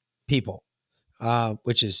these people,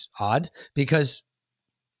 which is odd because,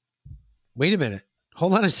 wait a minute,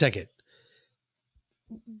 hold on a second.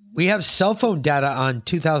 We have cell phone data on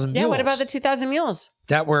 2,000 mules. Yeah, what about the 2,000 mules?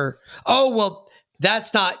 That were,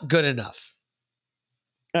 that's not good enough.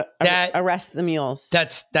 Arrest the mules.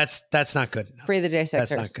 That's not good enough. Free the J6ers.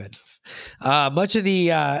 That's not good. Much of the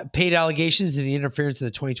paid allegations in the interference in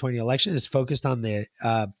the 2020 election is focused on the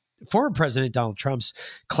former President Donald Trump's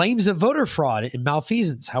claims of voter fraud and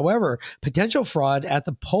malfeasance. However, potential fraud at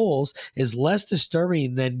the polls is less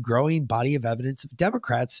disturbing than growing body of evidence of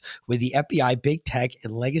Democrats with the FBI, big tech,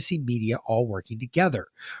 and legacy media all working together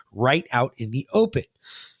right out in the open.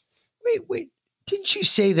 Wait. Didn't you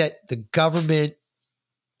say that the government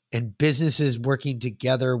and businesses working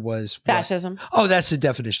together was fascism? What? Oh, that's the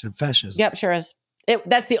definition of fascism. Yep, sure is.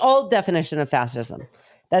 That's the old definition of fascism.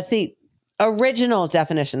 That's the original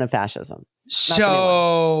definition of fascism.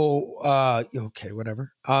 So, okay,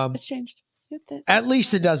 whatever. It's changed. At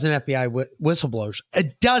least a dozen FBI whistleblowers.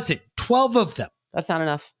 12 of them. That's not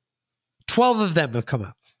enough. 12 of them have come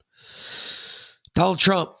out. Donald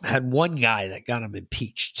Trump had one guy that got him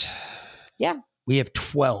impeached. Yeah. We have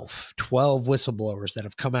 12 whistleblowers that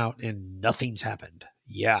have come out and nothing's happened.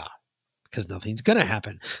 Yeah. because nothing's going to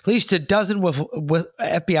happen. At least a dozen FBI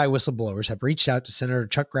whistleblowers have reached out to Senator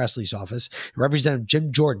Chuck Grassley's office and Representative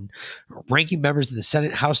Jim Jordan, ranking members of the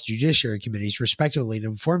Senate House Judiciary Committees, respectively, to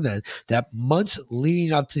inform them that months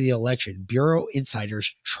leading up to the election, Bureau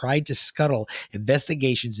insiders tried to scuttle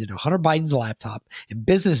investigations into Hunter Biden's laptop and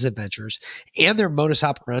business adventures, and their modus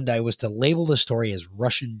operandi was to label the story as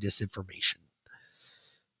Russian disinformation.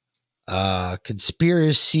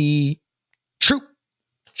 Conspiracy troop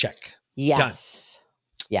check. Yes.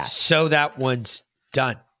 Done. Yes. So that one's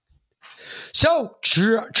done. So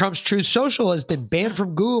Trump's Truth Social has been banned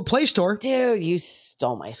from Google Play Store. Dude, you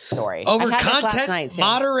stole my story. Over I had this last night, content too.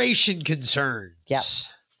 moderation concerns. Yep.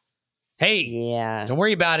 Hey, yeah. Don't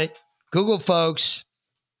worry about it. Google folks.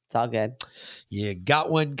 It's all good. You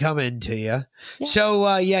got one coming to you. Yeah.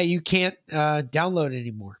 So, you can't download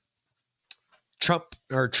anymore. Trump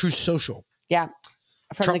or Truth Social. Yeah.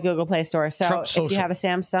 From Trump, the Google Play Store. So Trump if Social. you have a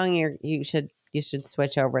Samsung, you should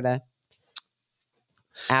switch over to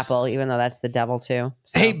Apple, even though that's the devil too.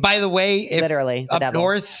 So, hey, by the way, if literally the up devil.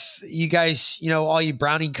 north, you guys, all you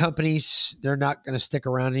browning companies, they're not going to stick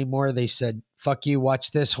around anymore. They said, fuck you,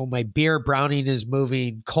 watch this. Hold my beer. Browning is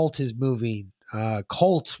moving. Colt is moving.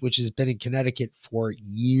 Colt, which has been in Connecticut for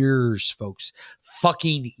years, folks.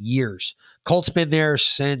 Fucking years. Colt's been in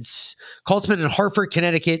Hartford,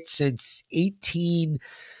 Connecticut since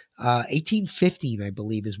 1815, I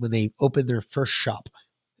believe, is when they opened their first shop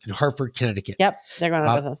in Hartford, Connecticut. Yep, they're going out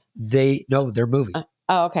of business. They're moving.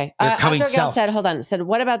 Oh, okay. They're coming Andrew south. said,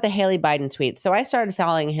 what about the Haley Biden tweet? So I started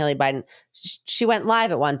following Haley Biden. She went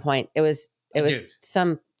live at one point. It was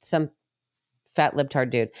some fat libtard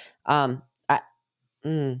dude. I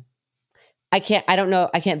don't know.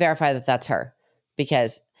 I can't verify that that's her,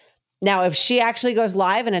 because now if she actually goes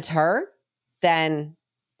live and it's her, then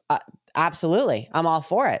absolutely, I'm all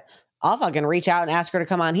for it. I'll fucking reach out and ask her to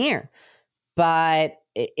come on here. But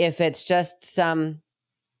if it's just some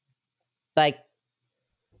that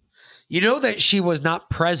she was not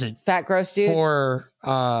present, fat gross dude, for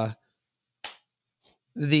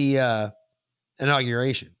the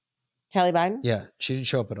inauguration. Haley Biden? Yeah, she didn't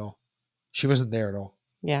show up at all. She wasn't there at all.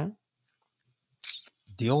 Yeah.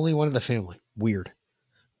 The only one in the family. Weird.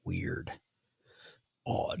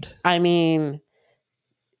 Odd. I mean,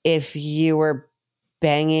 if you were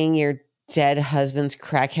banging your dead husband's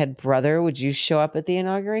crackhead brother, would you show up at the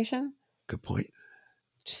inauguration? Good point.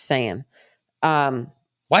 Just saying. Why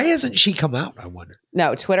hasn't she come out, I wonder?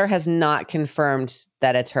 No, Twitter has not confirmed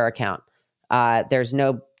that it's her account. There's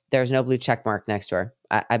no blue check mark next to her.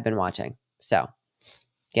 I've been watching. So,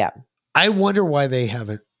 yeah. I wonder why they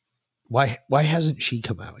haven't. Why hasn't she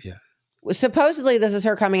come out yet? Supposedly this is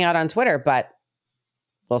her coming out on Twitter, but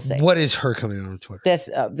we'll see. What is her coming out on Twitter?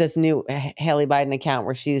 This new Haley Biden account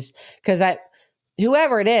where because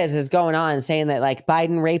whoever it is going on saying that like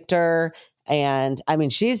Biden raped her, and I mean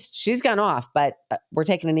she's gone off, but we're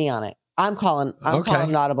taking a knee on it. I'm calling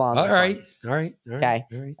an audible on this All right. Okay.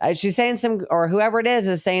 She's saying or whoever it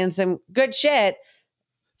is saying some good shit.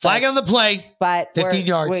 Flag on the play, but 15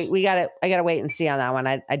 yards. I gotta wait and see on that one.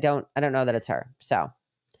 I don't know that it's her. So,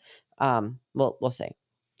 we'll see.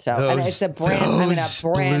 So, and it's a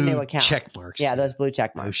brand new account. Check marks. Yeah, those blue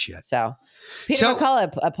check marks. Oh shit. So, Peter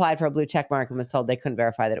McCullough applied for a blue check mark and was told they couldn't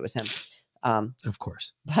verify that it was him. Of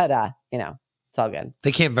course. But it's all good.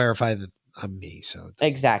 They can't verify that I'm me. So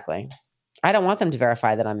exactly. I don't want them to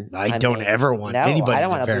verify that I'm. I don't me. ever want No, anybody. I don't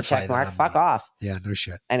to want a blue verify check mark. that I'm Fuck me. off. Yeah, no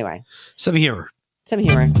shit. Anyway, some humor. Some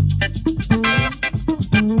humor.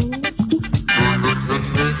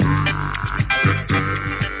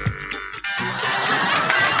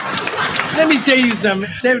 Let me tell you something.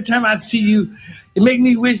 Every time I see you, it makes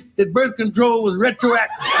me wish that birth control was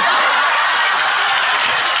retroactive.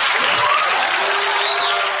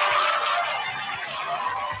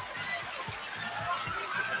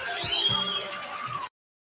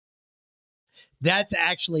 That's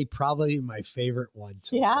actually probably my favorite one.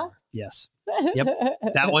 Yeah? Far. Yes. Yep.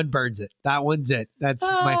 That one burns it. That one's it. That's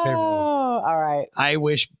my favorite one. All right. I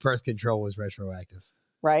wish birth control was retroactive.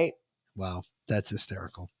 Right? Wow. That's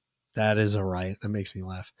hysterical. That is a riot. That makes me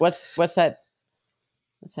laugh. What's that?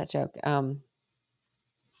 What's that joke?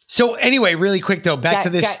 So anyway, really quick though, back to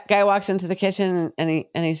this. Guy walks into the kitchen and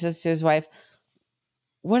he says to his wife,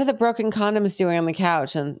 "What are the broken condoms doing on the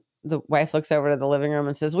couch?" And the wife looks over to the living room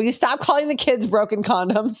and says, "Will you stop calling the kids broken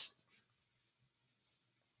condoms?"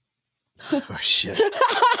 Oh shit.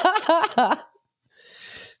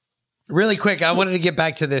 Really quick, I wanted to get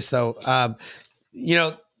back to this though.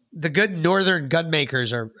 The good northern gun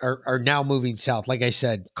makers are now moving south. Like I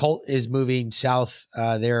said, Colt is moving south.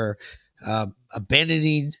 They're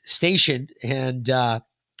abandoning station, and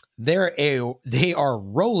They are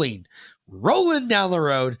rolling down the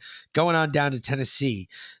road, going on down to Tennessee.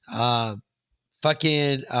 Smith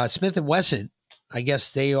 & Wesson, I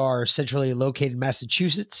guess they are centrally located in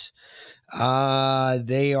Massachusetts.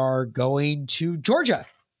 They are going to Georgia.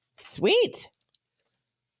 Sweet.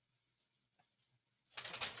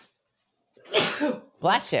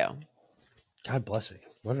 Bless you. God bless me.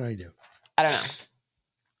 What did I do? I don't know.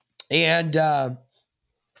 And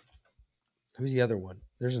who's the other one?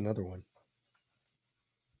 There's another one.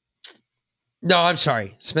 No, I'm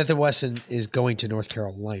sorry. Smith & Wesson is going to North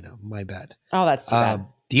Carolina. My bad. Oh, that's too bad.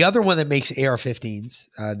 The other one that makes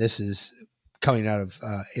AR-15s, this is coming out of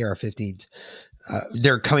AR-15s.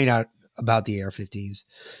 They're coming out about the AR-15s.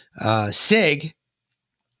 SIG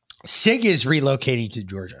is relocating to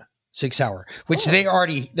Georgia. 6 Sauer, which they're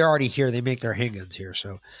already here. They make their handguns here.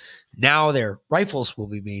 So now their rifles will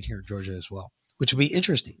be made here in Georgia as well, which will be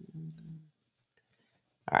interesting.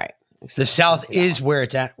 All right. The South is where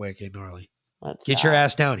it's at, Wicked Gnarly. Let's get your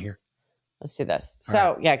ass down here. Let's do this.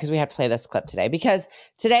 So, yeah, because we have to play this clip today. Because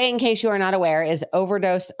today, in case you are not aware, is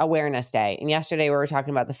Overdose Awareness Day. And yesterday we were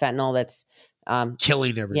talking about the fentanyl that's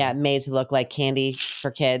killing everyone. Yeah, made to look like candy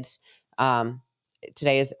for kids.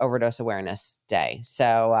 Today is Overdose Awareness Day.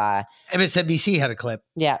 So MSNBC had a clip.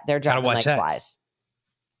 Yeah, they're dropping like flies.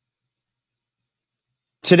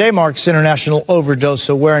 Today marks International Overdose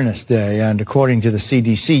Awareness Day, and according to the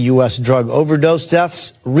CDC, U.S. drug overdose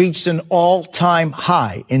deaths reached an all-time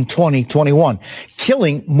high in 2021,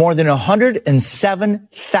 killing more than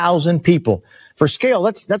 107,000 people. For scale,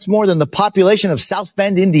 that's more than the population of South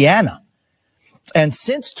Bend, Indiana. And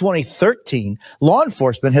since 2013, law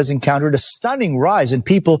enforcement has encountered a stunning rise in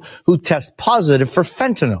people who test positive for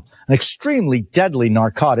fentanyl, an extremely deadly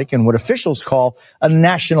narcotic and what officials call a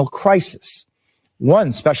national crisis.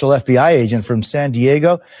 One special FBI agent from San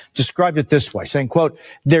Diego described it this way, saying, quote,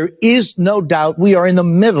 "There is no doubt we are in the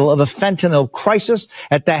middle of a fentanyl crisis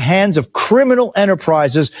at the hands of criminal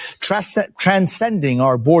enterprises transcending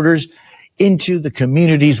our borders into the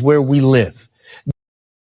communities where we live."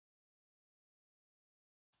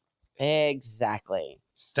 Exactly.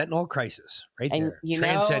 Fentanyl crisis right And there. you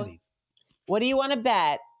Transcending. know, what do you want to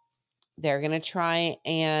bet? They're going to try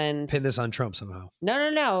and Pin this on Trump somehow. No.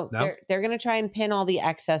 No? They're going to try and pin all the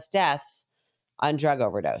excess deaths on drug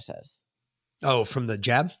overdoses. Oh, from the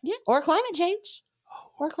jab? Yeah, or climate change.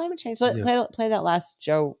 So play that last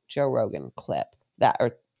Joe Rogan clip. That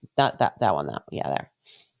or not that one. Yeah, there.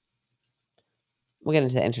 We'll get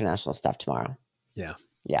into the international stuff tomorrow. Yeah.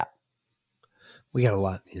 Yeah. We got a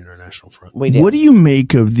lot in the international front. We do. What do you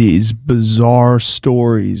make of these bizarre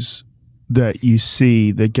stories that you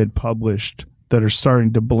see that get published that are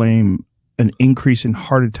starting to blame an increase in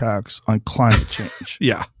heart attacks on climate change?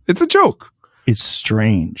 Yeah, it's a joke. It's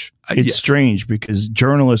strange. It's strange because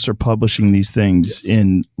journalists are publishing these things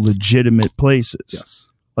in legitimate places. Yes.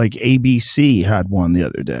 Like ABC had one the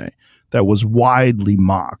other day that was widely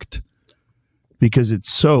mocked because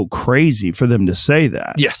it's so crazy for them to say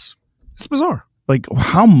that. Yes. It's bizarre. Like,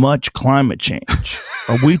 how much climate change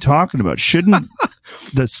are we talking about? Shouldn't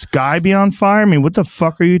the sky be on fire? I mean, what the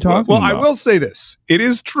fuck are you talking well, about? I will say this. It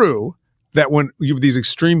is true that when you have these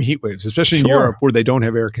extreme heat waves, especially in Europe where they don't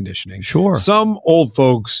have air conditioning, some old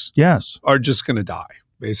folks are just going to die,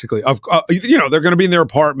 basically. They're going to be in their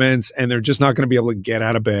apartments and they're just not going to be able to get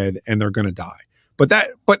out of bed and they're going to die. But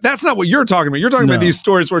that's not what you're talking about. You're talking about these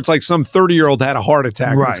stories where it's like some 30-year-old had a heart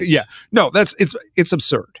attack. Right. It's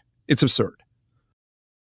absurd. It's absurd.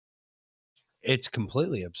 It's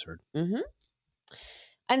completely absurd. Mm-hmm.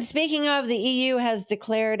 And speaking of, the EU has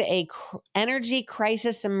declared a energy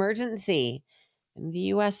crisis emergency. And the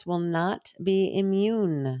U.S. will not be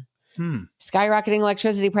immune. Skyrocketing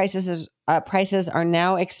electricity prices are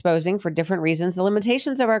now exposing, for different reasons, the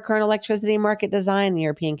limitations of our current electricity market design, the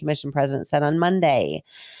European Commission president said on Monday.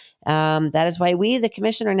 That is why we, the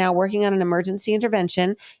Commission, are now working on an emergency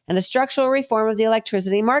intervention and a structural reform of the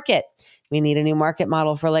electricity market. We need a new market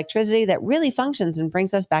model for electricity that really functions and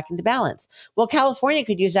brings us back into balance. Well, California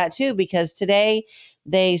could use that too, because today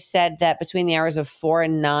they said that between the hours of 4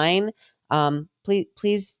 and 9,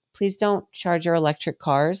 please don't charge your electric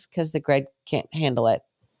cars because the grid can't handle it.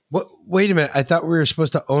 Wait a minute. I thought we were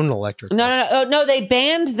supposed to own electric. No. They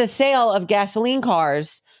banned the sale of gasoline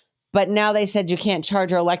cars, but now they said you can't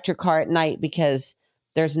charge your electric car at night because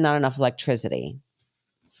there's not enough electricity.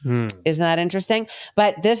 Isn't that interesting?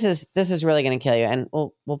 But this is really going to kill you, and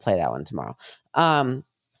we'll play that one tomorrow.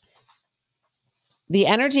 The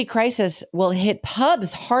energy crisis will hit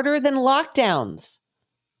pubs harder than lockdowns,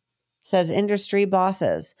 says industry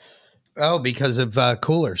bosses. Oh, because of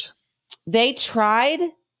coolers. They tried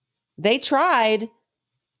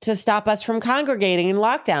to stop us from congregating in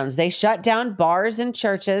lockdowns. They shut down bars and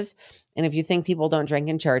churches. And if you think people don't drink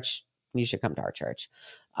in church, you should come to our church.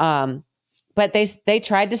 But they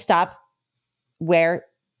tried to stop where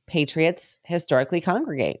patriots historically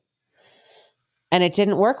congregate. And it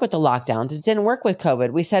didn't work with the lockdowns. It didn't work with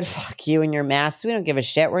COVID. We said, fuck you and your masks. We don't give a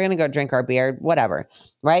shit. We're going to go drink our beer, whatever.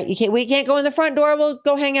 Right? We can't go in the front door. We'll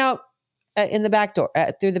go hang out in the back door,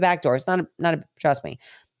 through the back door. It's trust me.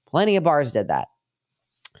 Plenty of bars did that.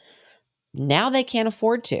 Now they can't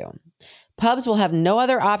afford to. Pubs will have no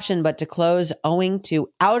other option but to close owing to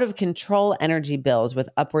out-of-control energy bills with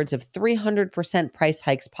upwards of 300% price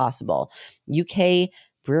hikes possible. UK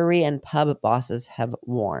brewery and pub bosses have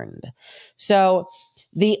warned. So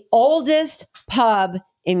the oldest pub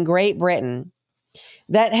in Great Britain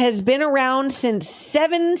that has been around since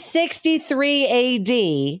 763 AD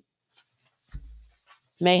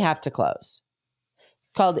may have to close.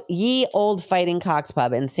 Called Ye Old Fighting Cocks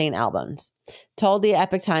Pub in St. Albans, told the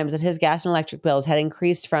Epic Times that his gas and electric bills had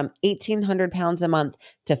increased from £1,800 a month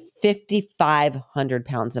to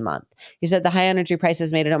 £5,500 a month. He said the high energy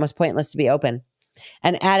prices made it almost pointless to be open,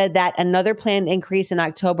 and added that another planned increase in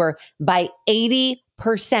October by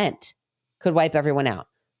 80% could wipe everyone out.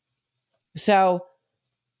 So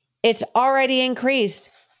it's already increased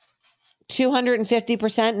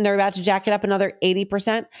 250%, and they're about to jack it up another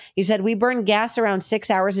 80%. He said, we burn gas around 6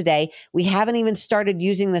 hours a day. We haven't even started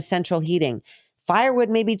using the central heating. Firewood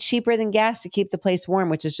may be cheaper than gas to keep the place warm,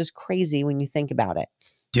 which is just crazy when you think about it.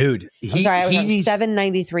 Dude, I was on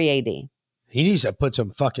 793 AD. He needs to put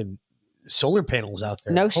some fucking solar panels out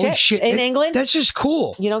there. No Holy shit. In England? That's just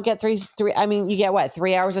cool. You don't get three. I mean, you get what?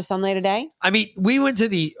 3 hours of sunlight a day? I mean, we went to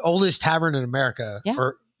the oldest tavern in America.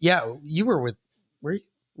 Yeah. You were with, were you?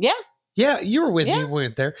 Yeah. Yeah, you were with me when we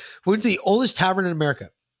went there. We went to the oldest tavern in America.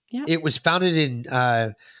 Yeah. It was founded in,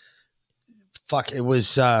 it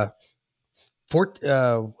was,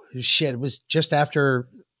 it was just after,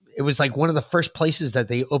 it was like one of the first places that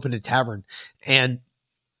they opened a tavern. And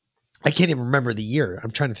I can't even remember the year.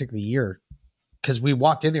 I'm trying to think of the year. Because we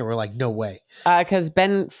walked in there, we're like, no way. Because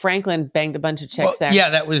Ben Franklin banged a bunch of chicks there. Yeah,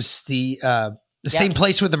 that was the same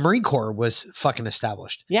place where the Marine Corps was fucking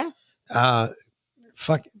established. Yeah.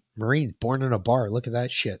 Fuck Marines born in a bar. Look at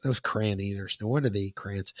that shit. Those crayon eaters. No wonder they eat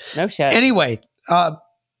crayons. No shit. Anyway,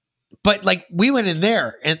 but like we went in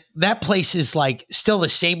there and that place is like still the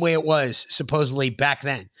same way it was supposedly back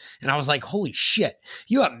then. And I was like, holy shit.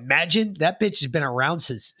 You imagine that bitch has been around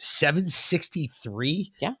since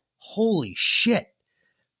 763? Yeah. Holy shit.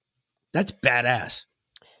 That's badass.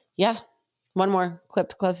 Yeah. One more clip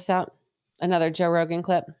to close us out. Another Joe Rogan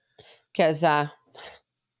clip. Because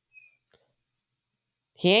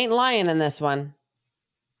he ain't lying in this one.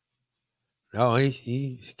 No,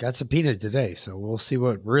 he got subpoenaed today, so we'll see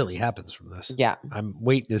what really happens from this. Yeah. I'm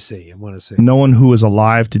waiting to see. I want to see. No one who is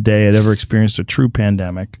alive today had ever experienced a true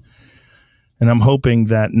pandemic. And I'm hoping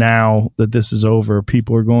that now that this is over,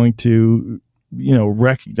 people are going to,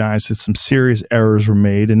 recognize that some serious errors were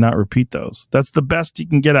made and not repeat those. That's the best you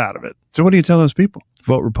can get out of it. So what do you tell those people?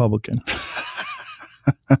 Vote Republican.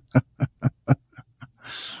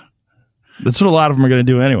 That's what a lot of them are going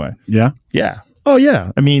to do anyway. Yeah? Yeah. Oh,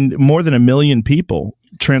 yeah. I mean, more than 1 million people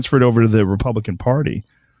transferred over to the Republican Party,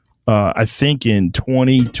 I think in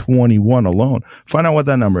 2021 alone. Find out what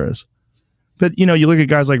that number is. But, you look at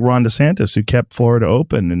guys like Ron DeSantis, who kept Florida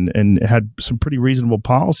open and had some pretty reasonable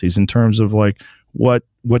policies in terms of like what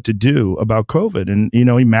to do about COVID. And, he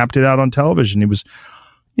mapped it out on television. He was,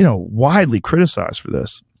 widely criticized for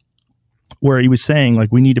this, where he was saying,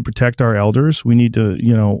 like, we need to protect our elders. We need to,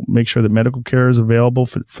 make sure that medical care is available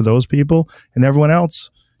for those people, and everyone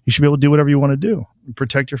else. You should be able to do whatever you want to do.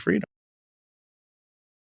 Protect your freedom.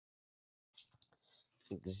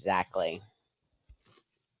 Exactly.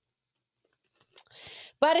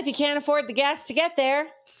 But if you can't afford the gas to get there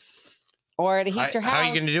or to heat your house. How are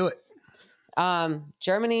you going to do it?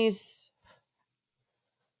 Germany's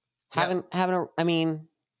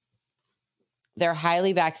they're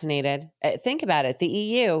highly vaccinated. Think about it. The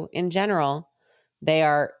EU in general, they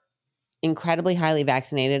are incredibly highly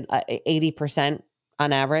vaccinated, 80%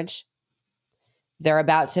 on average. They're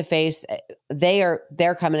about to face, they're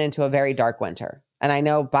coming into a very dark winter. And I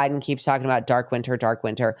know Biden keeps talking about dark winter.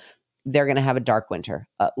 They're going to have a dark winter,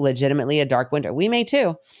 legitimately a dark winter. We may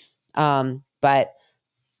too. But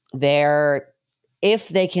if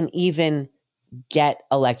they can even get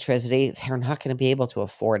electricity, they're not going to be able to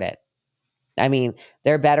afford it. I mean,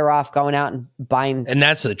 they're better off going out and buying. And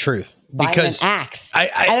that's the truth. Buying Because an axe.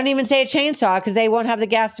 I don't even say a chainsaw because they won't have the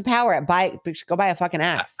gas to power it. Go buy a fucking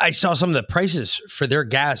axe. I saw some of the prices for their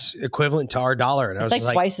gas equivalent to our dollar. And I was It's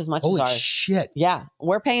like twice as much holy as ours. shit. Yeah.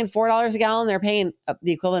 We're paying $4 a gallon. They're paying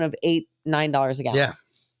the equivalent of $8, $9 a gallon. Yeah.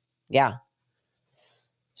 Yeah.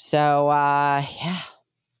 So, yeah.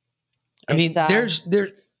 I mean,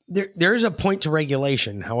 there's a point to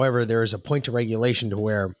regulation. However, there is a point to regulation to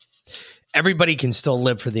where everybody can still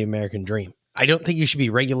live for the American dream. I don't think you should be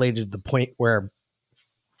regulated to the point where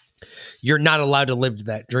you're not allowed to live to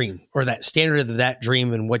that dream or that standard of that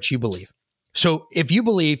dream and what you believe. So if you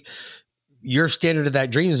believe your standard of that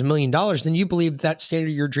dream is $1 million, then you believe that standard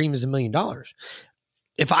of your dream is $1 million.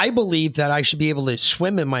 If I believe that I should be able to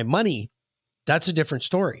swim in my money, that's a different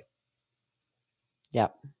story.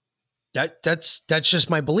 Yep. That's just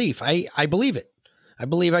my belief. I believe it. I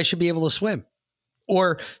believe I should be able to swim.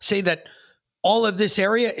 Or say that all of this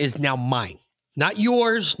area is now mine. Not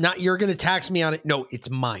yours, not you're going to tax me on it. No, it's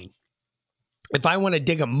mine. If I want to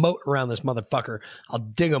dig a moat around this motherfucker, I'll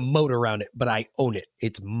dig a moat around it, but I own it.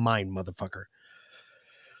 It's mine, motherfucker.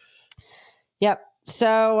 Yep.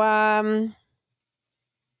 So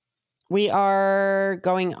we are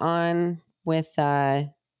going on with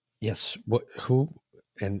yes. What, who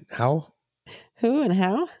and how? Who and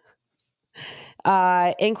how?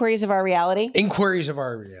 Inquiries of Our Reality. Inquiries of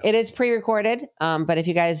Our Reality. It is pre-recorded, but if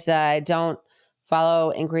you guys don't follow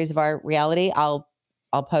Inquiries of Our Reality, I'll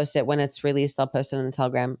post it when it's released. I'll post it on the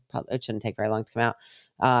Telegram. Probably, it shouldn't take very long to come out.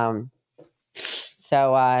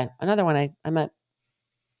 So another one I met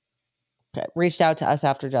reached out to us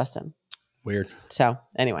after Justin. Weird. So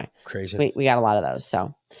anyway, crazy. We got a lot of those.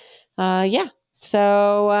 So yeah.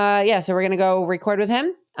 So so we're gonna go record with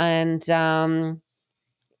him, and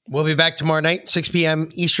we'll be back tomorrow night, 6 p.m.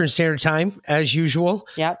 Eastern Standard Time, as usual.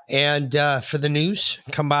 Yep. And for the news,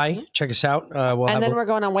 come by, check us out. We're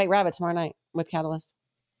going on White Rabbit tomorrow night with Catalyst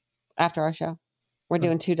after our show. We're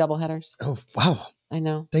doing 2 double headers. Oh, wow. I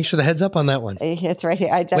know. Thanks for the heads up on that one. It's right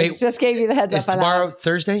here. I just gave you the heads up on tomorrow that.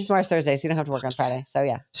 Thursday? Tomorrow's Thursday, so you don't have to work on Friday. So,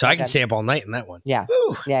 yeah. So I can stay up all night in that one. Yeah.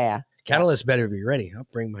 Woo. Yeah. Catalyst better be ready. I'll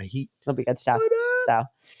bring my heat. It'll be good stuff. So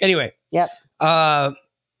anyway. Yep.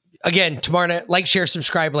 Again, tomorrow night, like, share,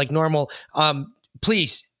 subscribe like normal.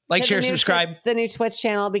 Please like, share, subscribe. The new Twitch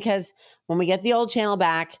channel, because when we get the old channel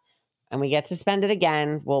back and we get suspended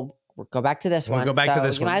again, we'll go back to this one. Go back to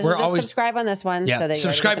this you one. might as well just subscribe on this one. Yeah, So that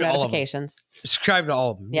subscribe you to get all of them. notifications. Subscribe to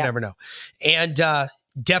all of them. You never know. And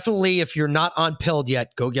definitely, if you're not on Pilled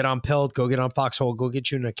yet, go get on Pilled. Go get on Foxhole. Go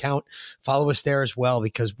get you an account. Follow us there as well,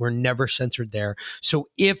 because we're never censored there. So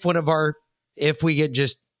if we get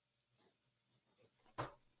just,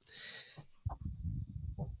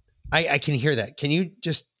 I can hear that. Can you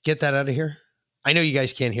just get that out of here? I know you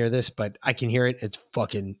guys can't hear this, but I can hear it. It's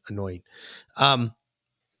fucking annoying.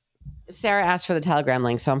 Sarah asked for the Telegram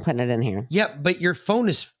link, so I'm putting it in here. Yeah, but your phone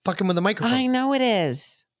is fucking with the microphone. I know it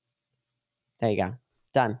is. There you go.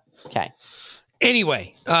 Done. Okay.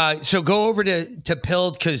 Anyway, so go over to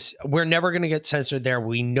Pilled, because we're never going to get censored there.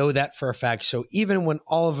 We know that for a fact. So even when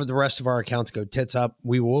all of the rest of our accounts go tits up,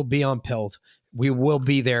 we will be on Pilled. We will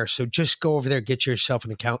be there. So just go over there, get yourself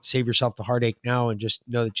an account, save yourself the heartache now, and just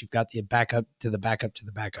know that you've got the backup to the backup to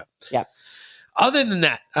the backup. Yep. Other than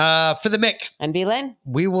that, for the Mick and B-Lynn,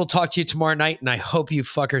 we will talk to you tomorrow night, and I hope you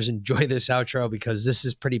fuckers enjoy this outro, because this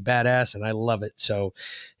is pretty badass and I love it. So,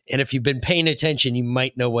 and if you've been paying attention, you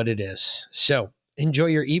might know what it is. So enjoy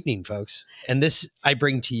your evening, folks. And this I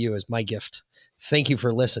bring to you as my gift. Thank you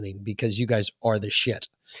for listening, because you guys are the shit.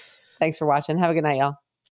 Thanks for watching. Have a good night, y'all.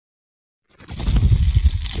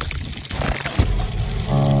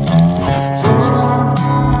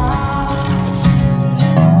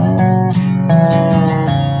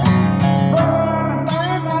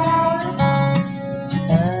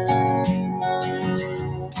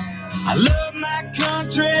 I love my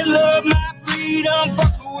country, love my freedom.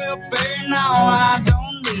 Fuck the welfare, now I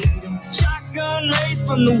don't need them. Shotgun race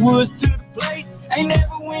from the woods to the plate. Ain't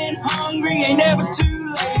never went hungry, ain't never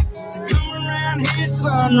too late to come around here,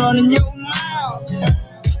 son, running your mouth.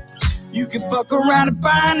 You can fuck around and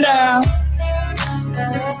find out.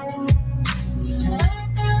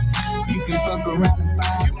 You can fuck around and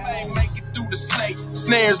find out. You may make it through the snakes,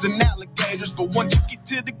 snares, and alligators, but once you get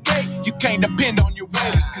to the gate, you can't depend on your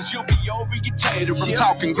waiters, cause you'll be overeater. I'm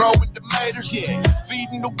talking growing tomatoes,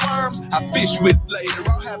 feeding the worms I fish with later.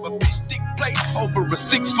 I'll have a fish stick plate over a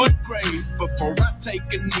 6-foot grave before I take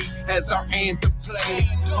a knee as our anthem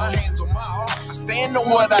plays. My hands on my heart, I stand on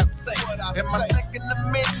what I say, and my Second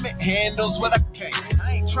Amendment handles what I can.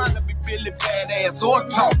 I ain't trying to be Billy Badass or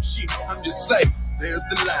talk shit, I'm just saying there's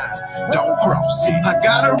the line. Don't cross it. I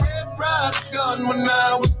got a Red Ryder gun when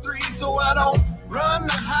I was 3, so I don't run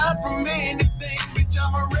to hide from anything. Bitch,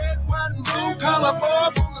 I'm a red, white, and blue collar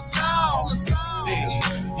boy from the South.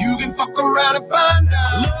 You can fuck around and find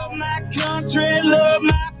out. Love my country, love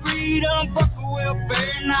my freedom. Fuck the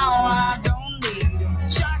welfare, now I don't need them.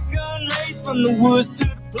 Shotgun race from the woods to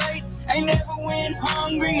the plate. Ain't never went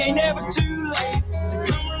hungry, ain't never too late to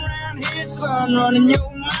come around here, son, running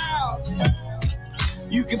your mouth.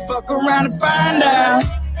 You can fuck around and find out.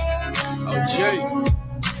 Oh, Jay.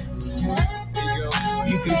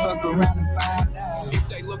 You can fuck around and find out. If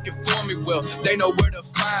they looking for me, well, they know where to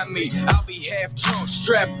find me. I'll be half drunk,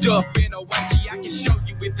 strapped up in a whitey. I can show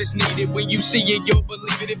you if it's needed. When you see it, you'll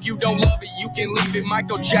believe it. If you don't love it, you can leave it.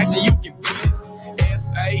 Michael Jackson, you can beat it.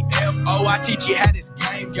 F-A-F-O, I teach you how this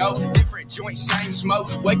game go. Different joints, same smoke.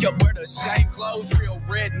 Wake up, wear the same clothes. Real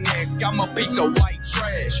redneck, I'm a piece of white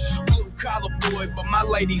trash. Blue collar boy, but my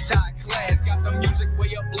lady's high class. Got the music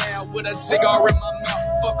way up loud with a cigar in my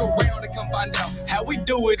mouth. Fuck around and come find out how we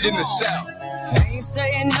do it in the South. I ain't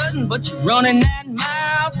saying nothing, but you running that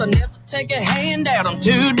mouth. I never take a handout, I'm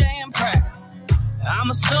too damn proud. I'm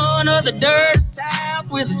a son of the dirty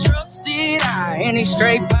South with a truck seat high and these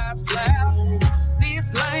straight pipes loud.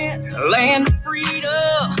 This land of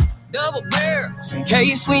freedom, double barrels in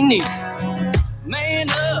case we need. Man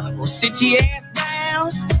up, we'll sit your ass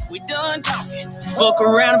down. We done talking, fuck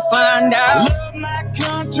around and find out. Love my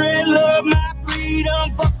country, love my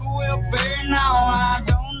freedom. Fuck the welfare, now I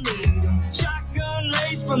don't need them. Shotgun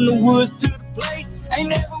race from the woods to the plate. Ain't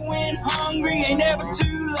never went hungry, ain't never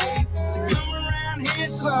too late to come around here,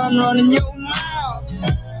 son, running your mouth.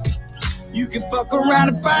 You can fuck around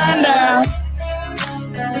and find out.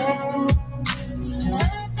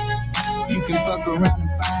 You can fuck around and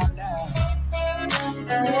find out.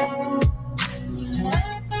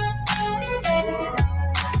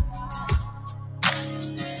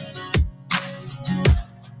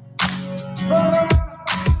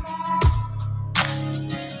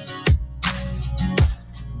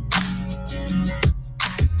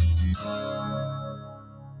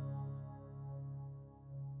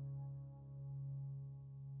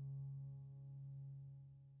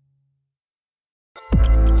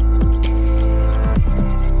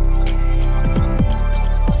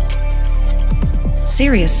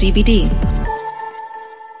 Sirius CBD.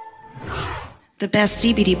 The best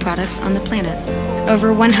CBD products on the planet.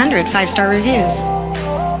 Over 100 5-star reviews.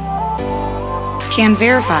 Can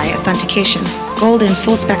verify authentication. Gold in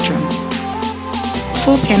full spectrum.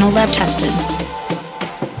 Full panel lab tested.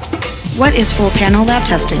 What is full panel lab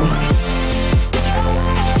testing?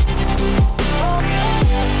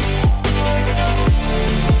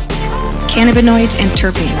 Cannabinoids and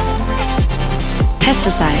terpenes.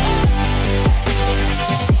 Pesticides.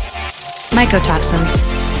 Mycotoxins,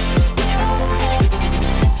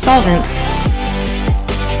 solvents,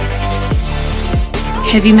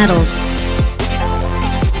 heavy metals,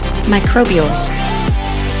 microbials,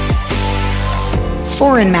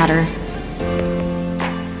 foreign matter.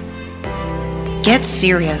 Get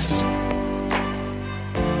serious.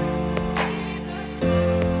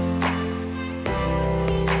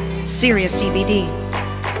 Sirius CBD.